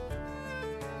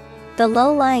 The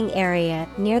low-lying area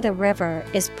near the river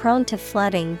is prone to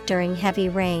flooding during heavy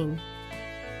rain.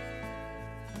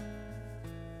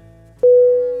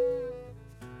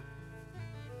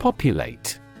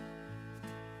 Populate.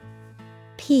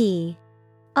 Populate.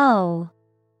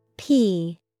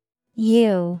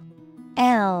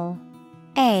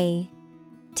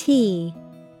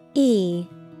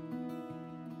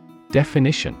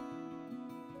 Definition: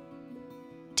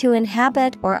 To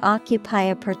inhabit or occupy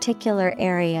a particular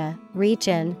area,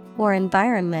 region, or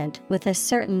environment with a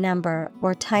certain number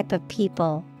or type of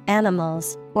people,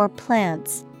 animals, or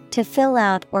plants, to fill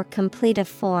out or complete a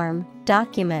form,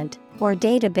 document, or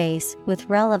database with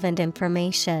relevant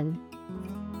information.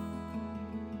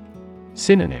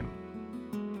 Synonym: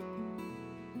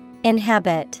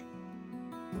 Inhabit,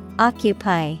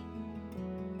 occupy,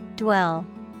 dwell.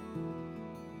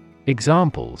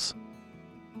 Examples: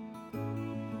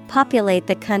 Populate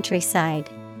the countryside.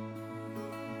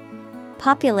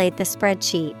 Populate the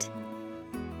spreadsheet.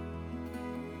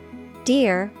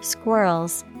 Deer,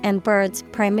 squirrels, and birds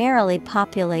primarily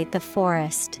populate the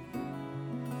forest.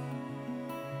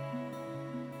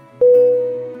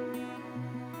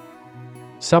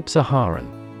 Sub-Saharan.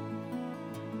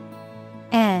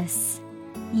 SUBSAHARAN.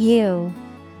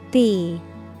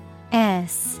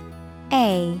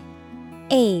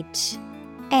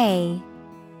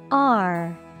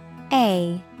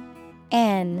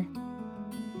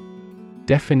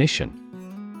 Definition: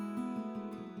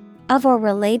 Of or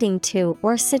relating to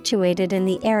or situated in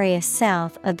the area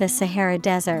south of the Sahara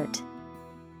Desert.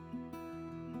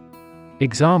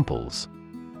 Examples: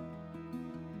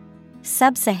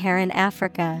 Sub-Saharan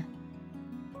Africa.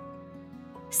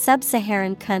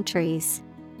 Sub-Saharan countries.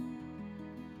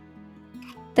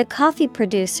 The coffee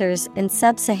producers in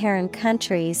sub-Saharan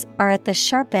countries are at the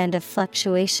sharp end of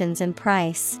fluctuations in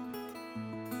price.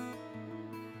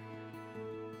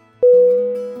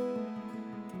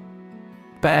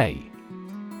 Bay.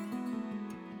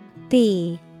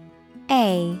 B-A-Y.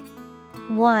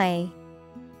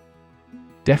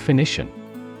 Definition: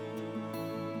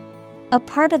 A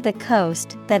part of the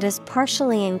coast that is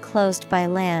partially enclosed by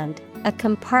land, a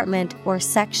compartment or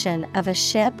section of a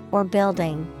ship or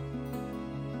building.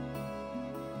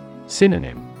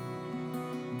 Synonym: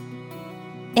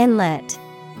 Inlet,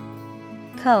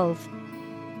 cove,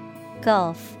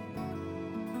 gulf.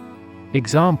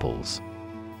 Examples: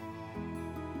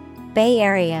 Bay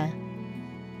Area.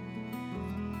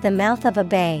 The mouth of a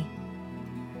bay.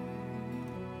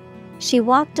 She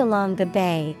walked along the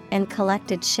bay and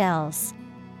collected shells.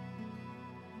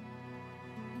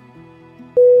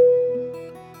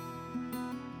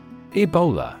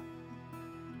 Ebola.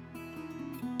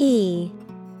 E-B-O-L-A.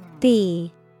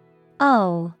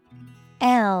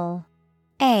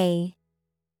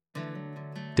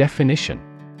 Definition: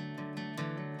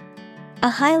 A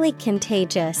highly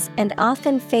contagious and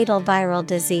often fatal viral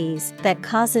disease that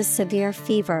causes severe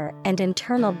fever and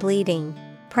internal bleeding,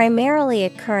 primarily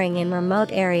occurring in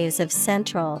remote areas of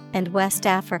Central and West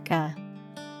Africa.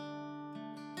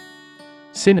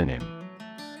 Synonym: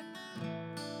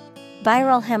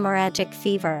 Viral hemorrhagic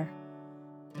fever.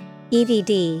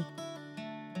 EVD.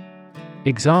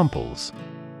 Examples: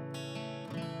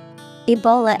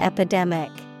 Ebola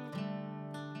epidemic.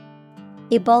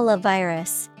 Ebola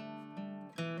virus.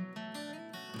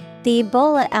 The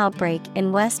Ebola outbreak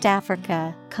in West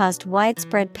Africa caused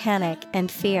widespread panic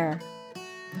and fear.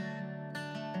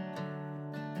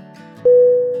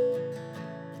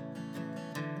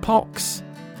 Pox.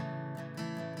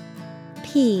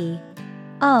 P-O-X.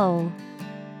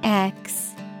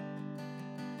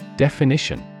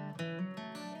 Definition: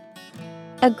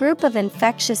 A group of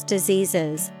infectious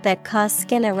diseases that cause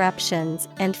skin eruptions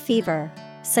and fever,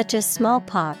 such as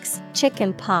smallpox,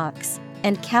 chicken pox,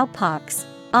 and cowpox,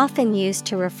 often used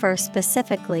to refer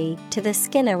specifically to the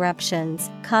skin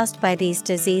eruptions caused by these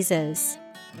diseases.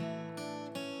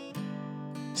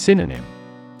 Synonym: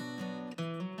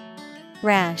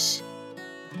 Rash,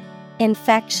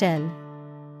 infection,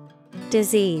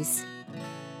 disease.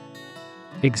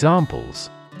 Examples: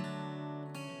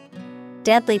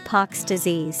 Deadly pox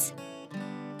disease.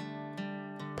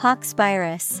 Pox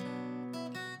virus.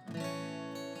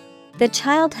 The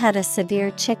child had a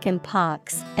severe chicken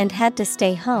pox and had to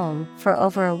stay home for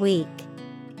over a week.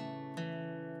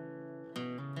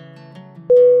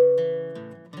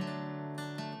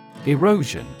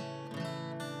 Erosion.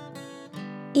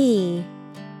 E-R-O-S-I-O-N.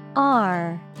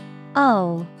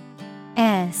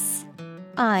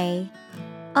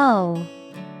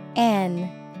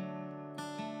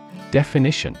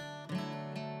 Definition: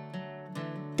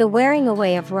 The wearing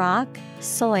away of rock,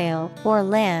 soil, or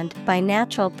land by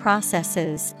natural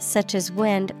processes such as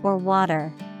wind or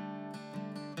water.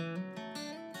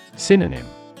 Synonym: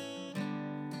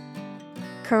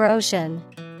 Corrosion,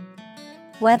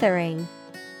 weathering,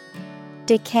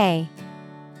 decay.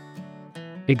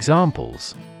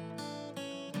 Examples: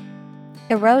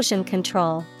 erosion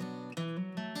control,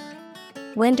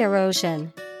 wind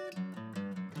erosion.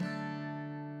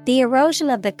 The erosion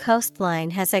of the coastline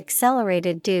has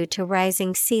accelerated due to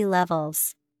rising sea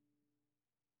levels.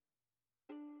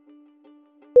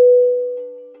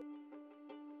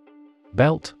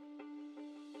 Belt.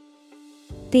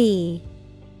 B-E-L-T.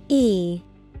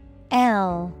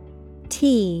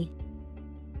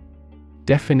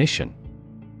 Definition: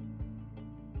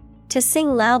 To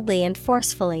sing loudly and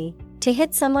forcefully, to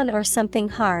hit someone or something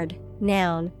hard.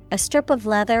 Noun, a strip of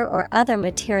leather or other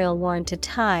material worn to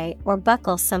tie or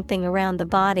buckle something around the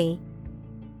body.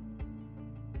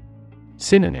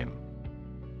 Synonym: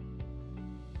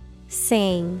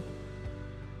 Sing,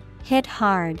 hit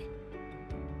hard.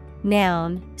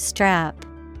 Noun, strap.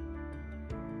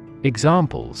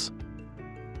 Examples: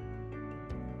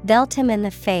 Belt him in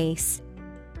the face.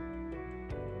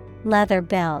 Leather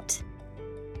belt.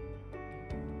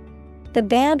 The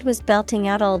band was belting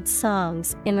out old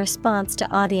songs in response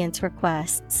to audience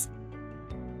requests.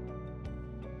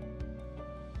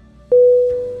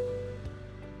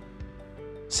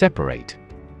 Separate.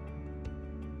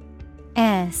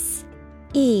 S-E-P-A-R-A-T-E.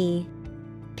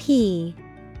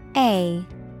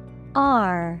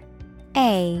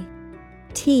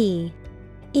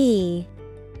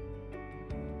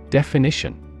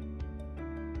 Definition: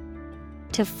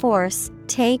 To force,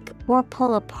 take, or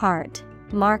pull apart.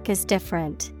 Mark is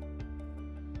different.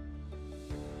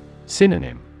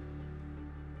 Synonym: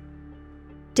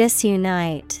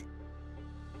 Disunite,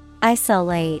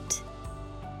 isolate,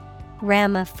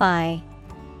 ramify.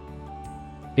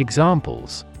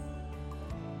 Examples: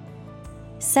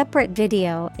 Separate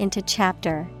video into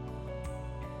chapter.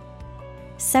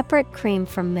 Separate cream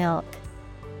from milk.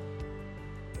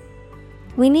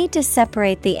 We need to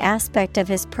separate the aspect of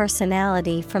his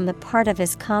personality from the part of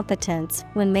his competence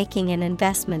when making an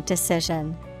investment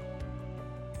decision.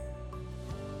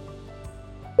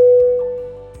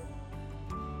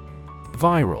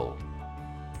 Viral.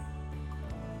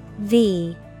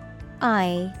 V-I-R-A-L.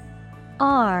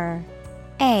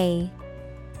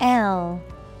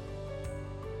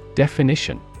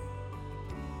 Definition: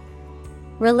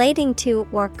 Relating to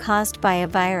or caused by a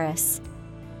virus.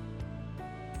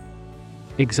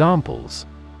 Examples: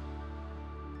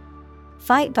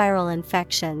 Fight viral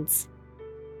infections.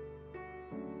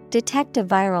 Detect a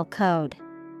viral code.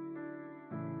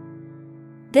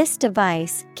 This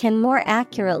device can more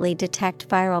accurately detect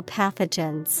viral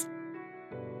pathogens.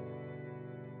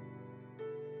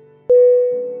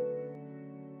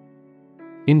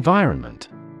 Environment.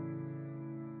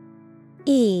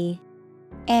 E-N-V-I-R-O-N-M-E-N-T.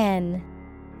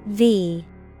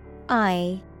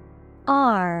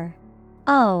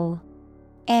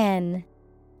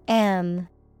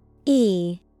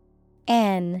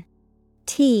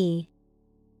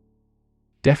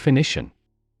 Definition: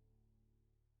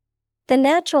 The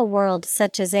natural world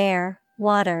such as air,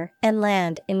 water, and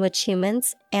land in which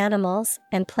humans, animals,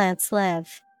 and plants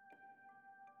live.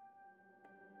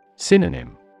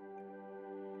 Synonym: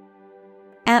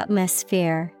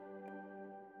 Atmosphere,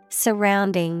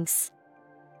 surroundings,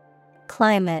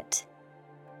 climate.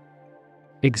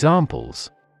 Examples: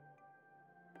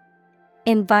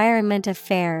 Environment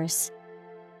affairs.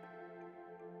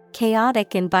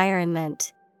 Chaotic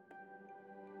environment.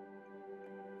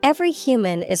 Every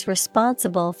human is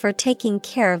responsible for taking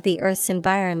care of the Earth's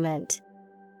environment.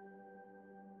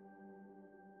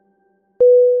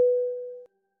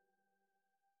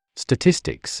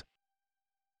 Statistics.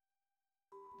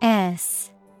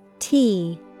 S-T-A-T-I-C-S.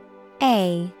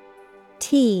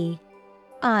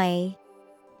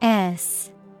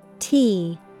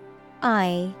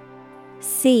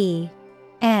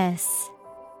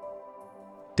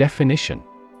 Definition: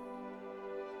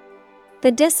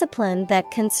 The discipline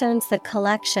that concerns the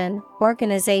collection,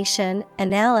 organization,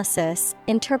 analysis,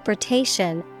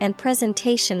 interpretation, and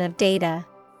presentation of data.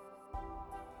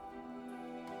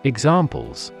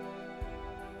 Examples: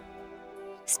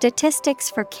 Statistics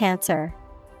for cancer.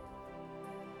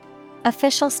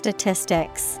 Official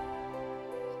statistics.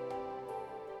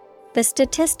 The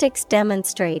statistics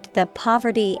demonstrate that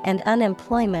poverty and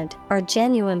unemployment are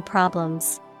genuine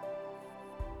problems.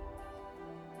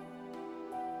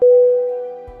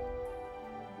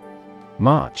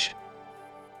 March.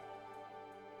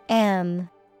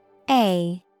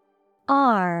 M-A-R-C-H.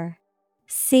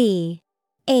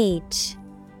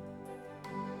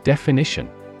 Definition: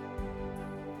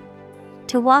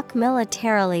 To walk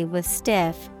militarily with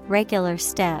stiff, regular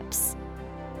steps.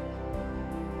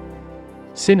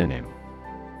 Synonym: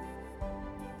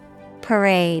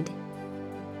 Parade.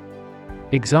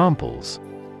 Examples: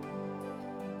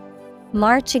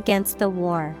 March against the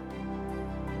war.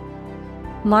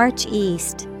 March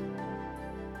east.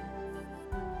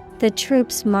 The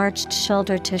troops marched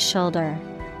shoulder to shoulder.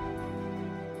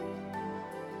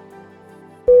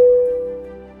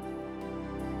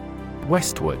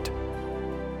 Westward.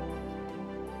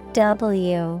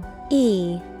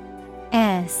 W-E-S-T-W-A-R-D.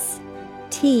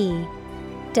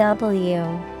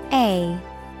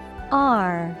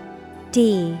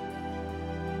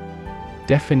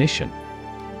 Definition: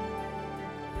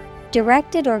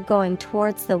 directed or going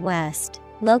towards the west,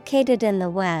 located in the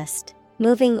west,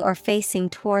 moving or facing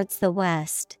towards the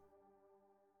west.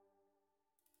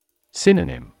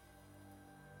 Synonym: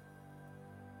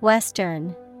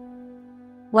 Western,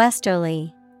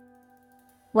 westerly,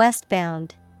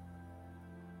 westbound.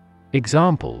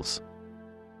 Examples: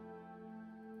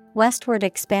 Westward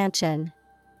expansion,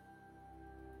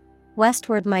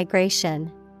 westward migration.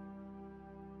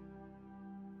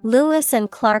 Lewis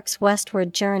and Clark's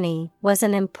westward journey was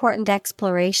an important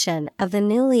exploration of the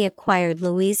newly acquired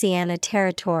Louisiana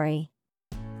Territory.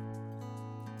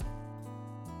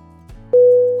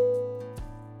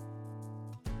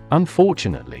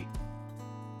 Unfortunately.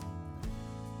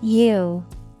 Unfortunately.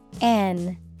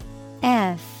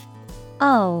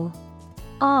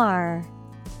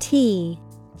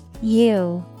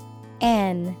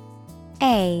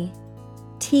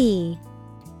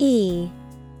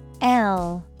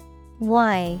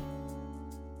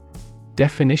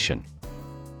 Definition: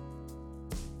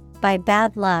 by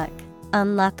bad luck,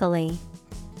 unluckily.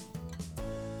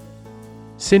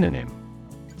 Synonym: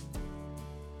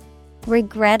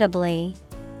 regrettably,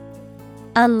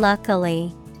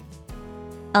 unluckily,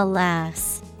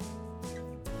 alas.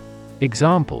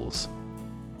 Examples: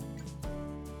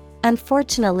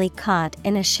 unfortunately caught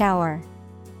in a shower.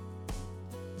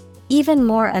 Even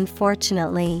more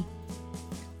unfortunately.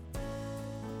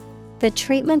 The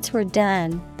treatments were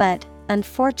done, but,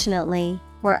 unfortunately,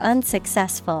 were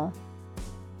unsuccessful.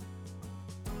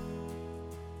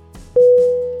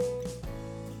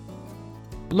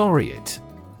 Laureate.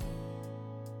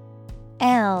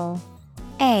 L-A-U-R-E-A-T-E.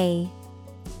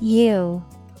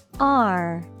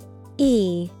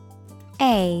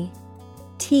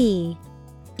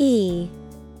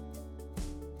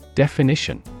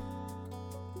 Definition: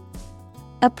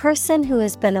 a person who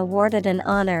has been awarded an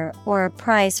honor or a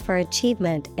prize for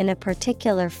achievement in a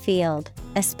particular field,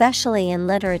 especially in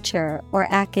literature or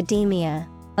academia.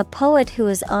 A poet who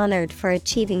is honored for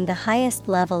achieving the highest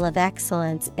level of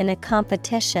excellence in a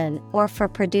competition or for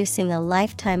producing a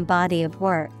lifetime body of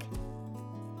work.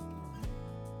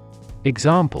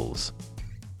 Examples: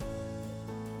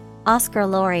 Oscar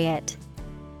laureate,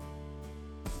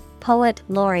 poet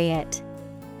laureate.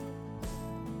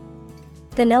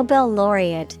 The Nobel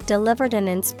laureate delivered an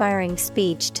inspiring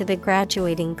speech to the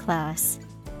graduating class.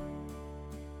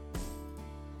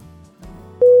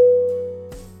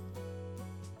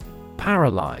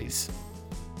 Paralyze.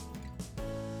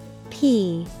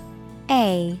 P-A-R-A-L-Y-Z-E.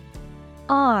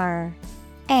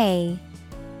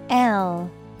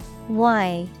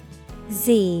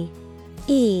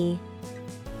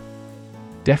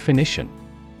 Definition: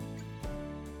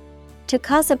 to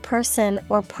cause a person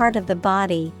or part of the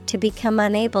body to become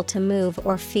unable to move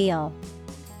or feel.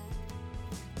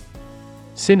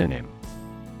 Synonym: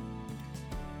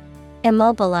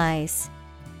 immobilize,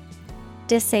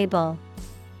 disable,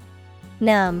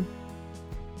 numb.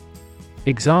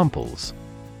 Examples: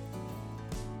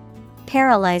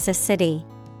 paralyze a city,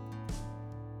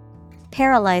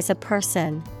 paralyze a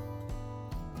person.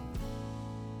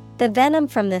 The venom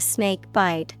from the snake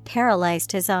bite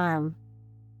paralyzed his arm.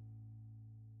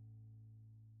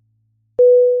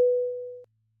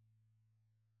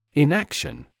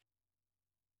 Inaction.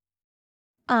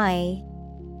 I-N-A-C-T-I-O-N.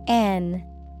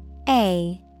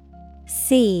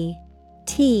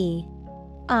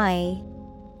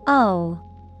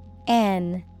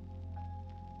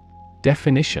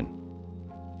 Definition: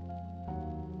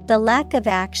 the lack of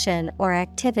action or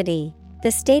activity,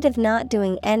 the state of not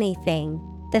doing anything,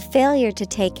 the failure to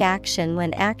take action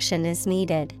when action is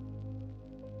needed.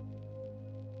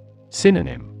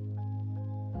 Synonym: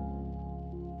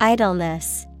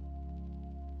 idleness,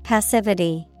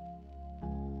 passivity,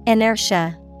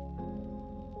 inertia.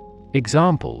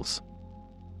 Examples: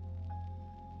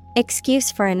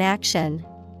 excuse for inaction,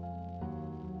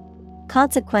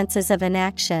 consequences of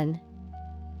inaction.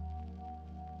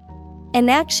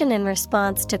 Inaction in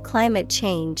response to climate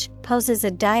change poses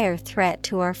a dire threat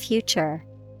to our future.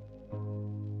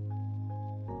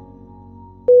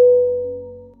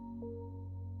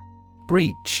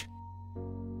 Breach.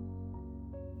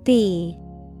 B-R-E-A-C-H.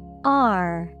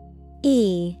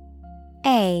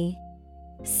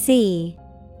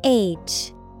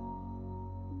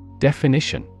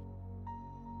 Definition: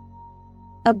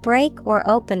 a break or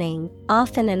opening,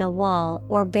 often in a wall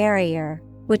or barrier,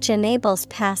 which enables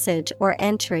passage or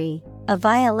entry, a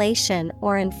violation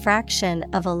or infraction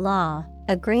of a law,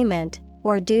 agreement,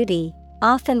 or duty,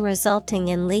 often resulting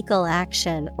in legal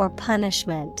action or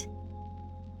punishment.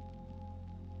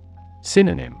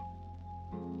 Synonym: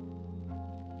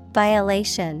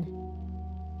 Violation,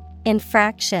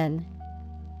 infraction,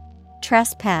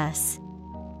 trespass.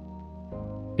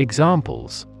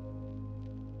 Examples: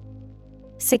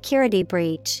 security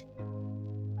breach,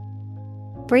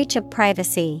 breach of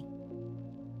privacy.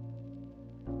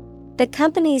 The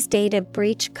company's data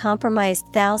breach compromised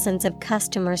thousands of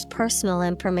customers' personal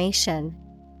information.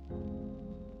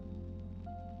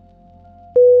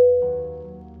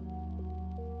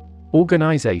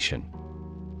 Organization.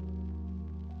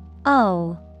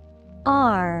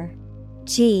 ORganization.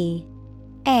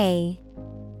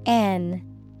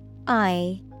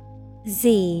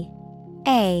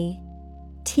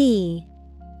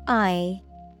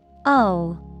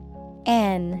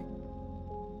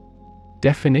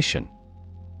 Definition: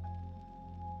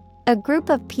 a group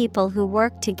of people who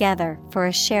work together for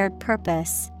a shared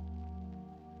purpose.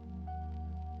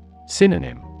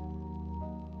 Synonym: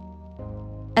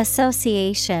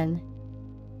 association,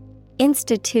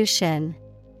 institution,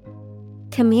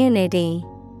 community.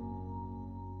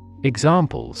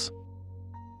 Examples: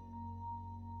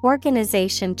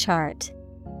 organization chart,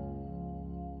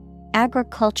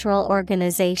 agricultural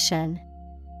organization.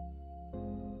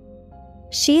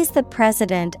 She is the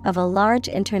president of a large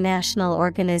international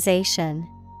organization.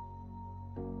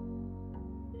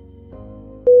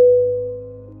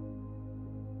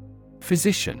 Physician.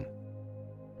 Physician.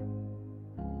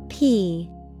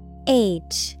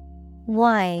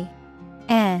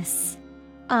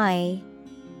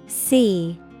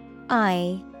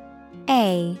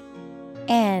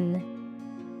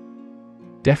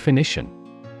 Definition: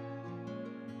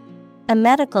 a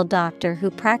medical doctor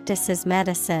who practices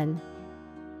medicine.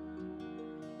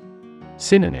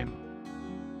 Synonym: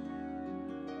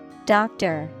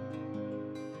 doctor,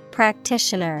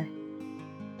 practitioner,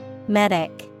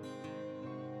 medic.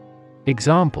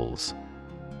 Examples: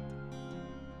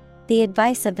 the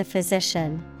advice of the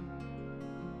physician.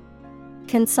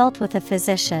 Consult with a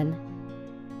physician.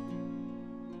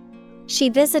 She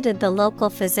visited the local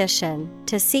physician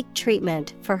to seek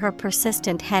treatment for her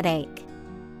persistent headache.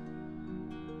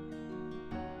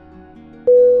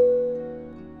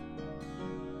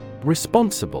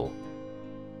 Responsible.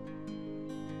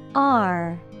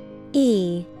 RESPONSIBLE.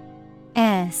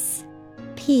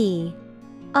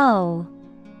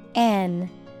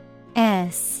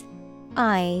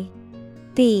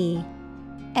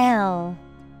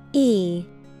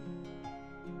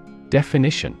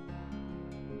 Definition: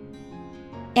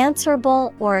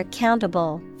 answerable or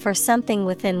accountable for something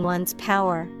within one's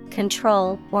power,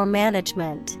 control, or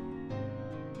management.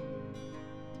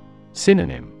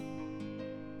 Synonym: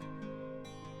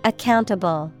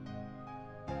 accountable,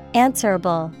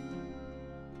 answerable,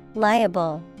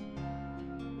 liable.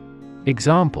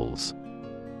 Examples: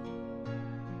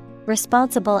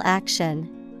 responsible action,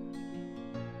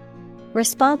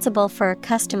 responsible for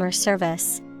customer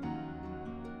service.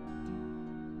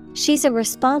 She's a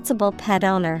responsible pet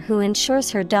owner who ensures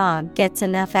her dog gets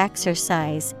enough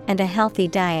exercise and a healthy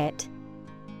diet.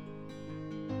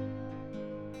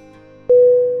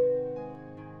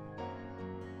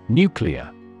 Nuclear.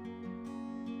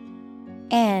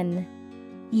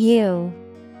 NUCLEAR.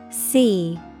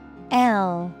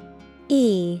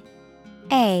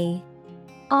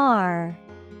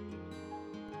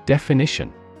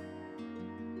 Definition: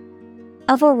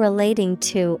 of or relating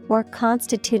to or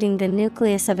constituting the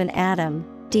nucleus of an atom,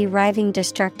 deriving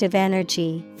destructive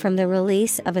energy from the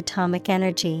release of atomic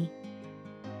energy.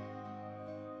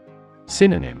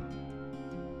 Synonym: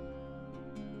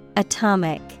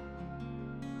 atomic.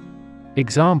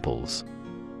 Examples: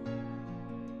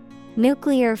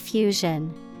 nuclear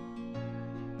fusion,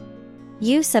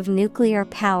 use of nuclear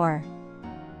power.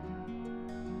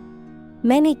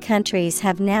 Many countries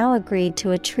have now agreed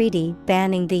to a treaty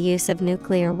banning the use of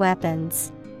nuclear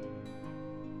weapons.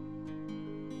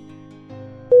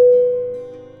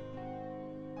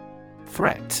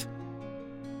 Threat.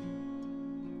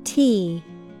 THREAT.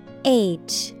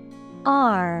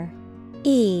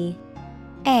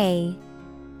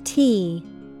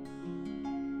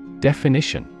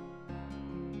 Definition: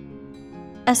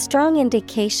 a strong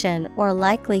indication or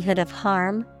likelihood of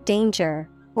harm, danger,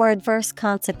 or adverse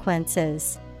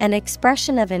consequences, an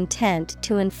expression of intent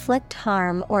to inflict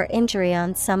harm or injury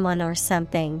on someone or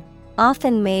something,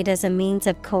 often made as a means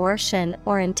of coercion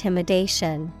or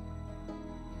intimidation.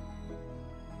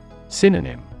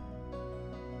 Synonym: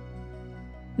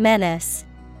 Menace,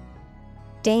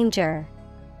 danger,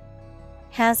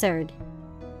 hazard.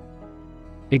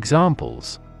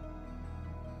 Examples: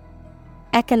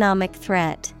 Economic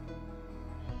threat,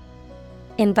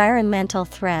 environmental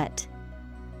threat.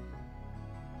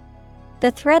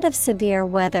 The threat of severe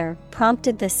weather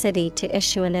prompted the city to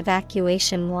issue an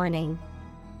evacuation warning.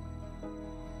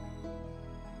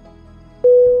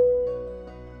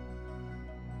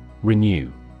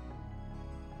 Renew.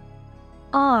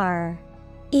 R-E-N-E-W.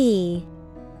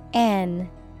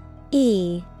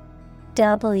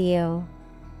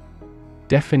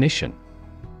 Definition: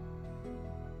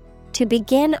 To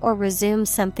begin or resume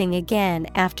something again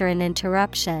after an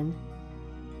interruption.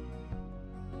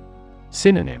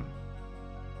 Synonym: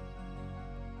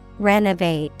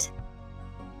 Renovate,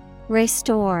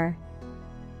 restore,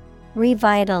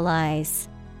 revitalize.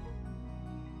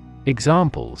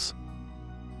 Examples: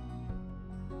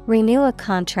 Renew a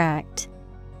contract.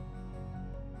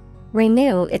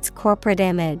 Renew its corporate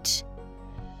image.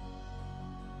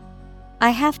 I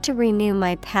have to renew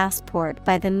my passport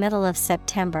by the middle of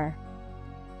September.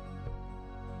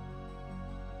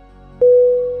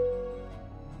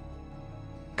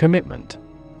 Commitment.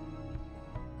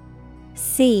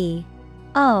 C-O-M-M-I-T-M-E-N-T.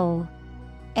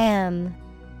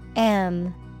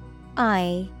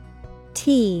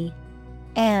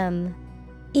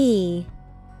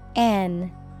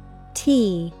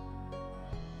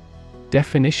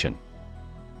 Definition: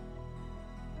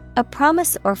 A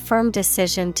promise or firm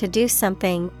decision to do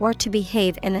something or to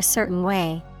behave in a certain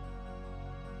way.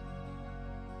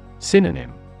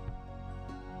 Synonym: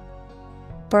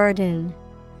 Burden,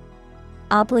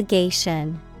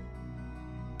 obligation,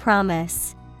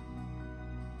 promise.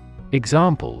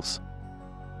 Examples: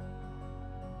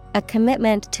 A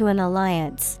commitment to an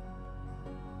alliance.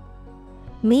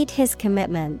 Meet his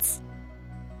commitments.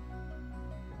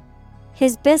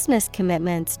 His business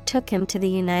commitments took him to the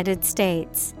United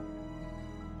States.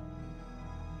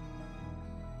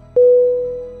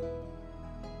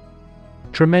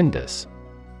 Tremendous.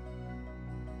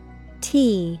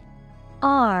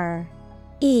 T-R-E-M-E-N-D-O-U-S.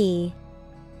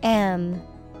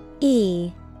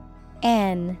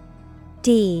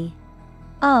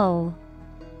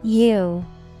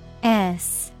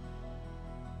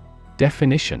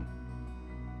 Definition: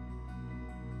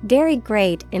 Very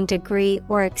great in degree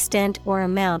or extent or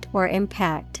amount or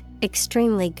impact,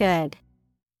 extremely good.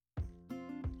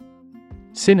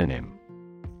 Synonym: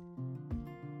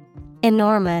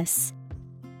 Enormous,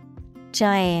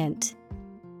 giant,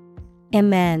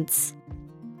 immense.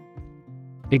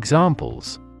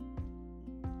 Examples: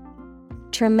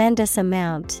 Tremendous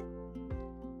amount.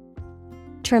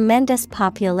 Tremendous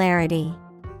popularity.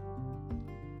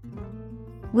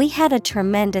 We had a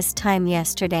tremendous time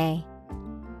yesterday.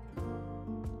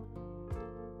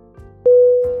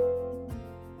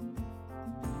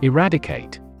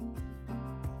 Eradicate.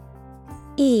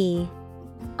 E-R-A-D-I-C-A-T-E.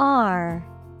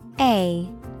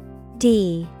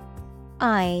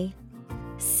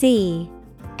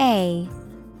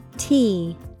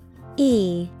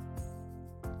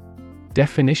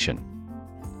 Definition: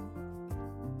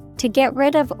 To get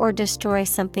rid of or destroy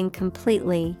something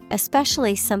completely,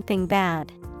 especially something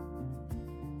bad.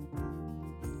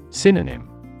 Synonym: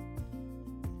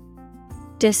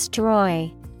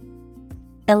 Destroy,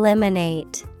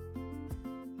 eliminate,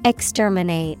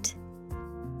 exterminate.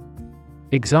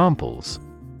 Examples: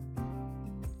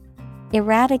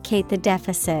 Eradicate the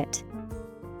deficit.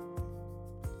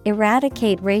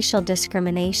 Eradicate racial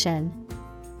discrimination.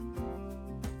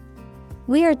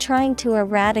 We are trying to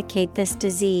eradicate this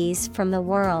disease from the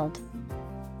world.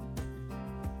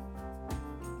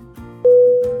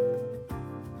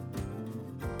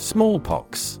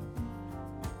 Smallpox.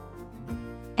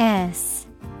 S-M-A-L-L-P-O-X.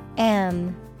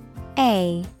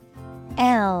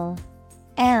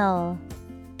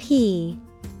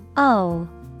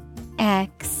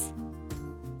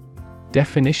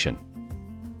 Definition: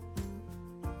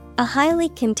 A highly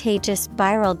contagious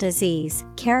viral disease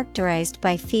characterized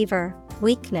by fever,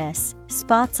 weakness,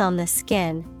 spots on the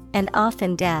skin, and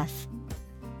often death.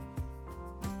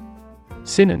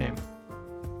 Synonym: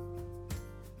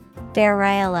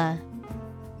 Variola.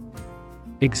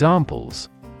 Examples: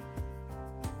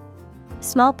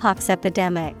 Smallpox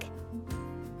epidemic.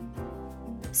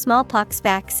 Smallpox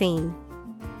vaccine.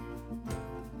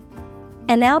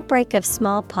 An outbreak of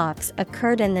smallpox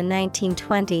occurred in the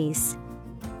 1920s.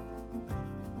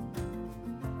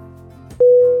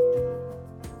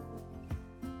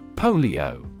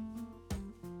 Polio.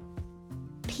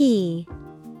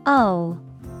 P-O-L-I-O.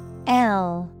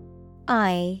 L-I-O.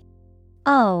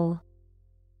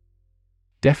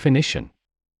 Definition: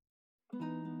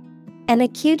 An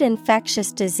acute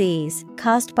infectious disease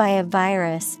caused by a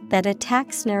virus that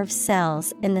attacks nerve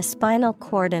cells in the spinal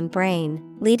cord and brain,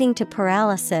 leading to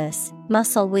paralysis,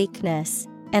 muscle weakness,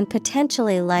 and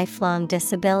potentially lifelong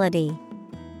disability.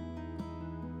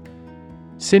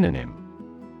 Synonym: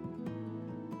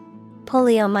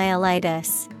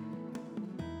 Poliomyelitis,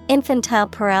 infantile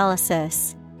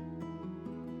paralysis.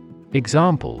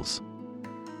 Examples: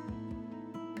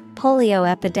 Polio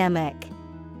epidemic,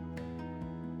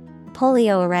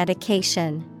 polio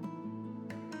eradication.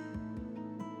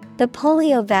 The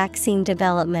polio vaccine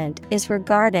development is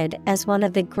regarded as one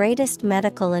of the greatest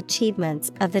medical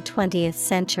achievements of the 20th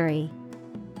century.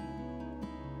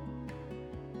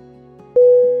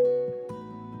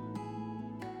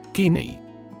 Guinea.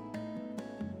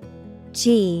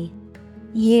 G-U-I-N-E-A.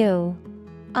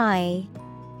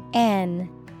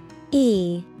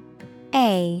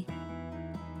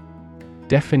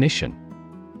 Definition: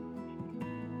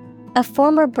 A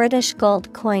former British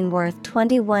gold coin worth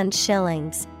 21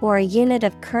 shillings, or a unit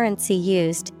of currency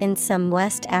used in some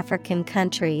West African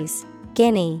countries.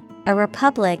 Guinea, a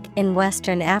republic in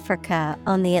Western Africa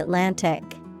on the Atlantic.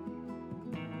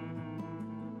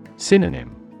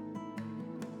 Synonym: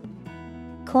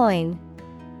 Coin,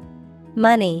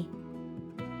 money,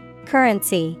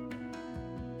 currency.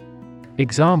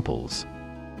 Examples: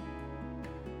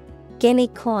 Guinea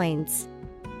coins,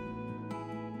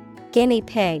 guinea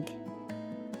pig.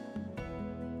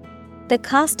 The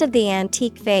cost of the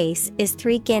antique vase is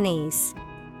 3 guineas.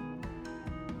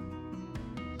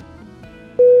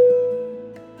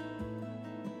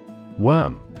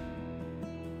 Worm.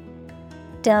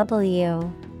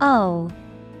 W-O-R-M.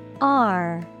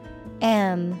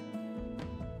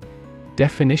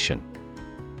 Definition: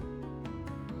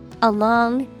 A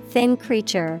long, thin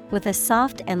creature with a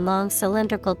soft and long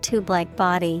cylindrical tube-like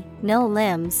body, no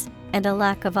limbs, and a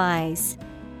lack of eyes.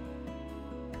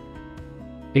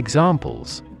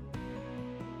 Examples: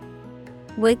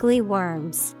 Wiggly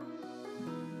worms,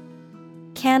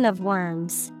 can of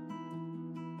worms.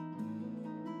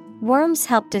 Worms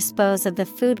help dispose of the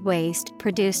food waste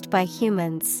produced by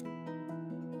humans.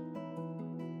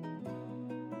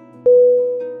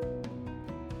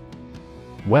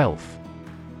 Wealth.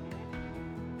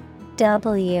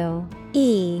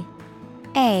 W-E-A-L-T-H.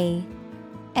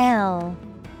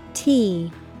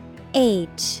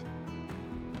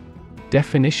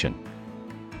 Definition: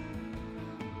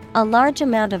 A large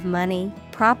amount of money,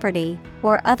 property,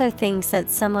 or other things that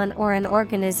someone or an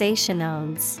organization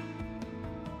owns.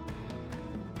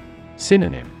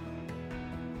 Synonym: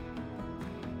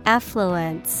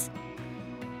 Affluence,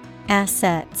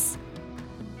 assets,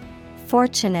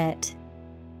 fortunate.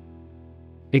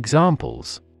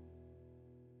 Examples: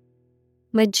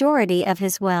 Majority of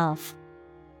his wealth,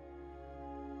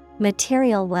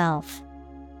 material wealth.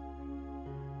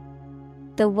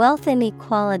 The wealth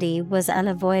inequality was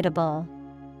unavoidable.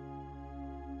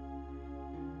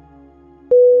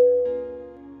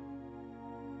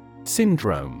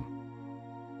 Syndrome.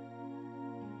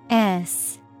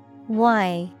 S-Y-N-D-R-O-M-E.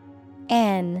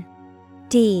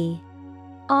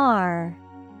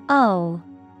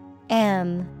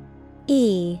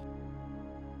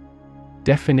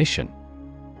 Definition: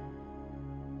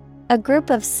 A group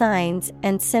of signs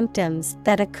and symptoms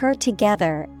that occur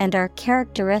together and are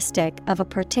characteristic of a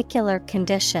particular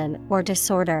condition or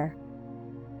disorder.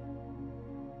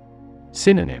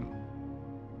 Synonym: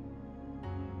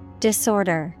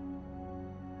 Disorder,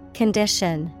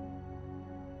 condition,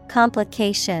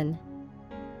 complication.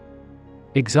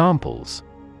 Examples: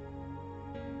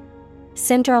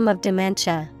 Syndrome of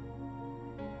dementia,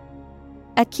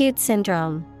 acute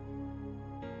syndrome.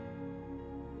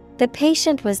 The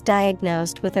patient was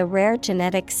diagnosed with a rare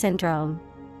genetic syndrome.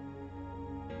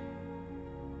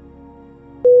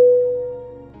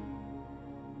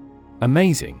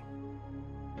 Amazing.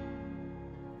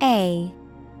 A-M-A-Z-I-N-G.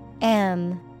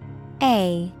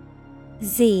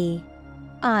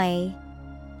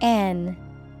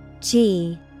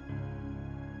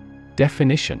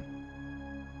 Definition: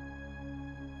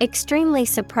 Extremely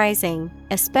surprising,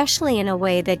 especially in a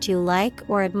way that you like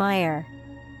or admire.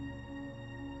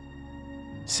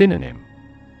 Synonym: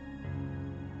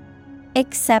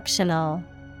 Exceptional,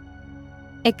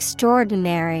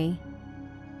 extraordinary,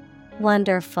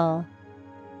 wonderful.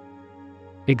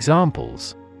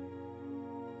 Examples: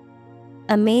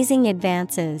 Amazing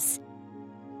advances,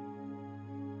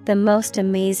 the most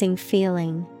amazing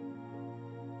feeling.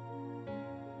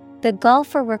 The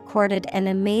golfer recorded an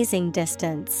amazing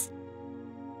distance.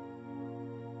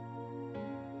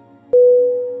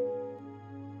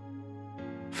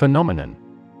 Phenomenon.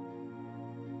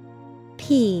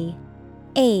 Phenomenon.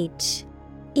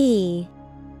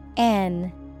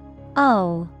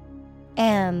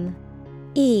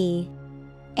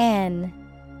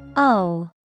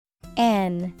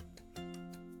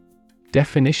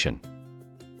 Definition.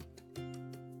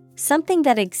 Something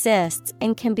that exists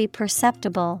and can be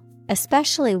perceptible,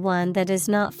 especially one that is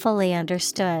not fully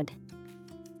understood.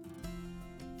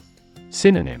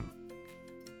 Synonym.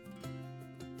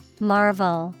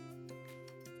 Marvel,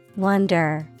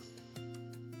 wonder,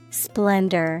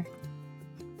 splendor.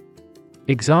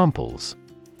 Examples.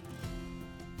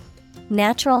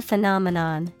 Natural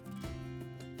phenomenon.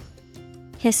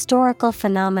 Historical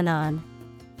phenomenon.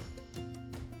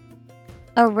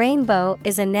 A rainbow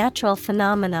is a natural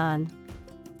phenomenon.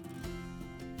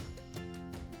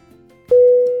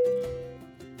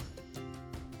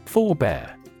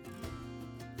 Forebear.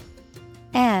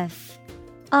 F-O-R-E-B-E-A-R.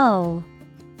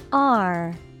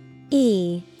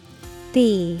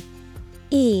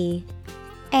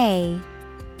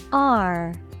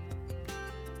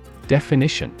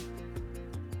 Definition.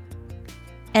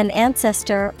 An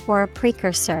ancestor or a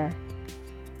precursor.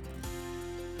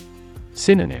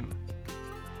 Synonym.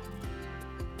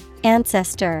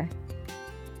 Ancestor,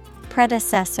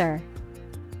 predecessor,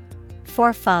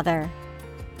 forefather.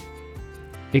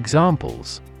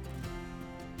 Examples.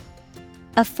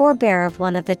 A forebear of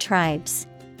one of the tribes.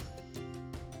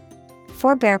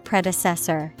 Forebear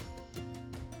predecessor.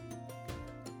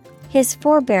 His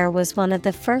forebear was one of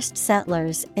the first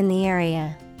settlers in the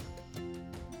area.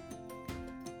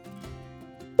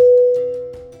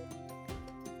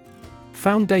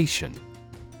 Foundation. Foundation.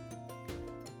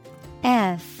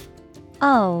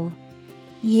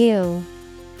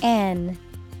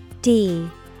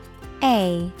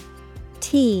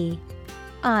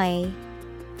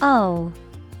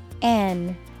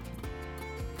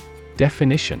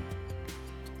 Definition.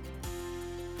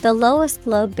 The lowest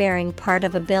load-bearing part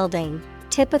of a building,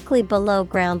 typically below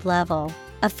ground level,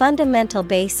 a fundamental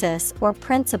basis or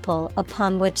principle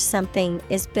upon which something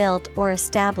is built or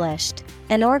established,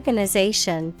 an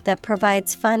organization that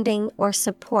provides funding or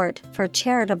support for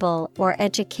charitable or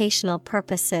educational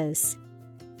purposes.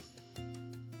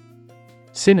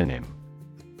 Synonym.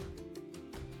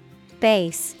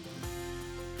 Base,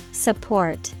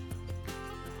 support,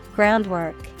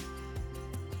 groundwork.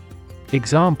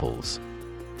 Examples.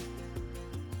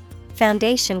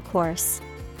 Foundation course.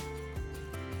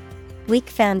 Weak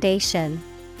foundation.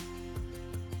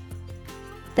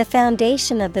 The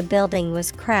foundation of the building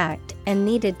was cracked and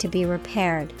needed to be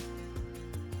repaired.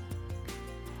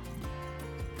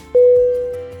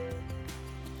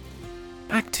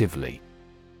 Actively.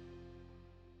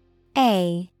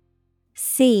 A-C-T-I-V-E-L-Y.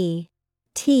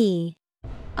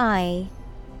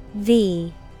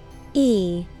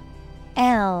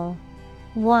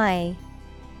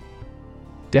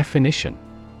 Definition.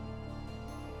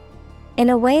 In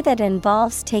a way that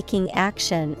involves taking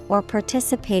action or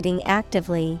participating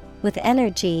actively, with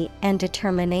energy and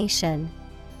determination.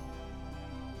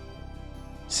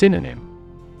 Synonym.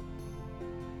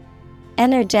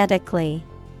 Energetically,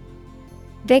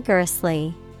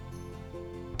 vigorously,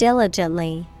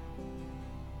 diligently.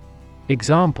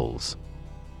 Examples.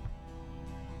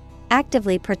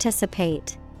 Actively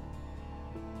participate.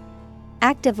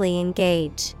 Actively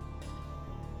engage.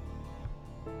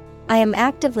 I am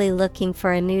actively looking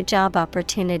for a new job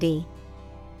opportunity.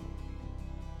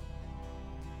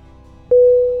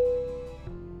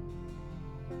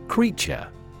 Creature.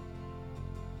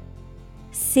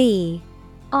 C-R-E-A-T-U-R-E.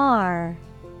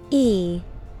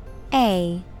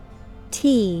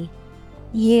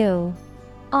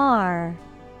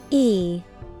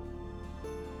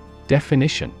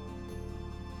 Definition.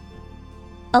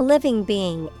 A living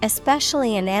being,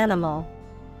 especially an animal.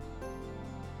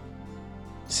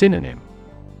 Synonym.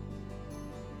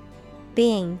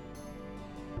 Being,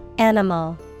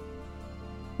 animal,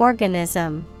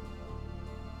 organism.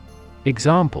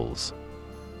 Examples.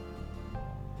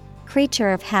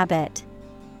 Creature of habit.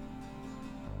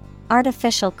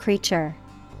 Artificial creature.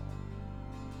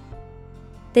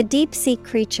 The deep-sea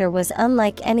creature was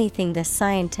unlike anything the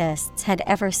scientists had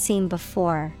ever seen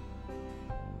before.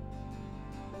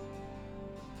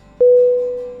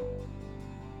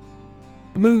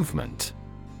 Movement.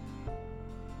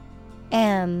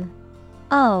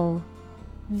 M-O-V-E-M-E-N-T.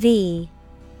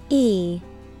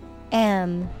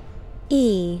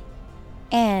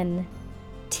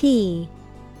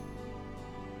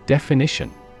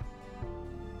 Definition.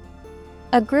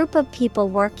 A group of people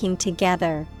working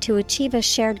together to achieve a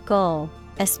shared goal,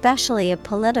 especially a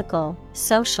political,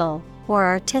 social, or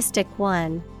artistic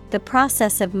one, the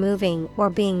process of moving or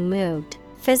being moved,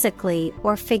 physically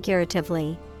or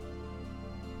figuratively.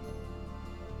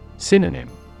 Synonym: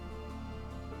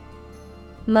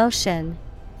 Motion,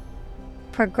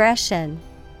 progression,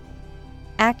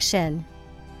 action.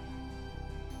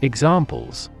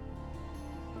 Examples: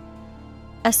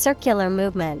 A circular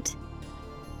movement.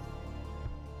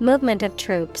 Movement of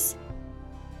troops.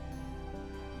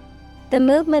 The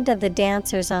movement of the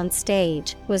dancers on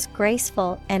stage was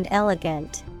graceful and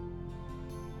elegant.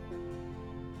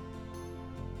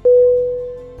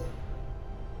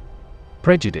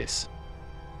 Prejudice.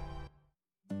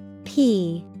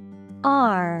 Prejudice.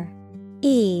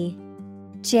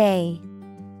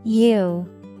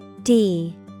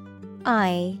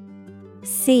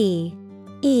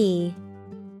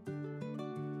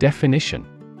 Definition: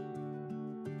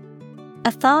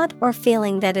 A thought or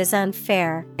feeling that is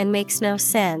unfair and makes no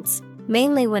sense,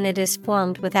 mainly when it is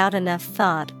formed without enough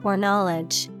thought or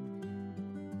knowledge.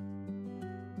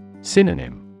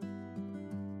 Synonym: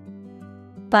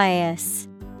 Bias,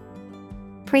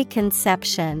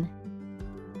 preconception,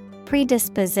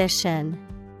 predisposition.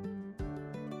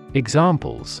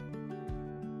 Examples: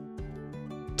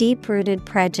 Deep-rooted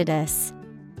prejudice.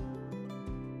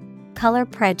 Color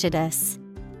prejudice.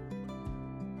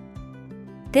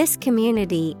 This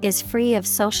community is free of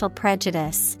social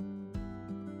prejudice.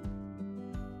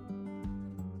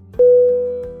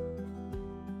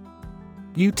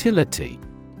 Utility.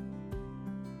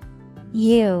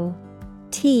 U-T-I-L-I-T-Y.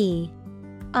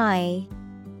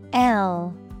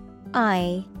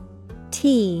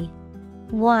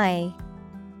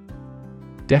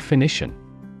 Definition: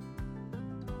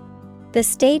 The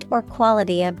state or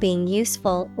quality of being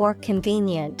useful or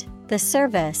convenient, the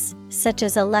service, such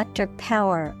as electric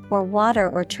power or water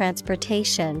or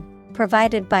transportation,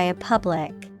 provided by a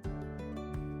public.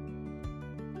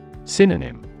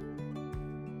 Synonym: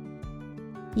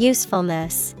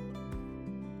 Usefulness,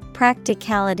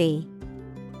 practicality,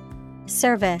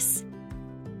 service.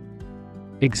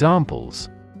 Examples: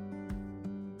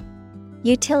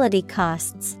 Utility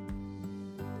costs.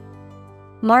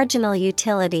 Marginal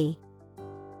utility.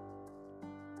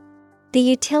 The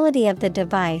utility of the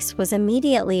device was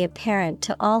immediately apparent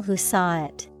to all who saw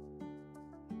it.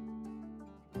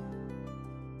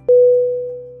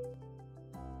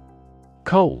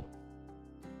 Coal.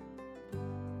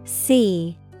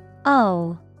 C-O-A-L.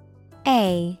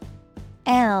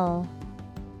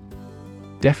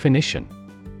 Definition: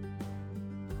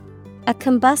 A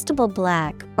combustible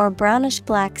black or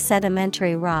brownish-black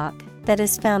sedimentary rock that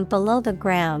is found below the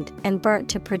ground and burnt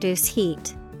to produce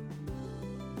heat.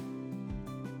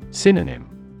 Synonym: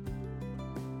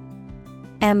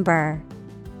 Ember.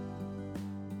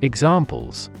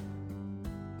 Examples: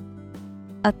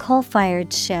 A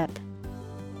coal-fired ship.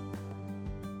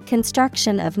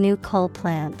 Construction of new coal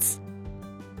plants.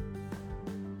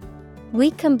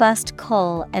 We combust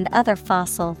coal and other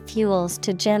fossil fuels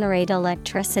to generate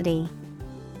electricity.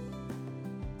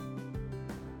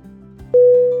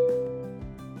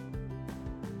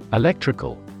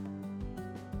 Electrical.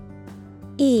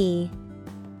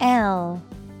 E-L-E-C-T-R-I-C-A-L.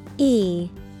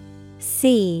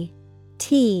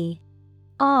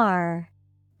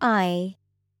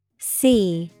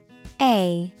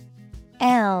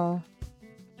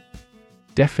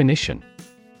 Definition: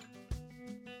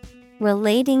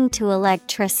 Relating to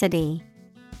electricity.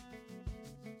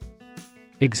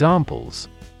 Examples: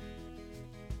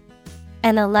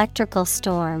 An electrical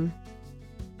storm.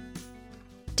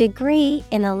 Degree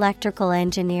in electrical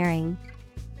engineering.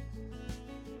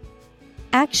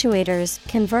 Actuators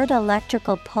convert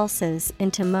electrical pulses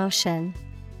into motion.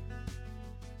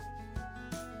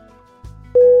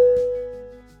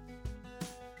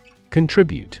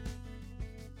 Contribute.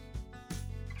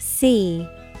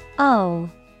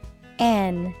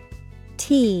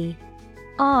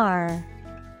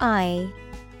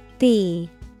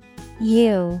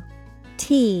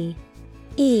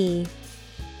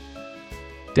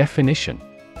 Definition: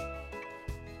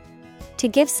 To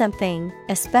give something,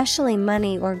 especially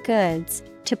money or goods,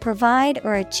 to provide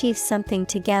or achieve something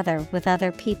together with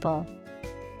other people.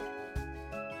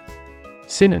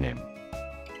 Synonym: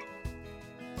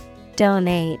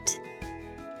 Donate,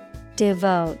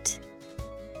 devote,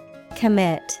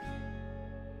 commit.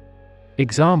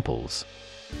 Examples: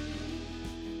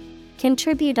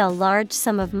 Contribute a large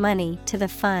sum of money to the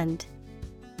fund.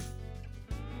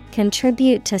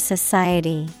 Contribute to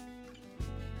society.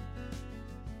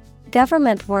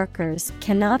 Government workers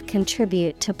cannot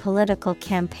contribute to political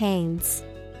campaigns.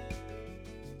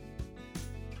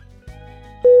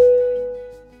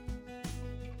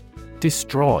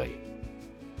 Destroy.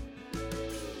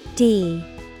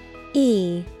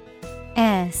 D-E-S-T-R-O-Y.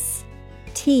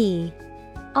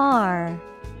 R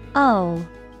O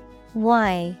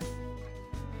Y.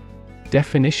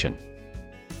 Definition: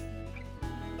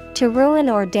 To ruin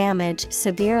or damage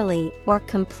severely or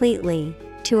completely,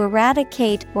 to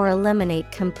eradicate or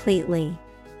eliminate completely.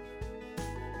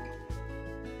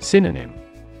 Synonym: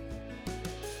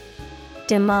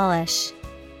 Demolish,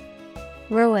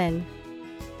 ruin,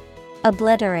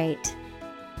 obliterate.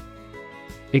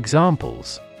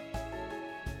 Examples: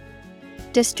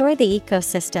 Destroy the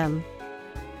ecosystem.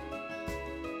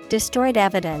 Destroyed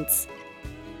evidence.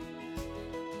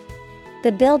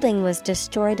 The building was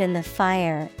destroyed in the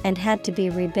fire and had to be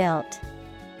rebuilt.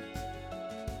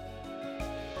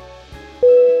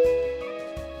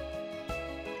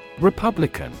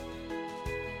 Republican.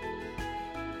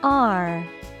 R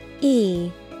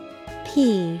E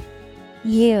P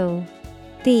U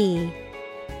B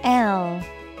L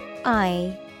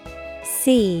I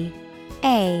C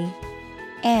A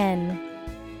N.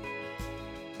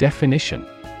 Definition: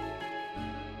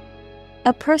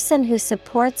 A person who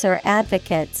supports or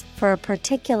advocates for a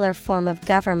particular form of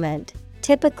government,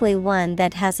 typically one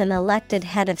that has an elected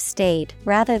head of state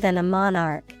rather than a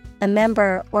monarch, a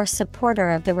member or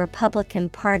supporter of the Republican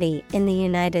Party in the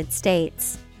United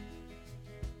States.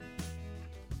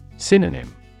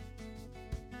 Synonym: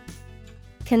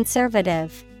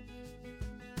 Conservative,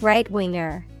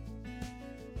 right-winger,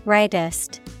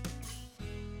 rightist.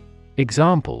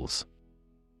 Examples: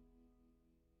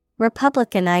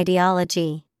 Republican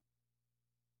ideology.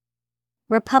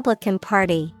 Republican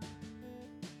Party.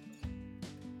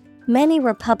 Many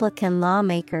Republican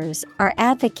lawmakers are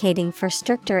advocating for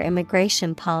stricter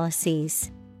immigration policies.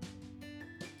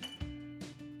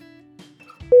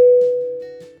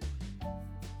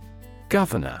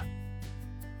 Governor.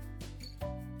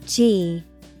 G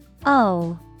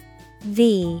O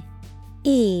V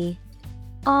E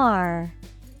R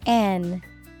N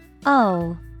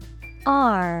O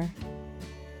R.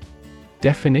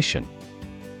 Definition: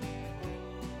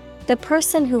 The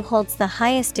person who holds the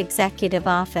highest executive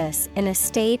office in a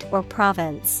state or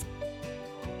province.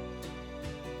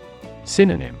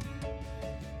 Synonym: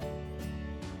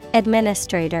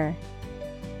 Administrator,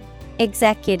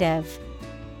 executive,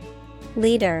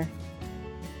 leader.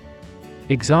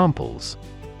 Examples: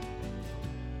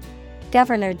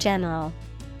 Governor General.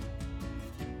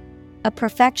 A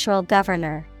prefectural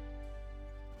governor.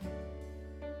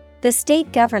 The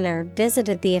state governor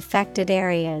visited the affected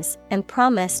areas and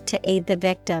promised to aid the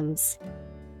victims.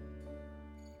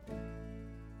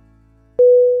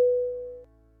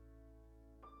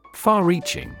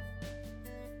 Far-reaching.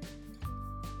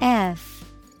 F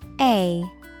A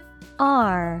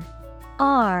R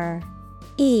R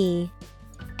E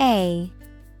A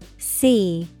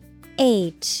C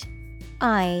H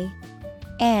I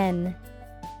N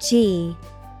G.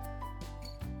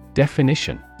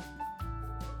 Definition: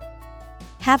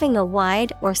 Having a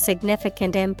wide or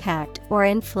significant impact or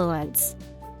influence.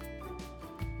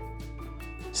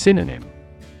 Synonym: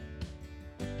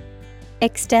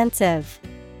 Extensive,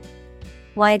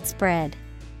 widespread,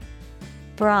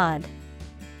 broad.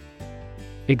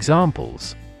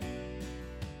 Examples: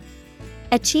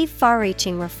 Achieve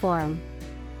far-reaching reform.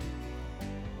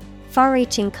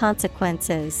 Far-reaching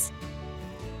consequences.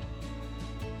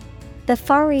 The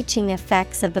far-reaching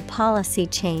effects of the policy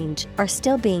change are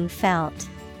still being felt.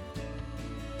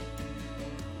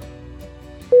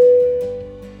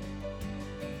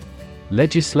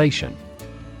 Legislation.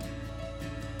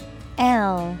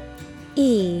 L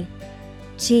E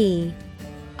G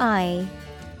I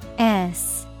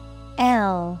S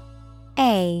L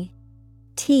A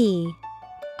T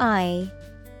I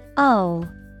O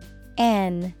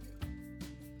N.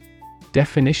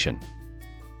 Definition: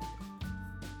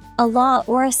 A law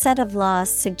or a set of laws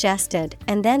suggested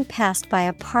and then passed by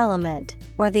a parliament,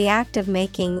 or the act of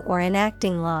making or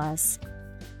enacting laws.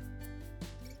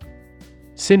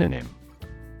 Synonym: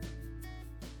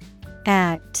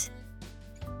 Act,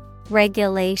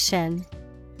 regulation,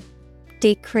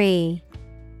 decree.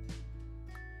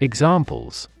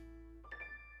 Examples: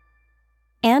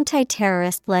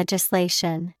 Anti-terrorist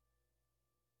legislation.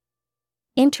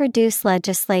 Introduce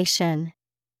legislation.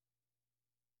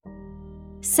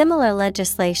 Similar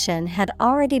legislation had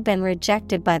already been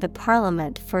rejected by the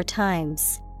Parliament 4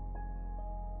 times.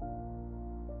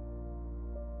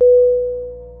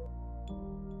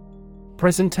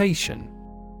 Presentation.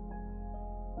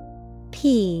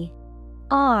 P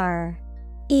R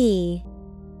E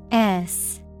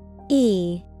S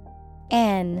E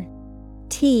N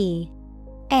T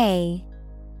A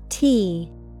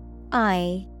T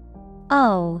I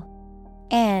O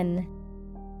N.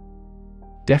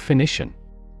 Definition: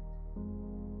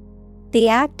 The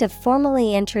act of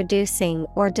formally introducing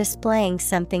or displaying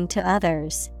something to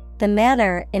others, the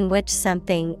manner in which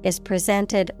something is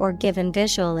presented or given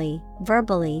visually,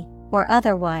 verbally, or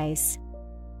otherwise.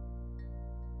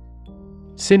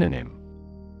 Synonym: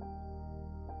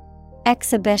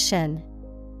 Exhibition,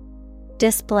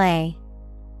 display,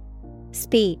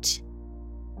 speech.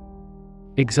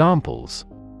 Examples: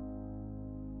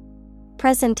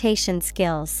 Presentation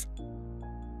skills,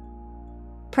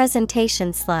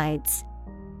 presentation slides.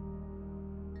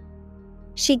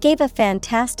 She gave a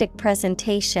fantastic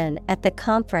presentation at the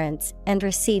conference and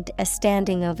received a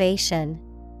standing ovation.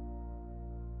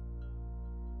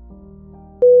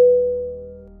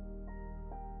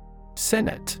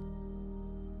 Senate.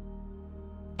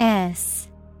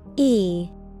 S-E-N-A-T-E.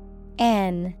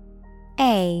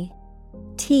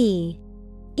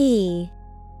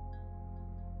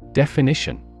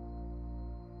 Definition: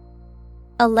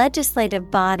 A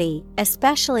legislative body,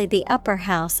 especially the upper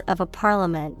house of a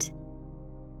parliament.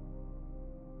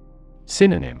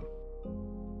 Synonym: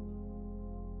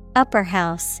 Upper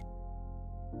house,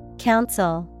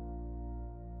 council,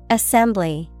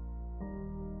 assembly.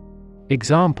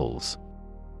 Examples: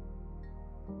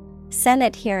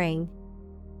 Senate hearing,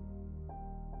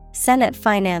 Senate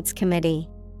Finance Committee.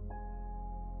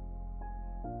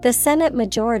 The Senate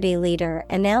Majority Leader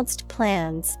announced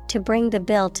plans to bring the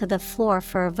bill to the floor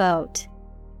for a vote.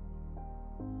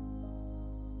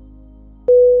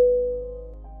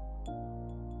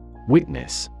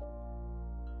 Witness.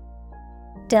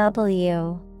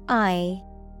 W-I-T-N-E-S-S.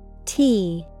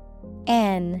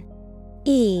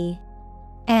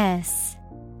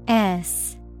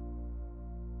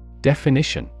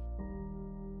 Definition: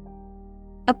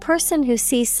 A person who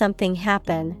sees something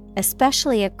happen,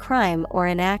 especially a crime or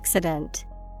an accident.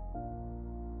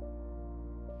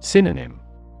 Synonym: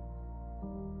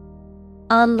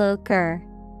 Onlooker,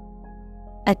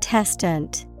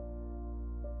 attestant,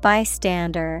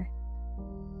 bystander.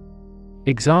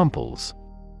 Examples: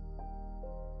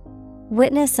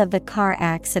 Witness of the car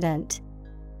accident.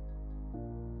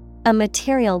 A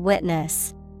material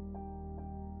witness.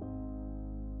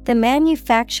 The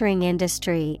manufacturing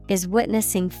industry is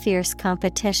witnessing fierce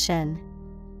competition.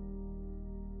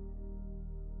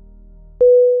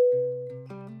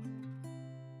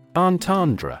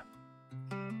 Entendre.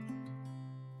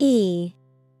 E-N-T-E-N-D-R-E.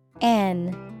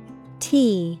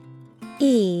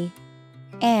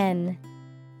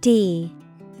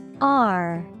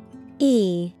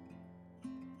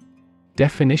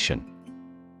 Definition: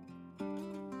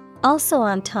 Also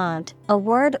entente, a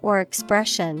word or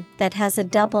expression that has a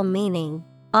double meaning,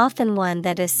 often one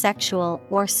that is sexual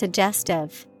or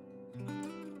suggestive.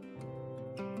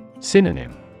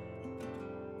 Synonym: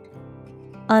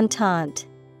 Entente,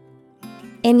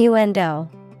 innuendo,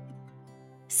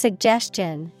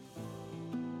 suggestion.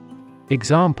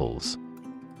 Examples: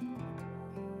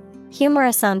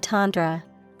 Humorous entendre,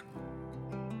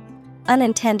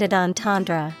 unintended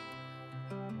entendre.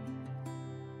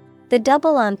 The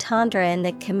double entendre in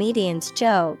the comedian's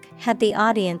joke had the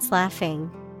audience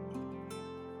laughing.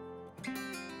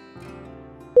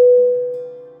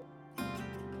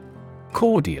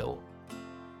 Cordial.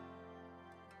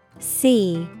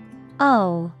 C-O-R-D-I-A-L.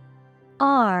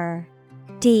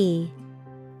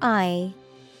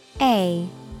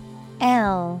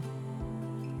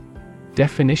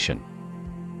 Definition: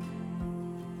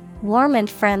 Warm and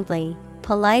friendly,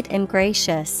 polite and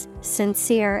gracious,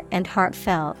 sincere and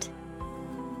heartfelt.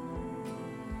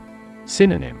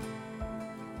 Synonym: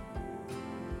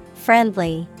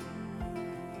 Friendly,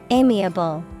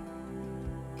 amiable,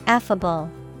 affable.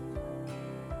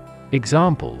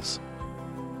 Examples: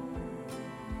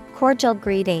 Cordial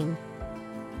greeting,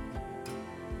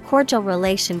 cordial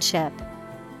relationship.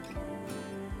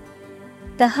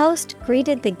 The host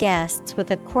greeted the guests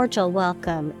with a cordial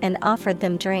welcome and offered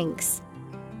them drinks.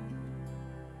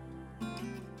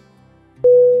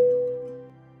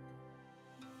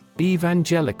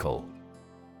 Evangelical.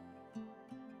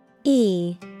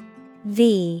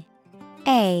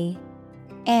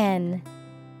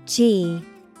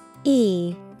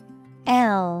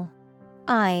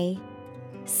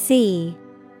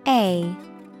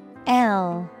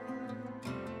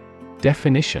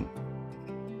 Definition: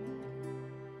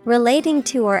 Relating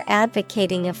to or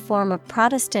advocating a form of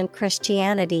Protestant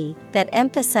Christianity that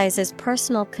emphasizes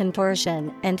personal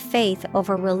conversion and faith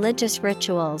over religious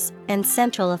rituals and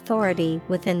central authority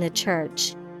within the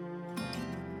Church.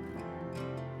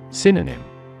 Synonym: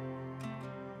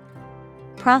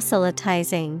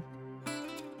 Proselytizing,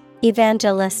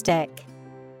 evangelistic,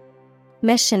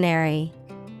 missionary.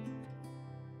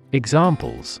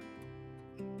 Examples: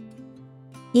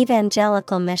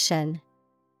 Evangelical mission.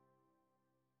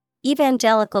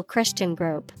 Evangelical Christian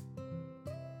group.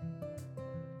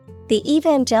 The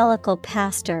evangelical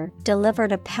pastor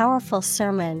delivered a powerful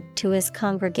sermon to his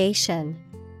congregation.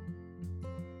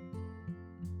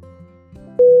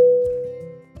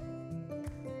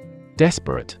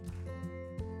 Desperate.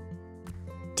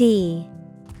 D-E-S-P-E-R-A-T-E.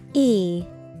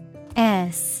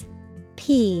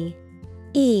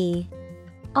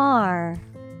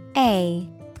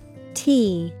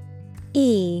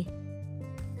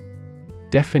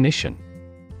 Definition: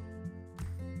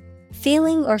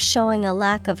 feeling or showing a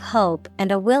lack of hope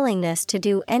and a willingness to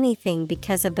do anything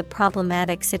because of the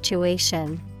problematic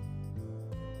situation.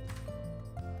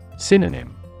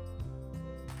 Synonym: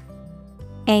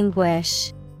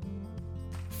 Anguish,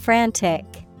 frantic,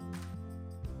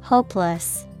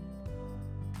 hopeless.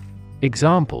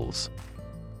 Examples: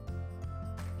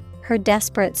 her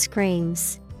desperate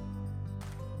screams,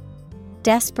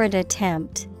 desperate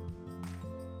attempt.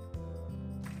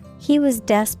 He was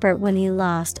desperate when he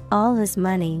lost all his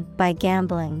money by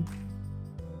gambling.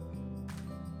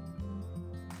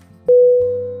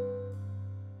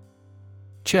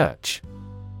 Church.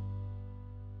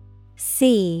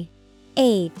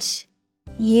 C-H-U-R-C-H.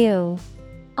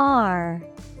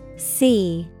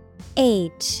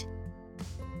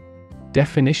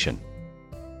 Definition: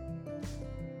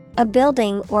 a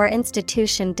building or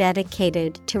institution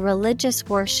dedicated to religious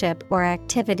worship or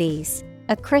activities,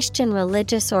 a Christian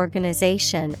religious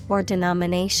organization or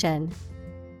denomination.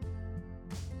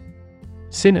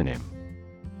 Synonym: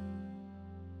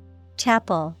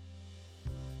 chapel,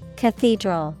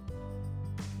 cathedral,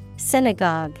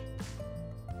 synagogue.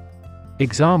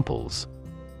 Examples: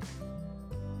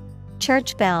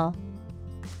 church bell,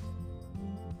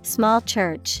 small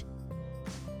church.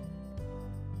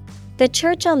 The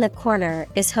church on the corner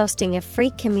is hosting a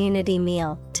free community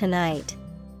meal tonight.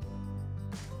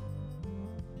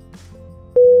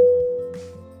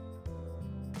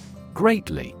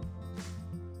 Greatly.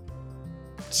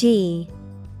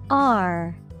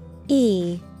 G-R-E-A-T-L-Y.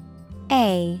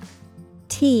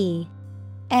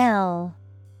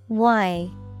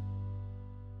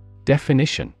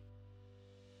 Definition: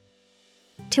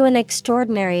 to an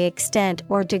extraordinary extent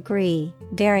or degree,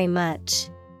 very much.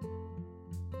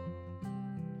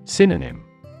 Synonym: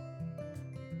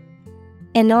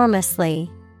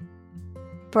 enormously,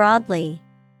 broadly,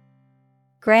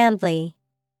 grandly.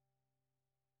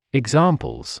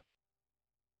 Examples: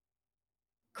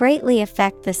 greatly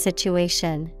affect the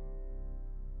situation,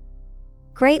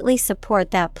 greatly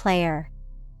support that player.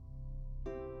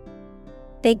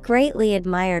 They greatly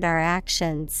admired our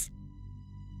actions.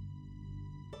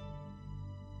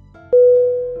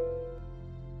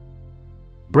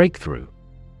 Breakthrough.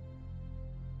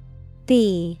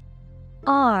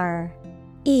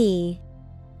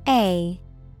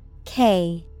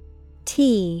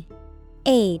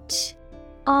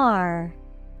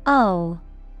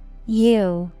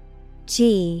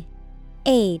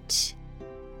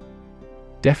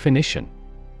 Definition: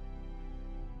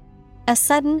 a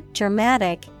sudden,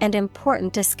 dramatic, and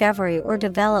important discovery or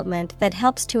development that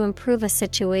helps to improve a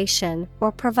situation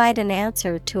or provide an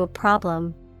answer to a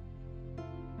problem.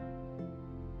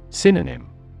 Synonym: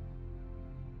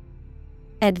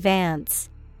 advance,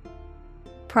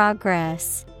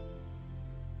 progress,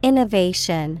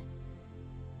 innovation.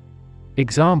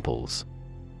 Examples: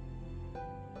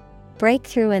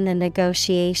 breakthrough in the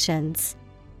negotiations,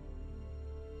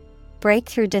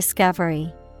 breakthrough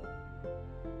discovery.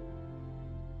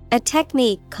 A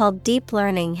technique called deep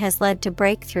learning has led to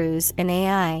breakthroughs in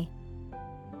AI.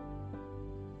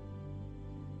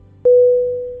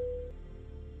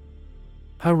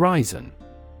 Horizon.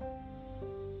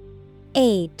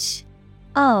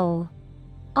 H-O-R-I-Z-O-N.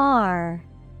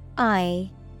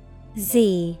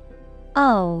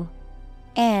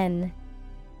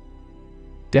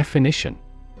 Definition: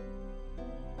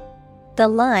 the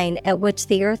line at which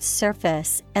the Earth's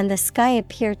surface and the sky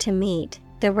appear to meet,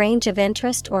 the range of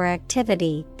interest or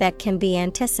activity that can be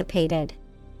anticipated.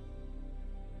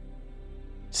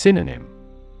 Synonym: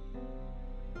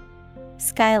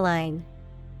 skyline,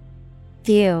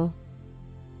 view,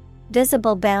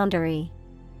 visible boundary.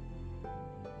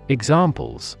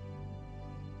 Examples: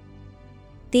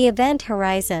 the event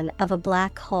horizon of a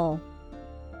black hole,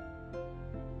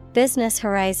 business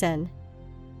horizon.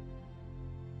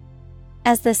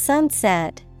 As the sun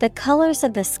set, the colors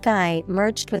of the sky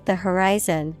merged with the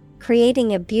horizon,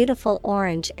 creating a beautiful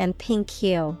orange and pink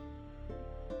hue.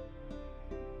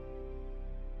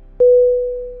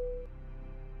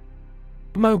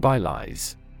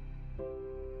 Mobilize.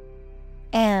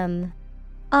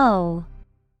 M-O-B-I-L-I-Z-E.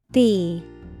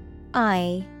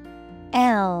 I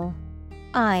L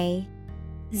I-Z-E.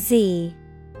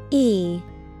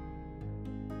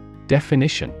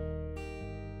 Definition: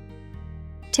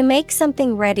 To make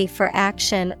something ready for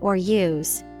action or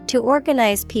use, to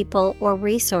organize people or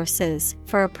resources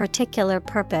for a particular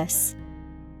purpose.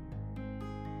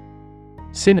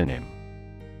 Synonym: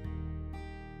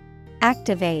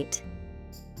 Activate,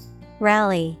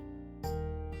 rally,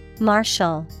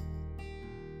 marshal.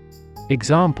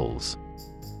 Examples: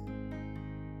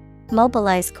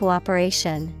 Mobilize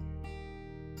cooperation.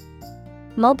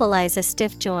 Mobilize a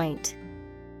stiff joint.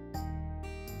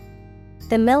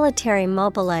 The military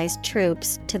mobilized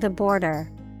troops to the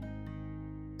border.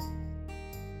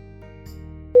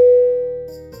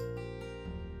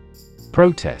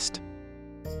 Protest.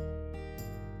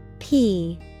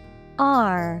 P-R-O-T-E-S-T.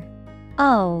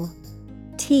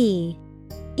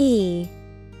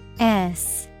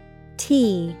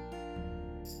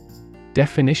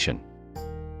 Definition: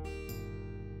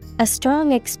 A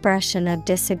strong expression of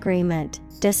disagreement,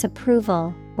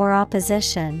 disapproval, or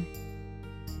opposition.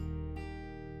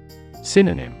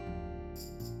 Synonym: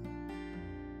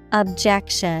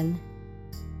 Objection,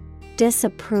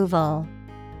 disapproval,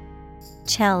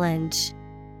 challenge.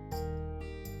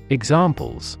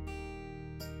 Examples: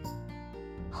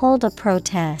 Hold a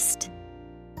protest.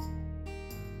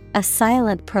 A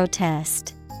silent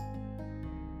protest.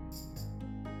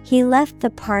 He left the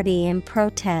party in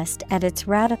protest at its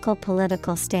radical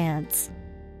political stance.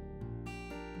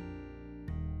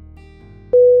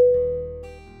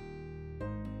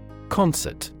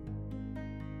 Concert.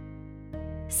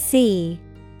 C-O-N-C-E-R-T.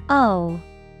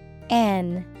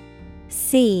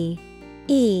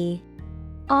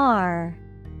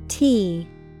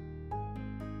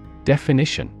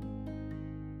 Definition: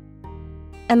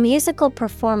 A musical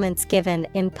performance given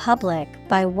in public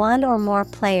by one or more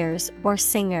players or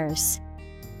singers.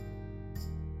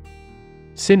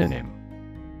 Synonym: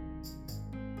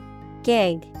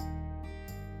 Gig,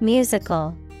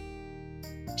 musical,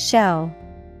 show.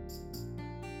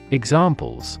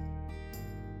 Examples: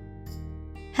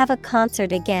 Have a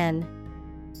concert again.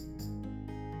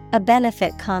 A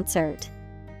benefit concert.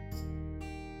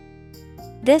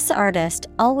 This artist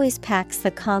always packs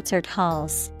the concert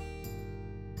halls.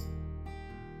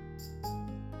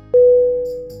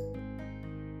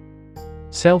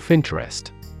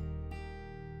 Self-interest.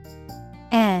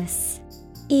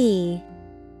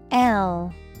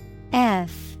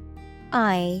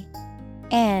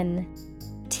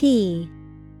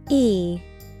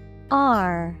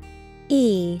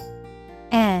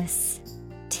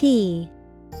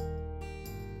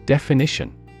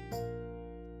 Definition: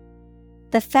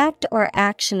 The fact or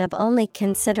action of only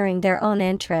considering their own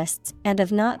interests and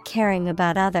of not caring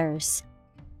about others.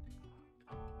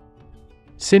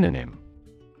 Synonym: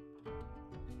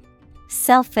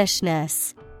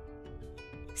 Selfishness,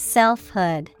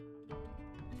 selfhood,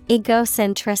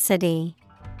 egocentricity.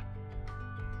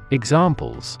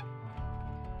 Examples: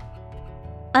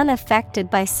 Unaffected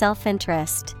by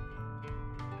self-interest.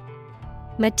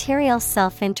 Material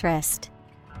self-interest.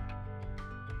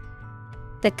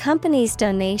 The company's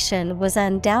donation was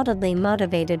undoubtedly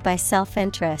motivated by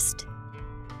self-interest.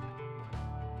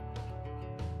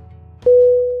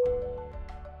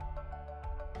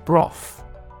 Broth.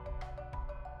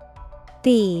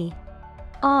 B-R-O-T-H.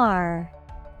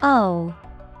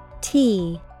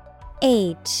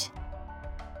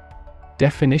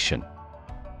 Definition: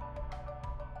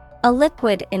 A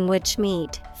liquid in which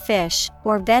meat, fish,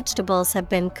 or vegetables have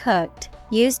been cooked,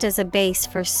 used as a base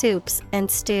for soups and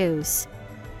stews.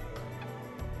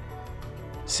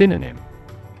 Synonym: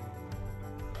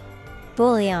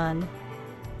 Bouillon,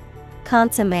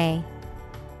 consommé,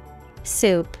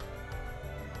 soup.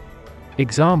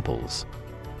 Examples: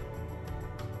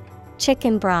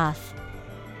 Chicken broth.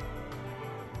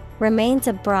 Remains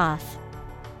of broth.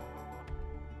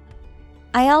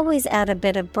 I always add a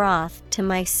bit of broth to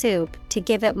my soup to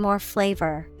give it more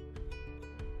flavor.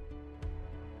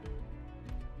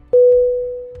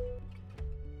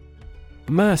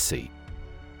 Mercy.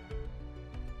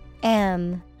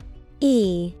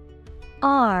 M-E-R-C-Y.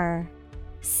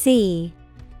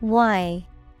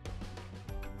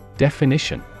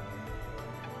 Definition: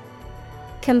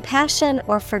 Compassion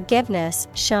or forgiveness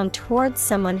shown towards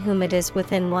someone whom it is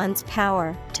within one's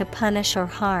power to punish or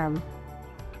harm.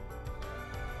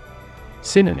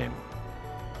 Synonym: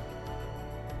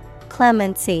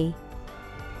 Clemency,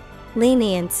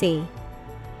 leniency,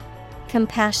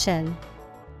 compassion.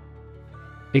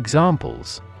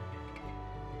 Examples: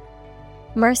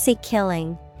 Mercy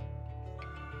killing,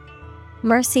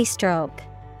 mercy stroke.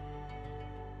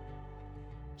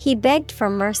 He begged for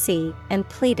mercy and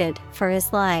pleaded for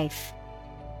his life.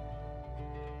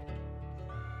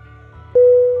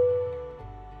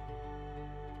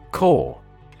 Core.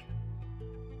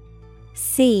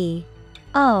 C-O-R-P-S.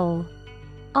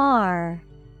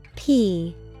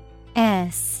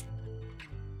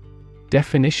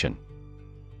 Definition: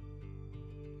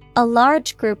 a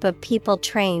large group of people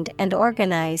trained and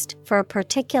organized for a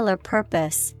particular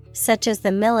purpose, such as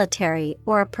the military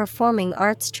or a performing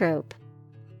arts troupe.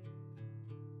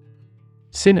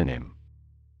 Synonym: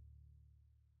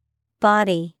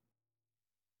 Body,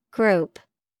 group,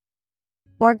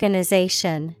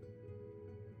 organization.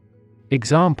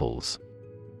 Examples: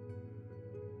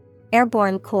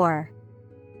 Airborne Corps,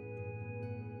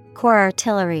 Corps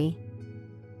Artillery.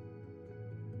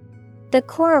 The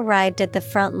Corps arrived at the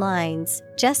front lines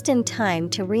just in time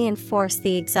to reinforce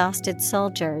the exhausted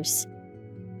soldiers.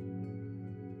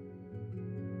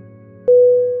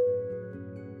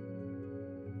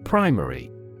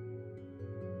 Primary.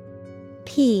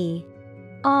 P-R-I-M-A-R-Y.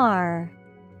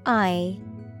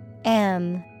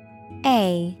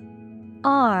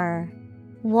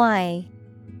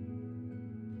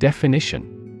 Definition: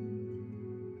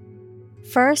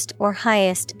 first or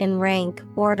highest in rank,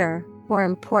 order, or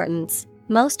importance,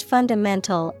 most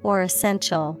fundamental or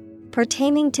essential,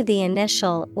 pertaining to the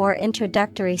initial or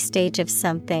introductory stage of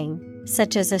something,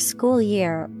 such as a school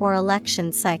year or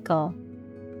election cycle.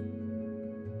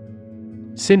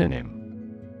 Synonym: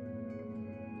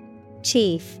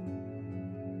 chief,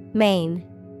 main,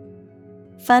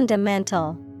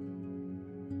 fundamental.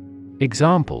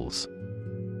 Examples: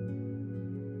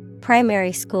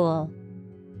 primary school,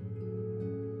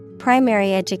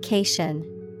 primary education.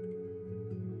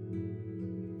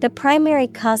 The primary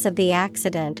cause of the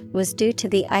accident was due to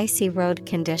the icy road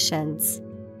conditions.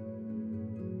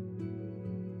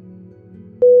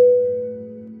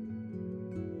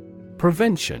 Prevention.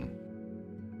 Prevention.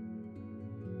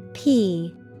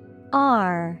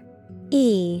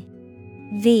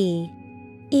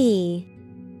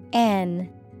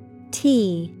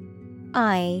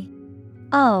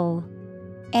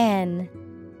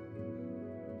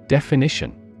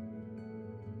 Definition: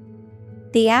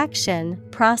 the action,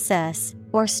 process,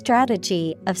 or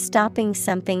strategy of stopping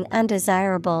something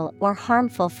undesirable or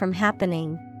harmful from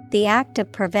happening, the act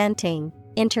of preventing,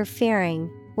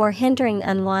 interfering, or hindering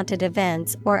unwanted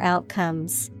events or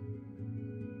outcomes.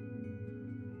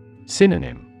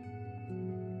 Synonym: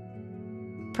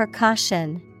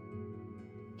 precaution,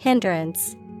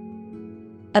 hindrance,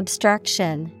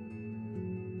 obstruction.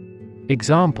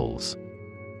 Examples: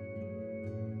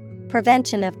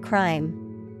 prevention of crime,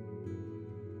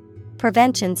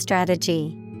 prevention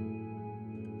strategy.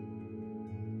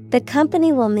 The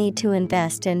company will need to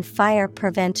invest in fire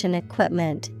prevention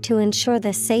equipment to ensure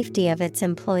the safety of its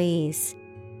employees.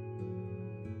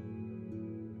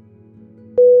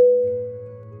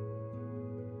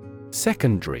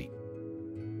 Secondary.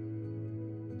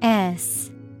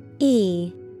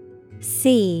 S-E-C-O-N-D-A-R-Y.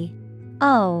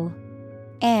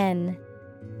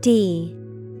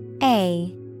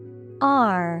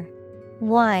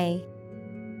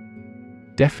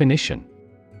 Definition: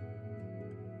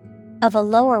 of a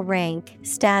lower rank,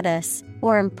 status,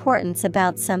 or importance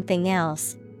about something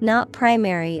else, not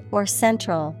primary or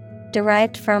central,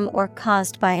 derived from or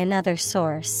caused by another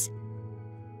source.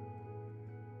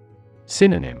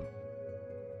 Synonym: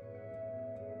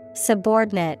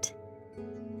 subordinate,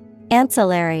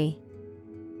 ancillary,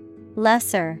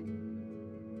 lesser.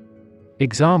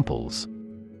 Examples: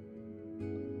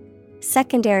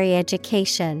 secondary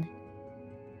education,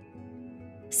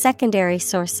 secondary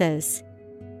sources.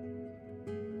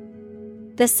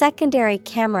 The secondary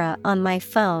camera on my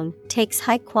phone takes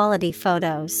high-quality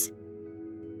photos.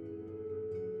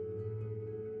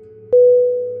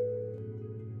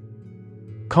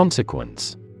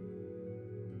 Consequence.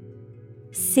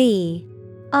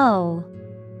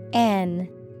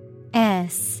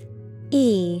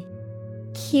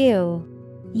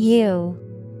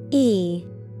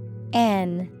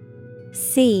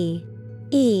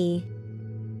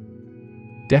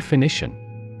 Definition: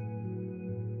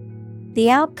 the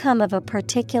outcome of a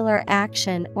particular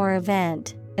action or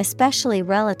event, especially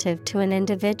relative to an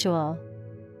individual.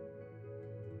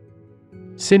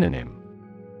 Synonym: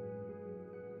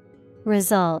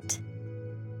 result,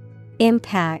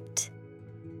 impact,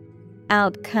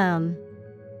 outcome.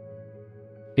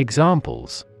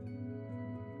 Examples: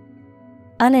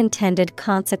 unintended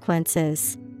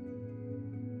consequences,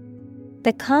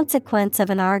 the consequence of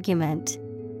an argument.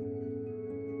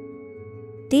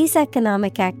 These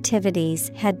economic activities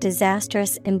had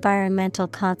disastrous environmental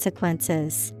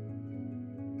consequences.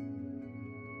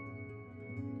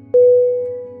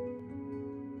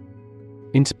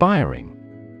 Inspiring.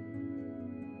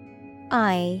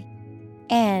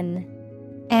 INSPIRING.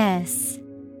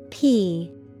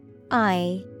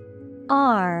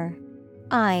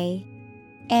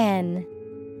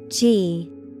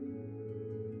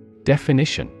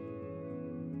 Definition.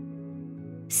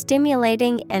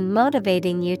 Stimulating and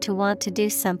motivating you to want to do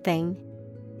something.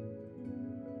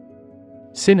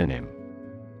 Synonym.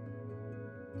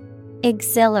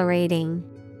 Exhilarating,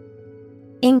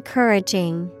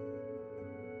 encouraging,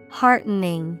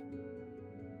 heartening.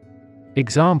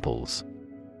 Examples.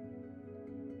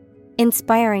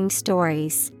 Inspiring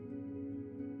stories.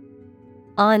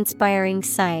 Awe-inspiring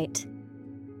sight.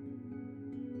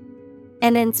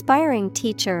 An inspiring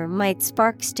teacher might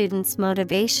spark students'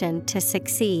 motivation to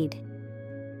succeed.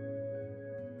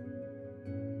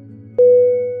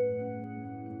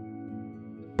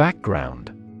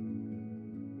 Background.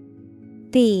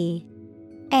 BACKGROUND.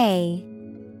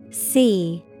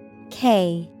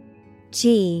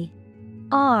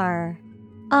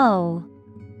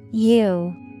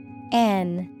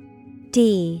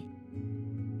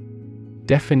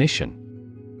 Definition.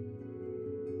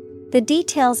 The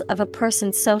details of a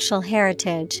person's social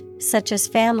heritage, such as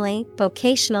family,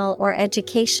 vocational or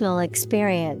educational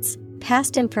experience,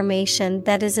 past information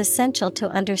that is essential to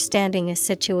understanding a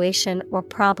situation or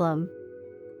problem.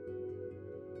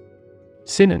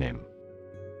 Synonym.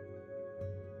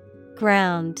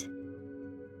 Ground,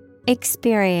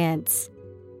 experience,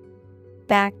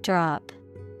 backdrop.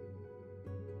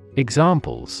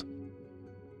 Examples.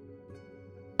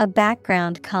 A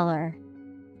background color.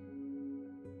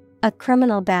 A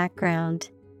criminal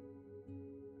background.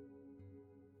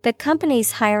 The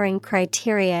company's hiring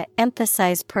criteria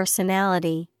emphasize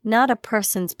personality, not a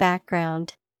person's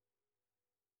background.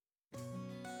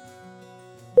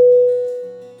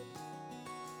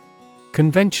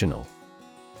 Conventional.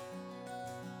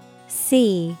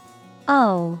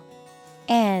 CONVENTIONAL.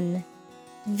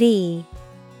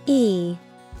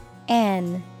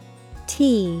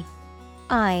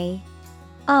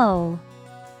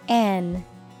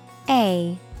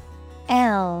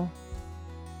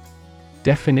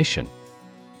 Definition.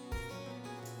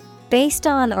 Based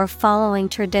on or following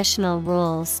traditional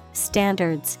rules,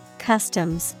 standards,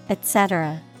 customs,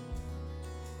 etc.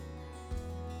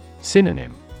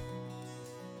 Synonym.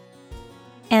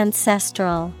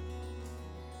 Ancestral,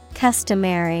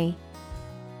 customary,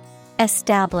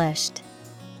 established.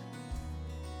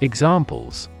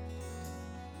 Examples.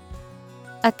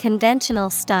 A conventional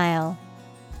style.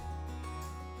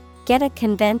 Get a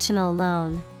conventional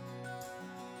loan.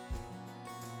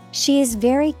 She is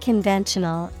very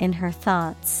conventional in her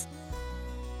thoughts.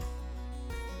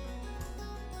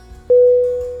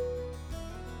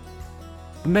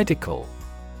 Medical.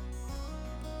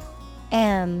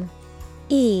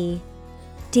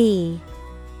 MEDICAL.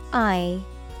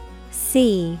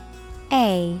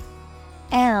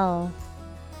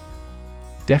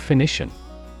 Definition.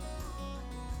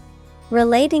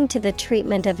 Relating to the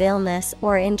treatment of illness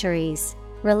or injuries,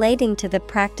 relating to the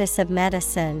practice of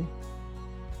medicine.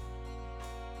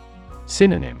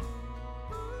 Synonym.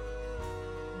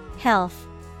 Health,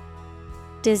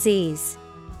 disease,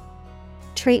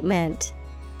 treatment.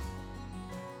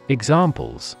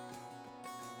 Examples.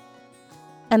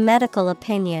 A medical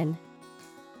opinion.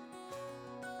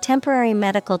 Temporary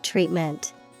medical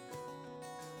treatment.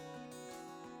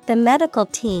 The medical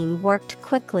team worked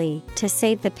quickly to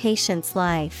save the patient's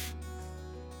life.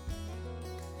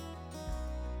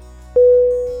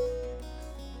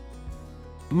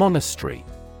 Monastery.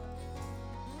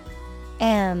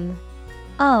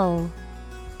 MONASTERY.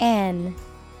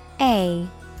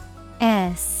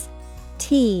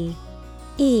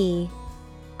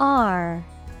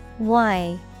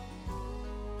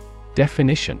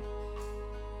 Definition.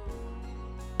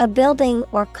 A building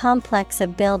or complex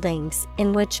of buildings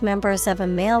in which members of a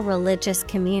male religious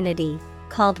community,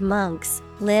 called monks,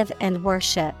 live and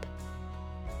worship.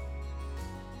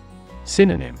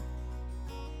 Synonym.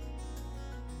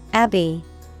 Abbey,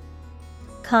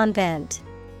 convent,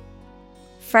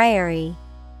 friary.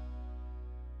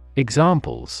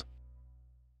 Examples.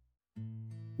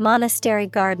 Monastery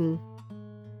garden.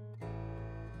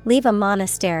 Leave a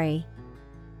monastery.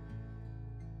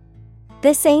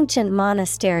 This ancient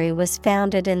monastery was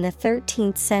founded in the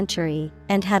 13th century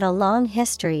and had a long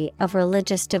history of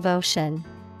religious devotion.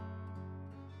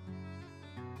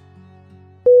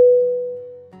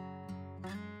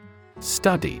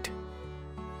 Studied.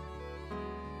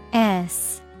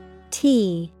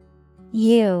 STUDIED.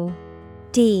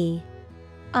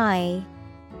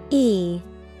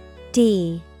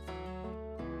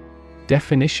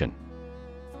 Definition.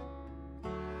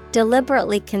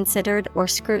 Deliberately considered or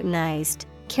scrutinized,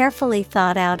 carefully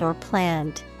thought out or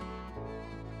planned.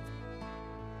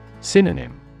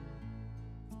 Synonym: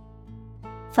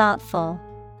 Thoughtful,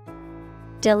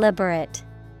 deliberate,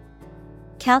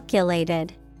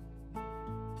 calculated.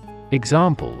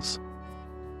 Examples: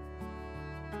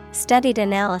 Studied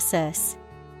analysis,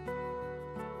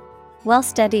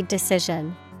 well-studied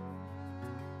decision.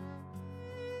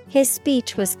 His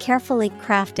speech was carefully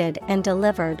crafted and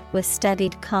delivered with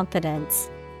studied confidence.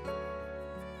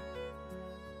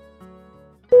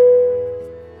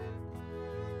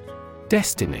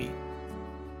 Destiny.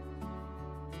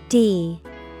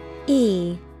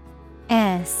 D-E-S-T-I-N-Y.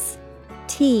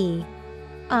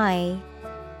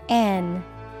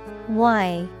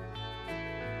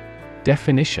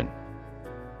 Definition: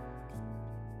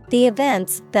 The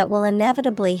events that will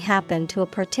inevitably happen to a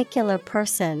particular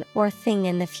person or thing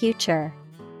in the future.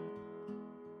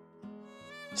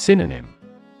 Synonym: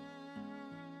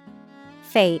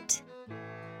 Fate,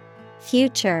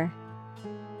 future,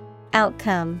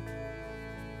 outcome.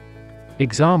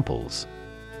 Examples: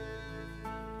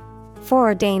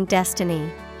 Foreordained destiny,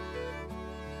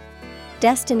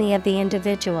 destiny of the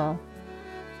individual.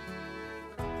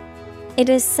 It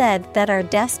is said that our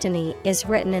destiny is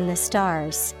written in the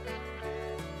stars.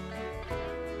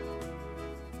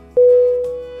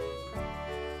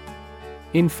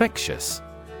 Infectious.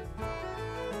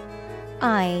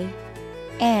 I-N-F-E-C-T-I-O-U-S.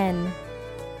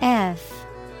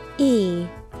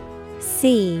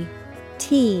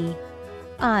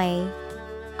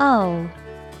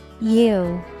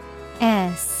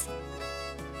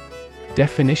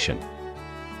 Definition: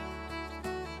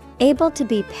 Able to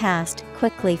be passed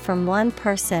quickly from one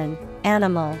person,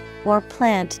 animal, or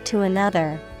plant to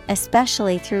another,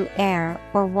 especially through air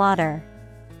or water.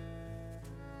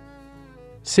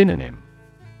 Synonym: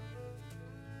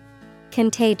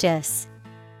 Contagious,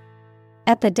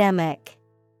 epidemic,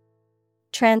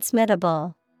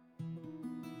 transmittable.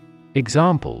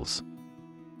 Examples: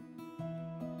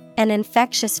 An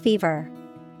infectious fever.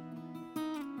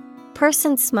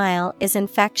 Person's smile is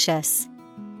infectious.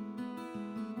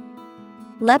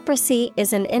 Leprosy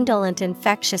is an indolent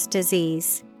infectious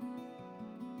disease.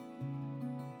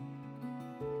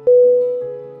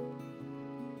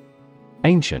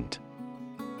 Ancient.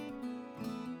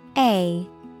 A-N-C-I-E-N-T.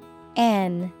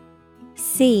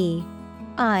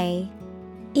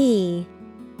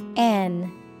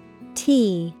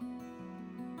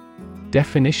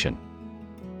 Definition: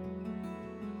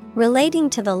 Relating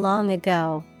to the long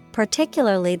ago,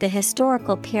 particularly the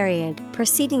historical period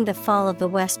preceding the fall of the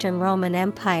Western Roman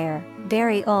Empire,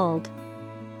 very old.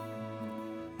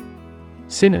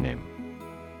 Synonym: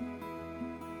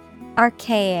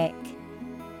 Archaic,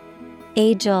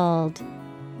 age-old,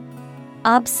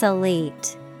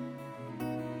 obsolete.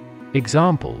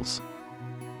 Examples: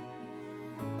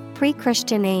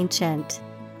 Pre-Christian ancient.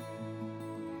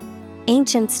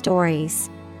 Ancient stories.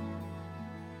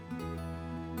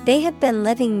 They have been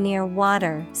living near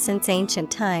water since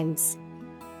ancient times.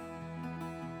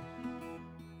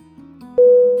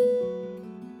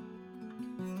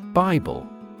 Bible.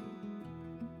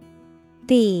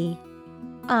 B-I-B-L-E.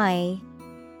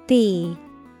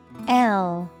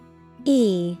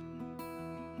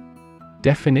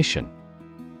 Definition: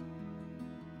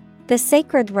 The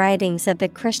sacred writings of the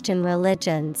Christian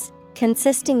religions,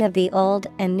 consisting of the Old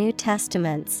and New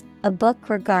Testaments, a book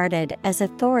regarded as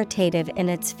authoritative in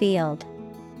its field.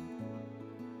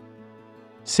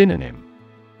 Synonym: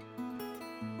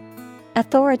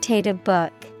 Authoritative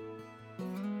book,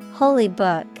 holy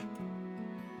book,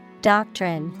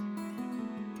 doctrine.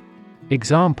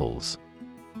 Examples: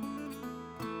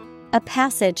 A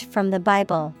passage from the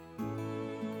Bible.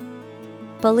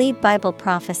 Believe Bible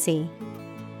prophecy.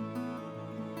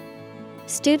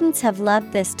 Students have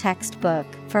loved this textbook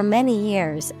for many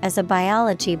years as a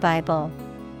biology Bible.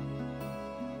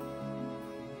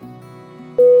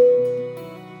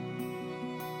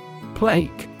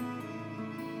 Plague.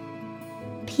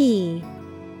 P-L-A-G-U-E.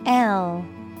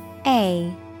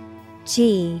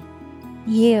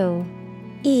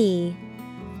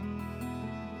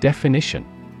 Definition: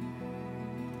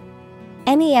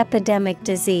 Any epidemic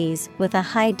disease with a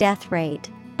high death rate,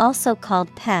 also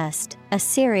called pest, a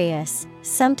serious,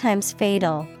 sometimes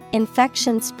fatal,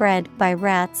 infection spread by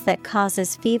rats that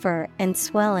causes fever and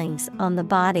swellings on the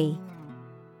body.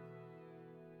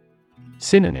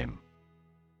 Synonym: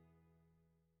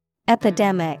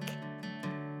 Epidemic,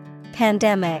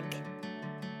 pandemic,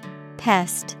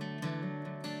 pest.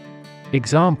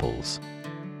 Examples: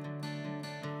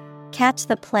 Catch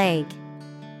the plague,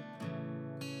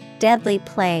 deadly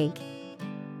plague.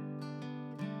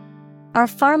 Our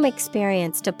farm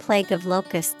experienced a plague of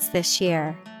locusts this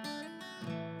year.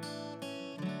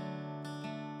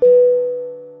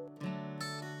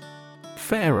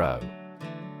 Pharaoh.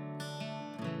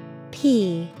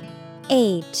 P-H-A-R-A-O-H.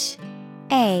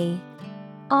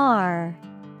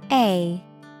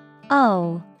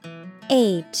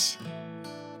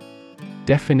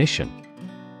 Definition.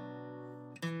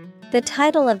 The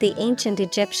title of the ancient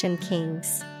Egyptian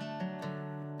kings.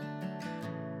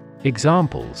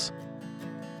 Examples.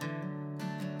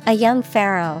 A young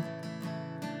pharaoh.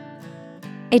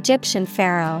 Egyptian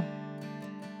pharaoh.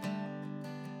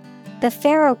 The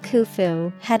pharaoh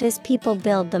Khufu had his people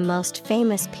build the most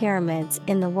famous pyramids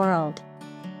in the world.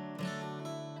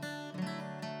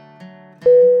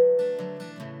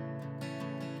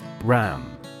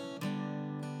 Ram.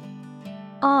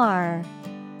 R-A-M.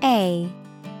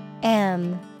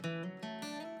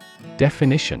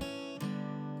 Definition.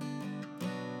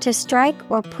 To strike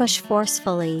or push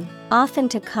forcefully, often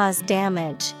to cause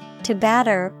damage, to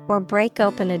batter or break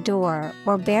open a door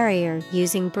or barrier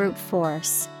using brute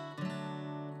force.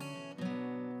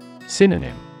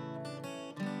 Synonym.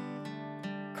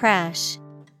 Crash,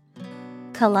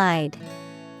 collide,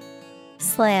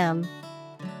 slam.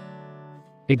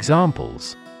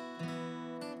 Examples.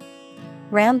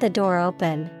 Ram the door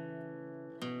open.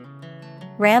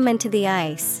 Ram into the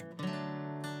ice.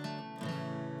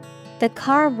 The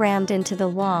car rammed into the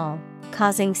wall,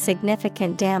 causing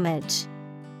significant damage.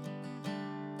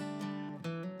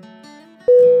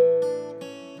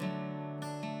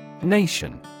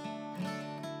 Nation.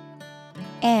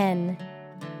 N-A-T-I-O-N.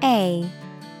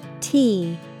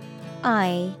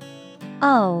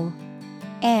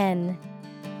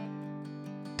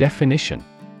 Definition.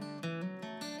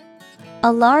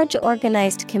 A large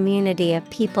organized community of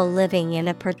people living in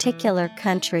a particular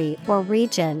country or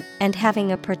region and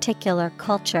having a particular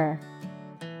culture.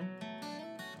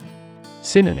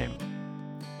 Synonym.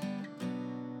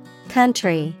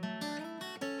 Country,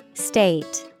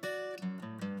 state,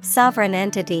 sovereign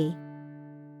entity.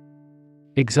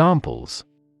 Examples.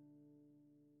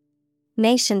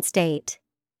 Nation state.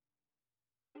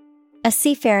 A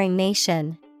seafaring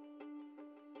nation.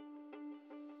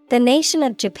 The nation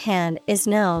of Japan is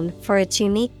known for its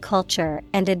unique culture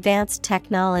and advanced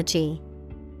technology.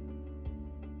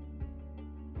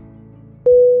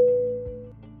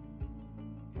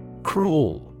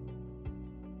 Cruel.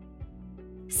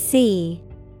 C-R-U-E-L.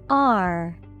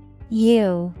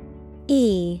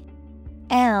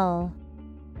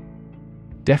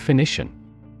 Definition.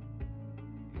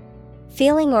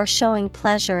 Feeling or showing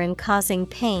pleasure in causing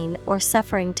pain or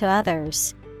suffering to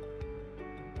others.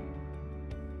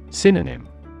 Synonym.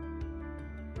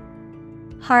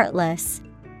 Heartless,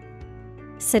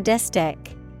 sadistic,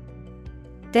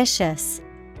 vicious.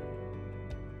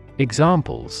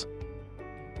 Examples.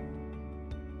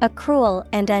 A cruel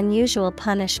and unusual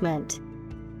punishment.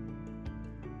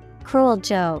 Cruel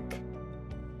joke.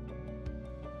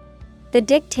 The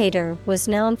dictator was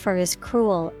known for his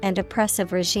cruel and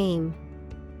oppressive regime.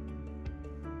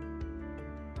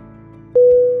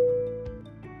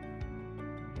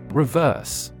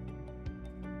 Reverse.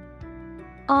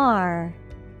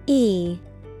 R-E-V-E-R-S-E.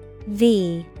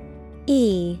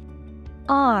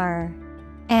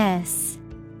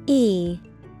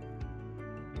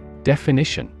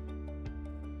 Definition.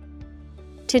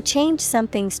 To change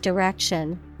something's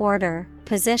direction, order,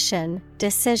 position,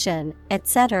 decision,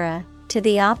 etc., to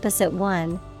the opposite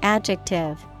one,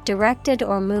 adjective, directed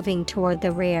or moving toward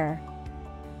the rear.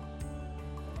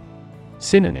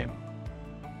 Synonym.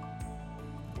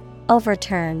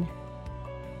 Overturn,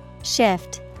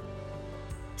 shift,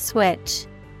 switch.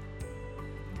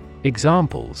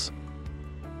 Examples.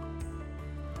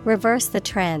 Reverse the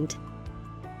trend.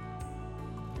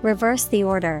 Reverse the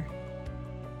order.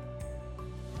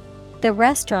 The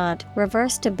restaurant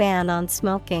reversed a ban on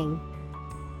smoking.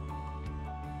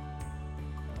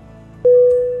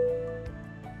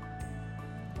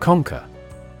 Conquer.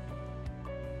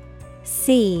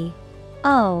 C-O-N-Q-U-E-R.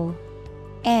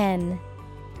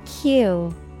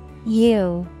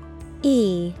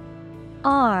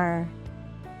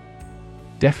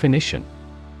 Definition.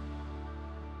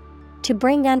 To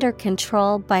bring under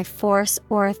control by force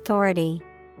or authority.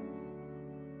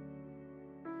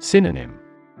 Synonym.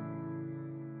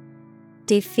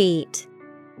 Defeat,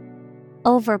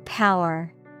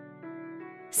 overpower,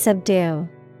 subdue.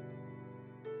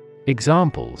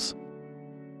 Examples.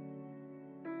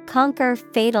 Conquer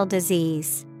fatal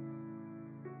disease.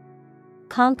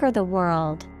 Conquer the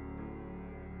world.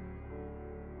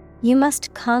 You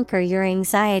must conquer your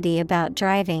anxiety about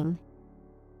driving.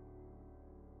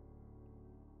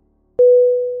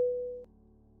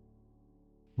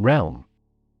 Realm.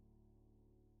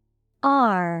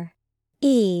 R-E-A-L-M.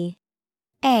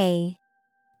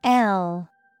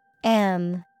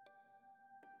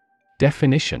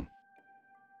 Definition.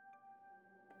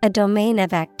 A domain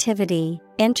of activity,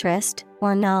 interest,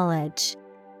 or knowledge.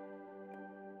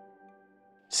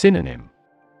 Synonym.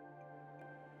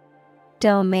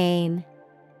 Domain,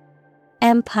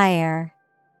 empire,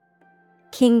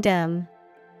 kingdom.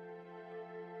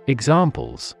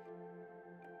 Examples.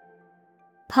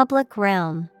 Public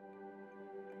realm.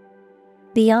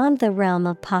 Beyond the realm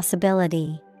of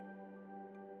possibility.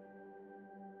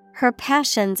 Her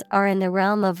passions are in the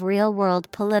realm of real-world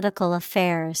political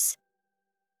affairs.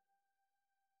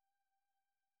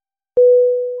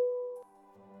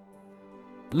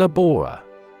 Labora.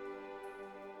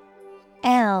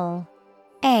 L-A-B-O-R-E-R.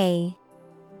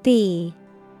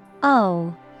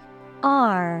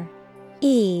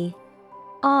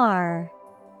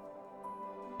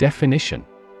 Definition.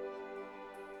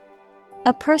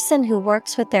 A person who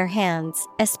works with their hands,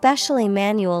 especially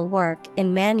manual work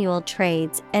in manual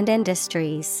trades and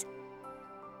industries.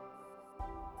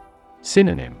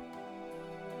 Synonym.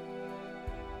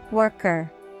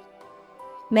 Worker,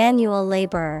 manual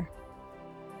laborer,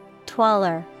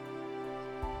 toiler.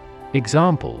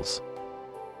 Examples.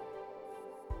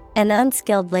 An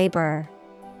unskilled laborer.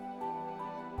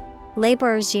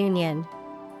 Laborers' union.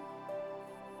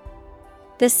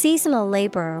 The seasonal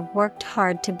laborer worked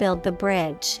hard to build the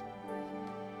bridge.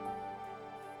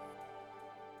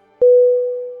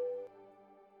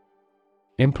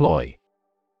 Employ.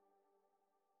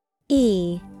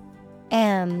 E-M-P-L-O-Y.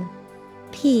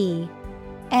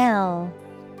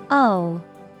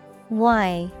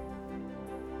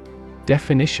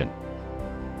 Definition.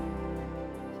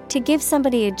 To give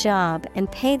somebody a job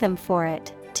and pay them for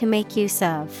it, to make use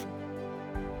of.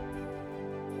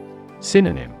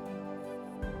 Synonym.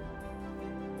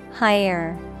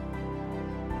 Hire,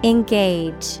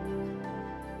 engage,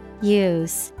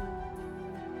 use.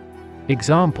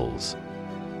 Examples.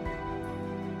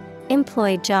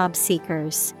 Employ job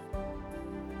seekers.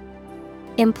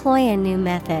 Employ a new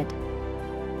method.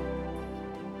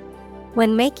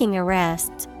 When making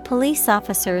arrests, police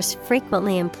officers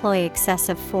frequently employ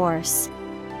excessive force.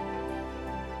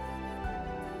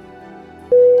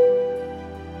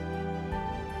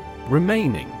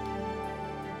 Remaining.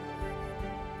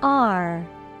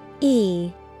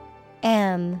 R-E-M-A-I-N-I-G.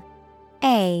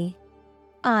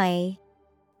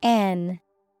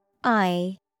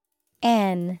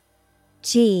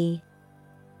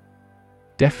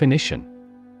 Definition.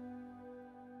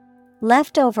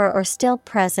 Left over or still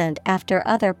present after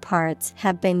other parts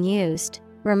have been used,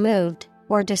 removed,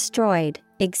 or destroyed,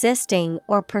 existing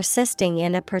or persisting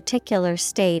in a particular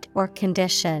state or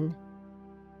condition.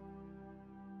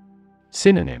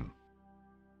 Synonym.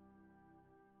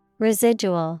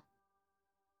 Residual,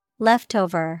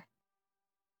 leftover,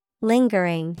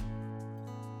 lingering.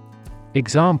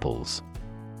 Examples.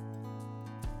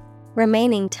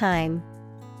 Remaining time.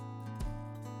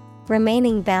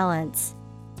 Remaining balance.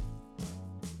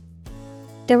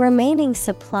 The remaining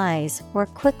supplies were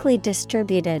quickly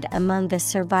distributed among the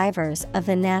survivors of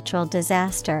the natural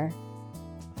disaster.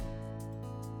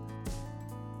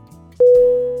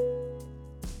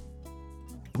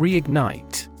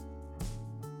 Reignite.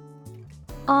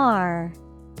 R-E-I-G-N-I-T-E.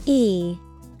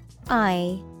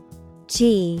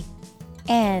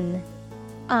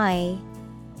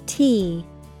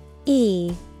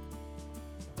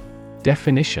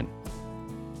 Definition.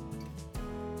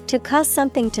 To cause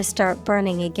something to start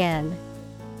burning again.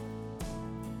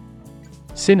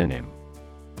 Synonym.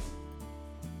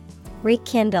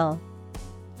 Rekindle,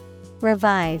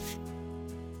 revive,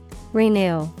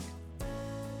 renew.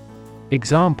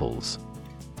 Examples.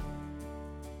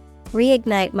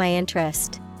 Reignite my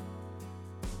interest.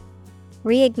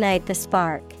 Reignite the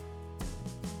spark.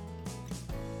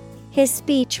 His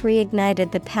speech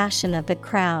reignited the passion of the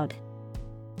crowd.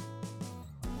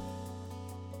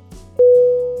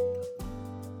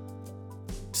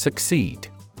 Succeed.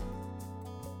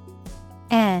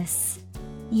 S-U-C-C-E-E-D.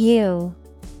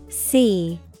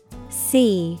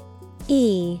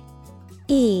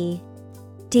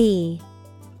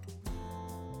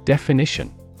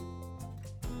 Definition.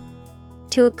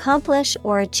 To accomplish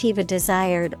or achieve a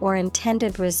desired or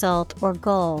intended result or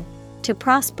goal. To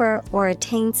prosper or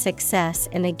attain success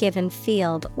in a given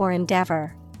field or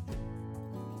endeavor.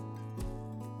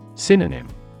 Synonym.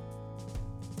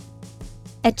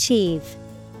 Achieve,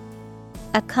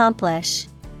 accomplish,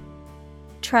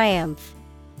 triumph.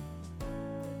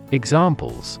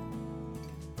 Examples.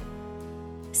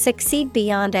 Succeed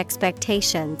beyond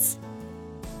expectations.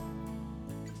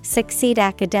 Succeed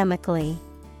academically.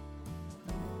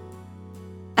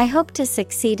 I hope to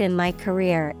succeed in my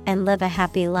career and live a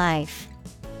happy life.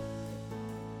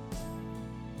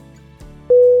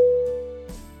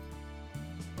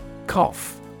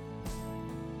 Cough.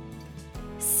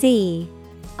 C-O-U-G-H.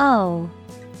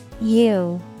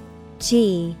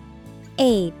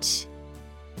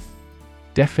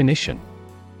 Definition: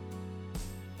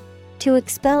 to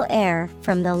expel air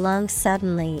from the lungs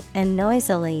suddenly and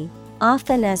noisily,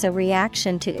 often as a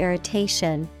reaction to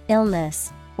irritation,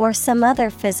 illness, or some other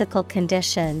physical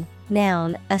condition.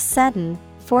 Noun, a sudden,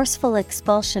 forceful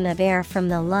expulsion of air from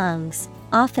the lungs,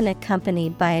 often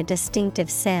accompanied by a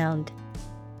distinctive sound.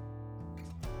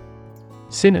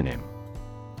 Synonym: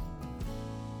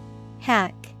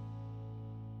 Hack,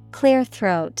 clear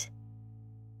throat,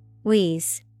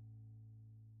 wheeze.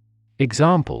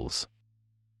 Examples: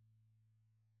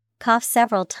 cough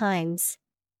several times.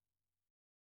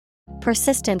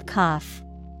 Persistent cough.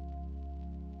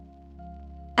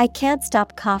 I can't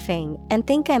stop coughing and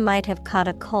think I might have caught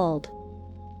a cold.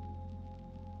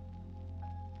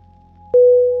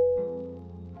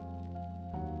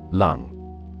 Lung.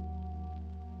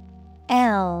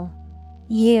 L-U-N-G.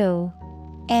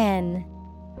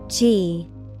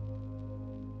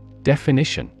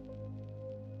 Definition: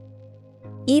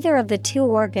 either of the two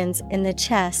organs in the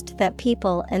chest that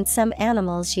people and some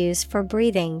animals use for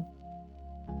breathing.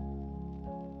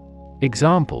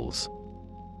 Examples: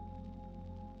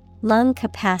 lung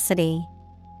capacity.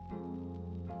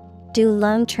 Do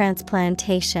lung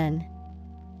transplantation.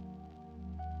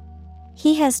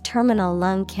 He has terminal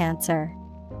lung cancer.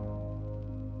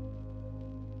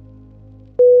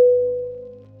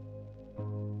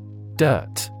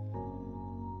 Dirt.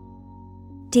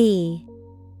 D-I-R-T.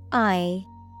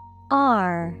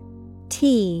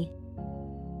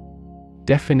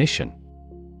 Definition: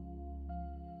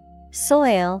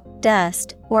 soil,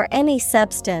 dust, or any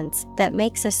substance that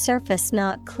makes a surface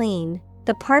not clean,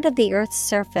 the part of the Earth's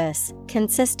surface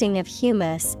consisting of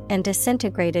humus and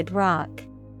disintegrated rock.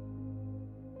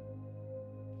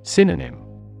 Synonym: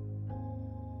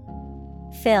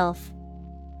 filth,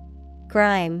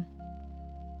 grime,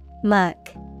 muck.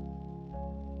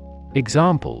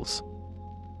 Examples: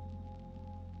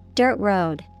 dirt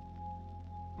road,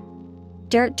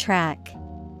 dirt track.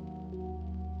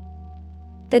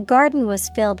 The garden was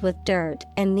filled with dirt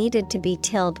and needed to be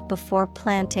tilled before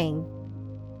planting.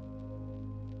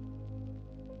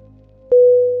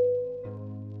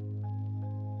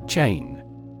 Chain.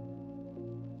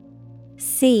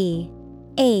 C-H-A-I-N.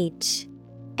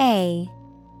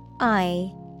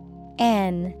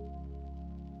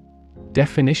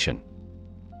 Definition: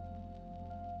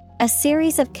 a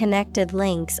series of connected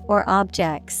links or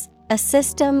objects, a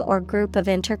system or group of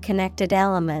interconnected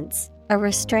elements, a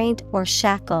restraint or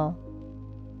shackle.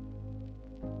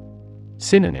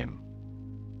 Synonym: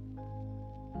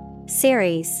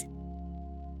 series,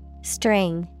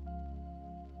 string,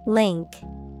 link.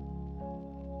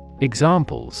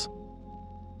 Examples: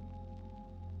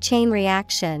 chain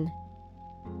reaction,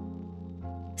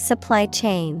 supply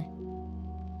chain.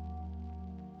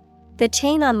 The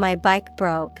chain on my bike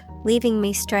broke, leaving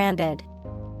me stranded.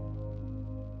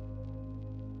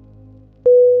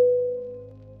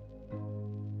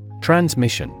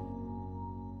 Transmission.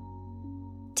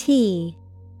 T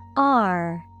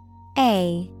R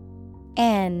A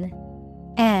N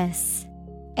S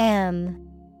M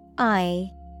I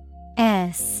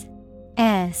S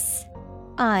S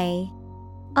I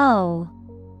O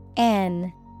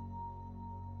N.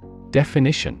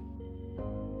 Definition: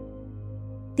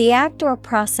 the act or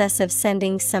process of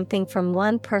sending something from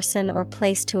one person or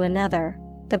place to another,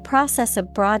 the process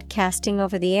of broadcasting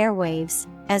over the airwaves,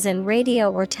 as in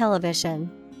radio or television.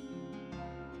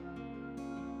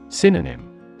 Synonym: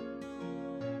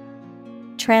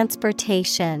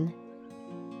 transportation,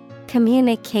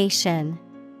 communication,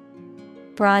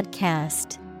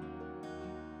 broadcast.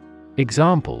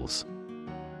 Examples: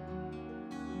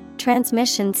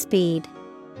 transmission speed,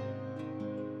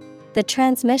 the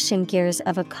transmission gears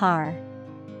of a car.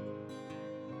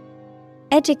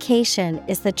 Education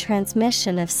is the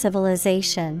transmission of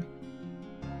civilization.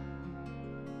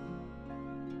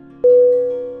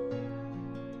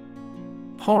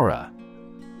 Horror.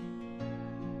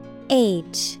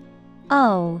 H-O-R-R-O-R.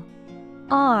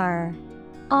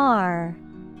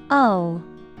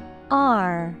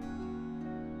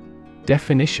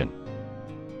 Definition: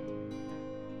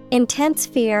 intense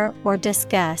fear or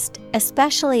disgust,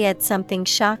 especially at something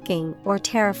shocking or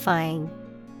terrifying.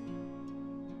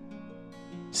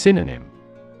 Synonym: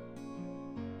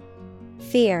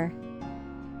 fear,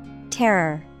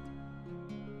 terror,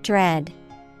 dread.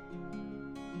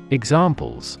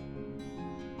 Examples: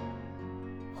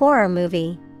 horror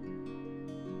movie,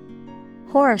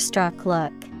 horror-struck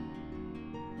look.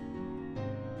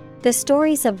 The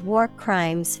stories of war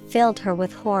crimes filled her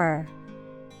with horror.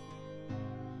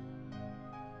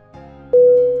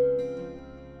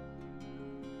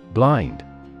 Blind.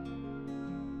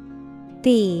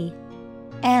 B-L-I-N-D.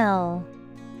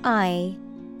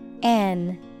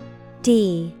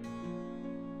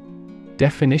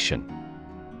 Definition: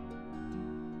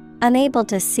 unable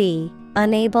to see,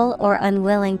 unable or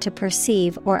unwilling to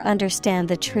perceive or understand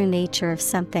the true nature of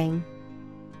something.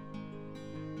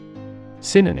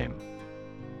 Synonym: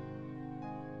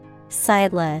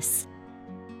 sightless,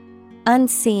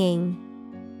 unseeing,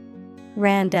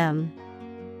 random.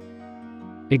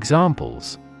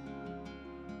 Examples: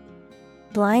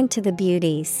 blind to the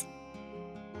beauties,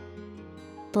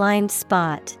 blind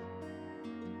spot.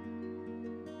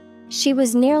 She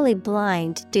was nearly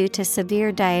blind due to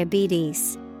severe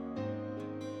diabetes.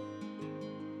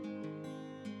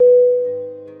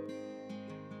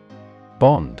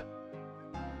 Bond.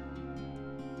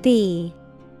 B-O-N-D.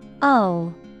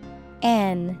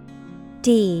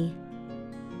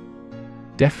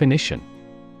 Definition: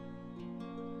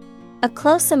 a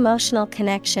close emotional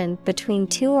connection between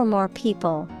two or more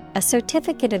people, a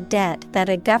certificate of debt that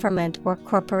a government or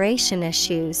corporation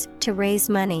issues to raise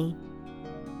money.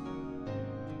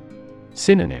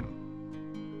 Synonym: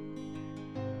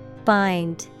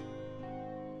 bind,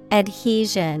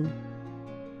 adhesion,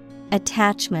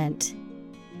 attachment.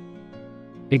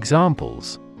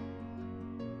 Examples: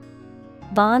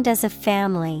 bond as a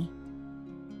family,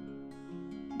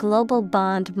 global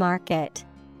bond market.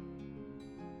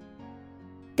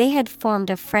 They had formed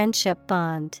a friendship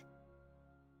bond.